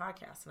out about your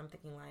podcast. And I'm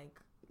thinking like,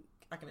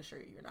 I can assure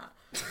you you're not.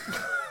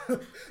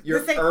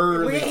 You're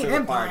early to the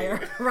Empire,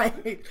 party.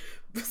 Right?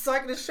 So I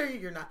can assure you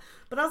you're not.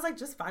 But I was like,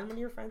 just find one of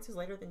your friends who's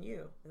later than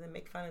you and then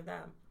make fun of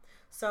them.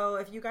 So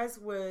if you guys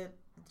would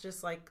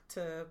just like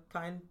to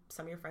find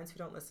some of your friends who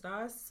don't listen to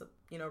us,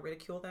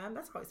 ridicule them.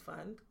 That's always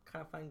fun.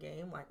 Kind of fun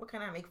game. Like, what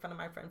can I make fun of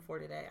my friend for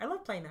today? I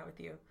love playing that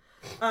with you.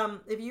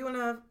 If you want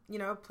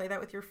to, play that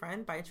with your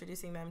friend by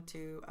introducing them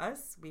to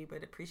us, we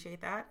would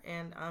appreciate that.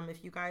 And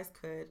if you guys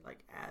could,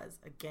 like, as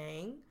a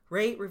gang,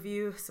 rate,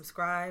 review,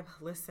 subscribe,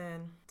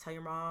 listen, tell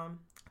your mom,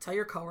 tell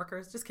your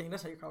coworkers. Just kidding, don't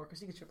tell your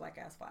coworkers. You get your black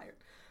ass fired.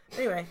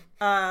 Anyway,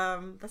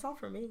 that's all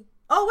from me.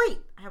 Oh, wait.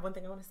 I have one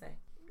thing I want to say.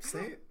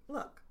 Say it.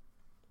 Look.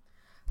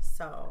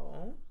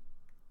 So,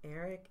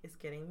 Eric is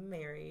getting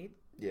married.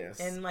 Yes.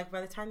 And, like,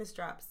 by the time this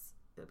drops,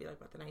 it'll be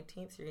like, what, the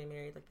 19th? So you're getting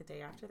married like the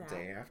day after that.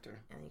 Day after.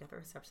 And you got the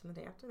reception the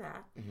day after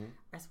that. Mm-hmm.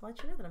 I just want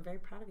you to know that I'm very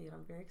proud of you and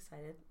I'm very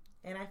excited.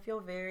 And I feel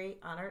very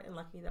honored and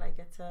lucky that I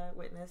get to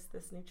witness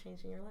this new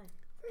change in your life.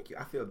 Thank you.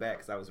 I feel bad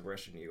because I was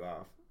rushing you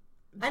off.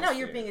 I know,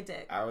 you're being a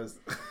dick. I was.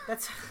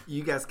 That's.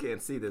 You guys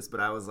can't see this, but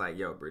I was like,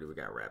 yo, Brittany, we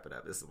got to wrap it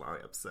up. This is a long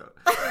episode.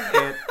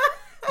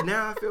 And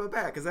now I feel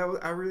bad because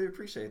I really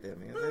appreciate that,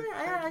 man.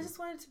 I just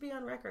wanted to be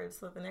on record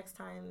so that the next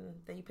time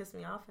that you piss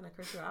me off and I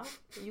curse you out,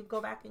 you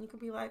go back and you could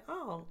be like,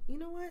 oh, you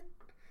know what?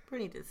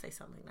 Brittany did say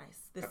something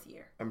nice this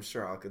year. I'm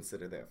sure I'll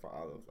consider that for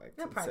all of like 10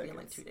 That'll probably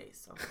seconds. be in like 2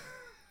 days. So.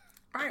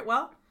 All right,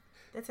 well,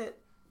 that's it.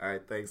 All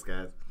right, thanks,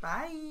 guys.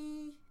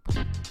 Bye.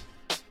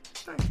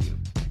 Thank you.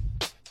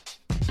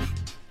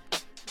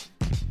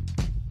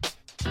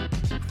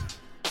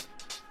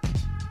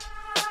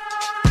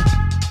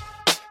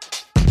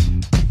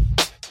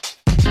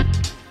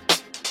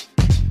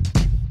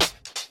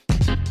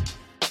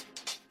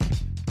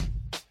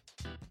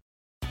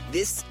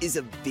 This is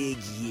a big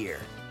year.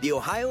 The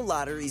Ohio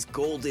Lottery's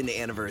golden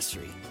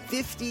anniversary.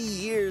 50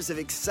 years of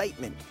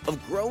excitement, of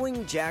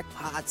growing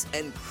jackpots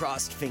and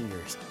crossed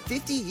fingers.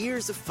 50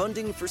 years of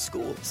funding for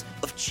schools,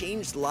 of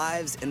changed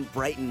lives and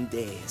brightened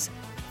days.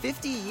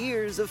 50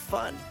 years of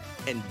fun,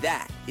 and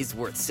that is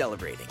worth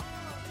celebrating.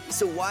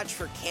 So watch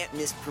for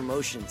can't-miss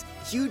promotions,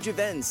 huge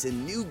events,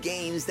 and new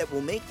games that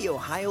will make the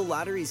Ohio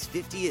Lottery's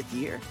 50th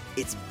year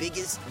its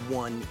biggest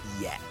one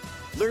yet.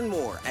 Learn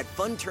more at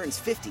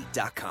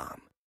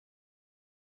funturns50.com.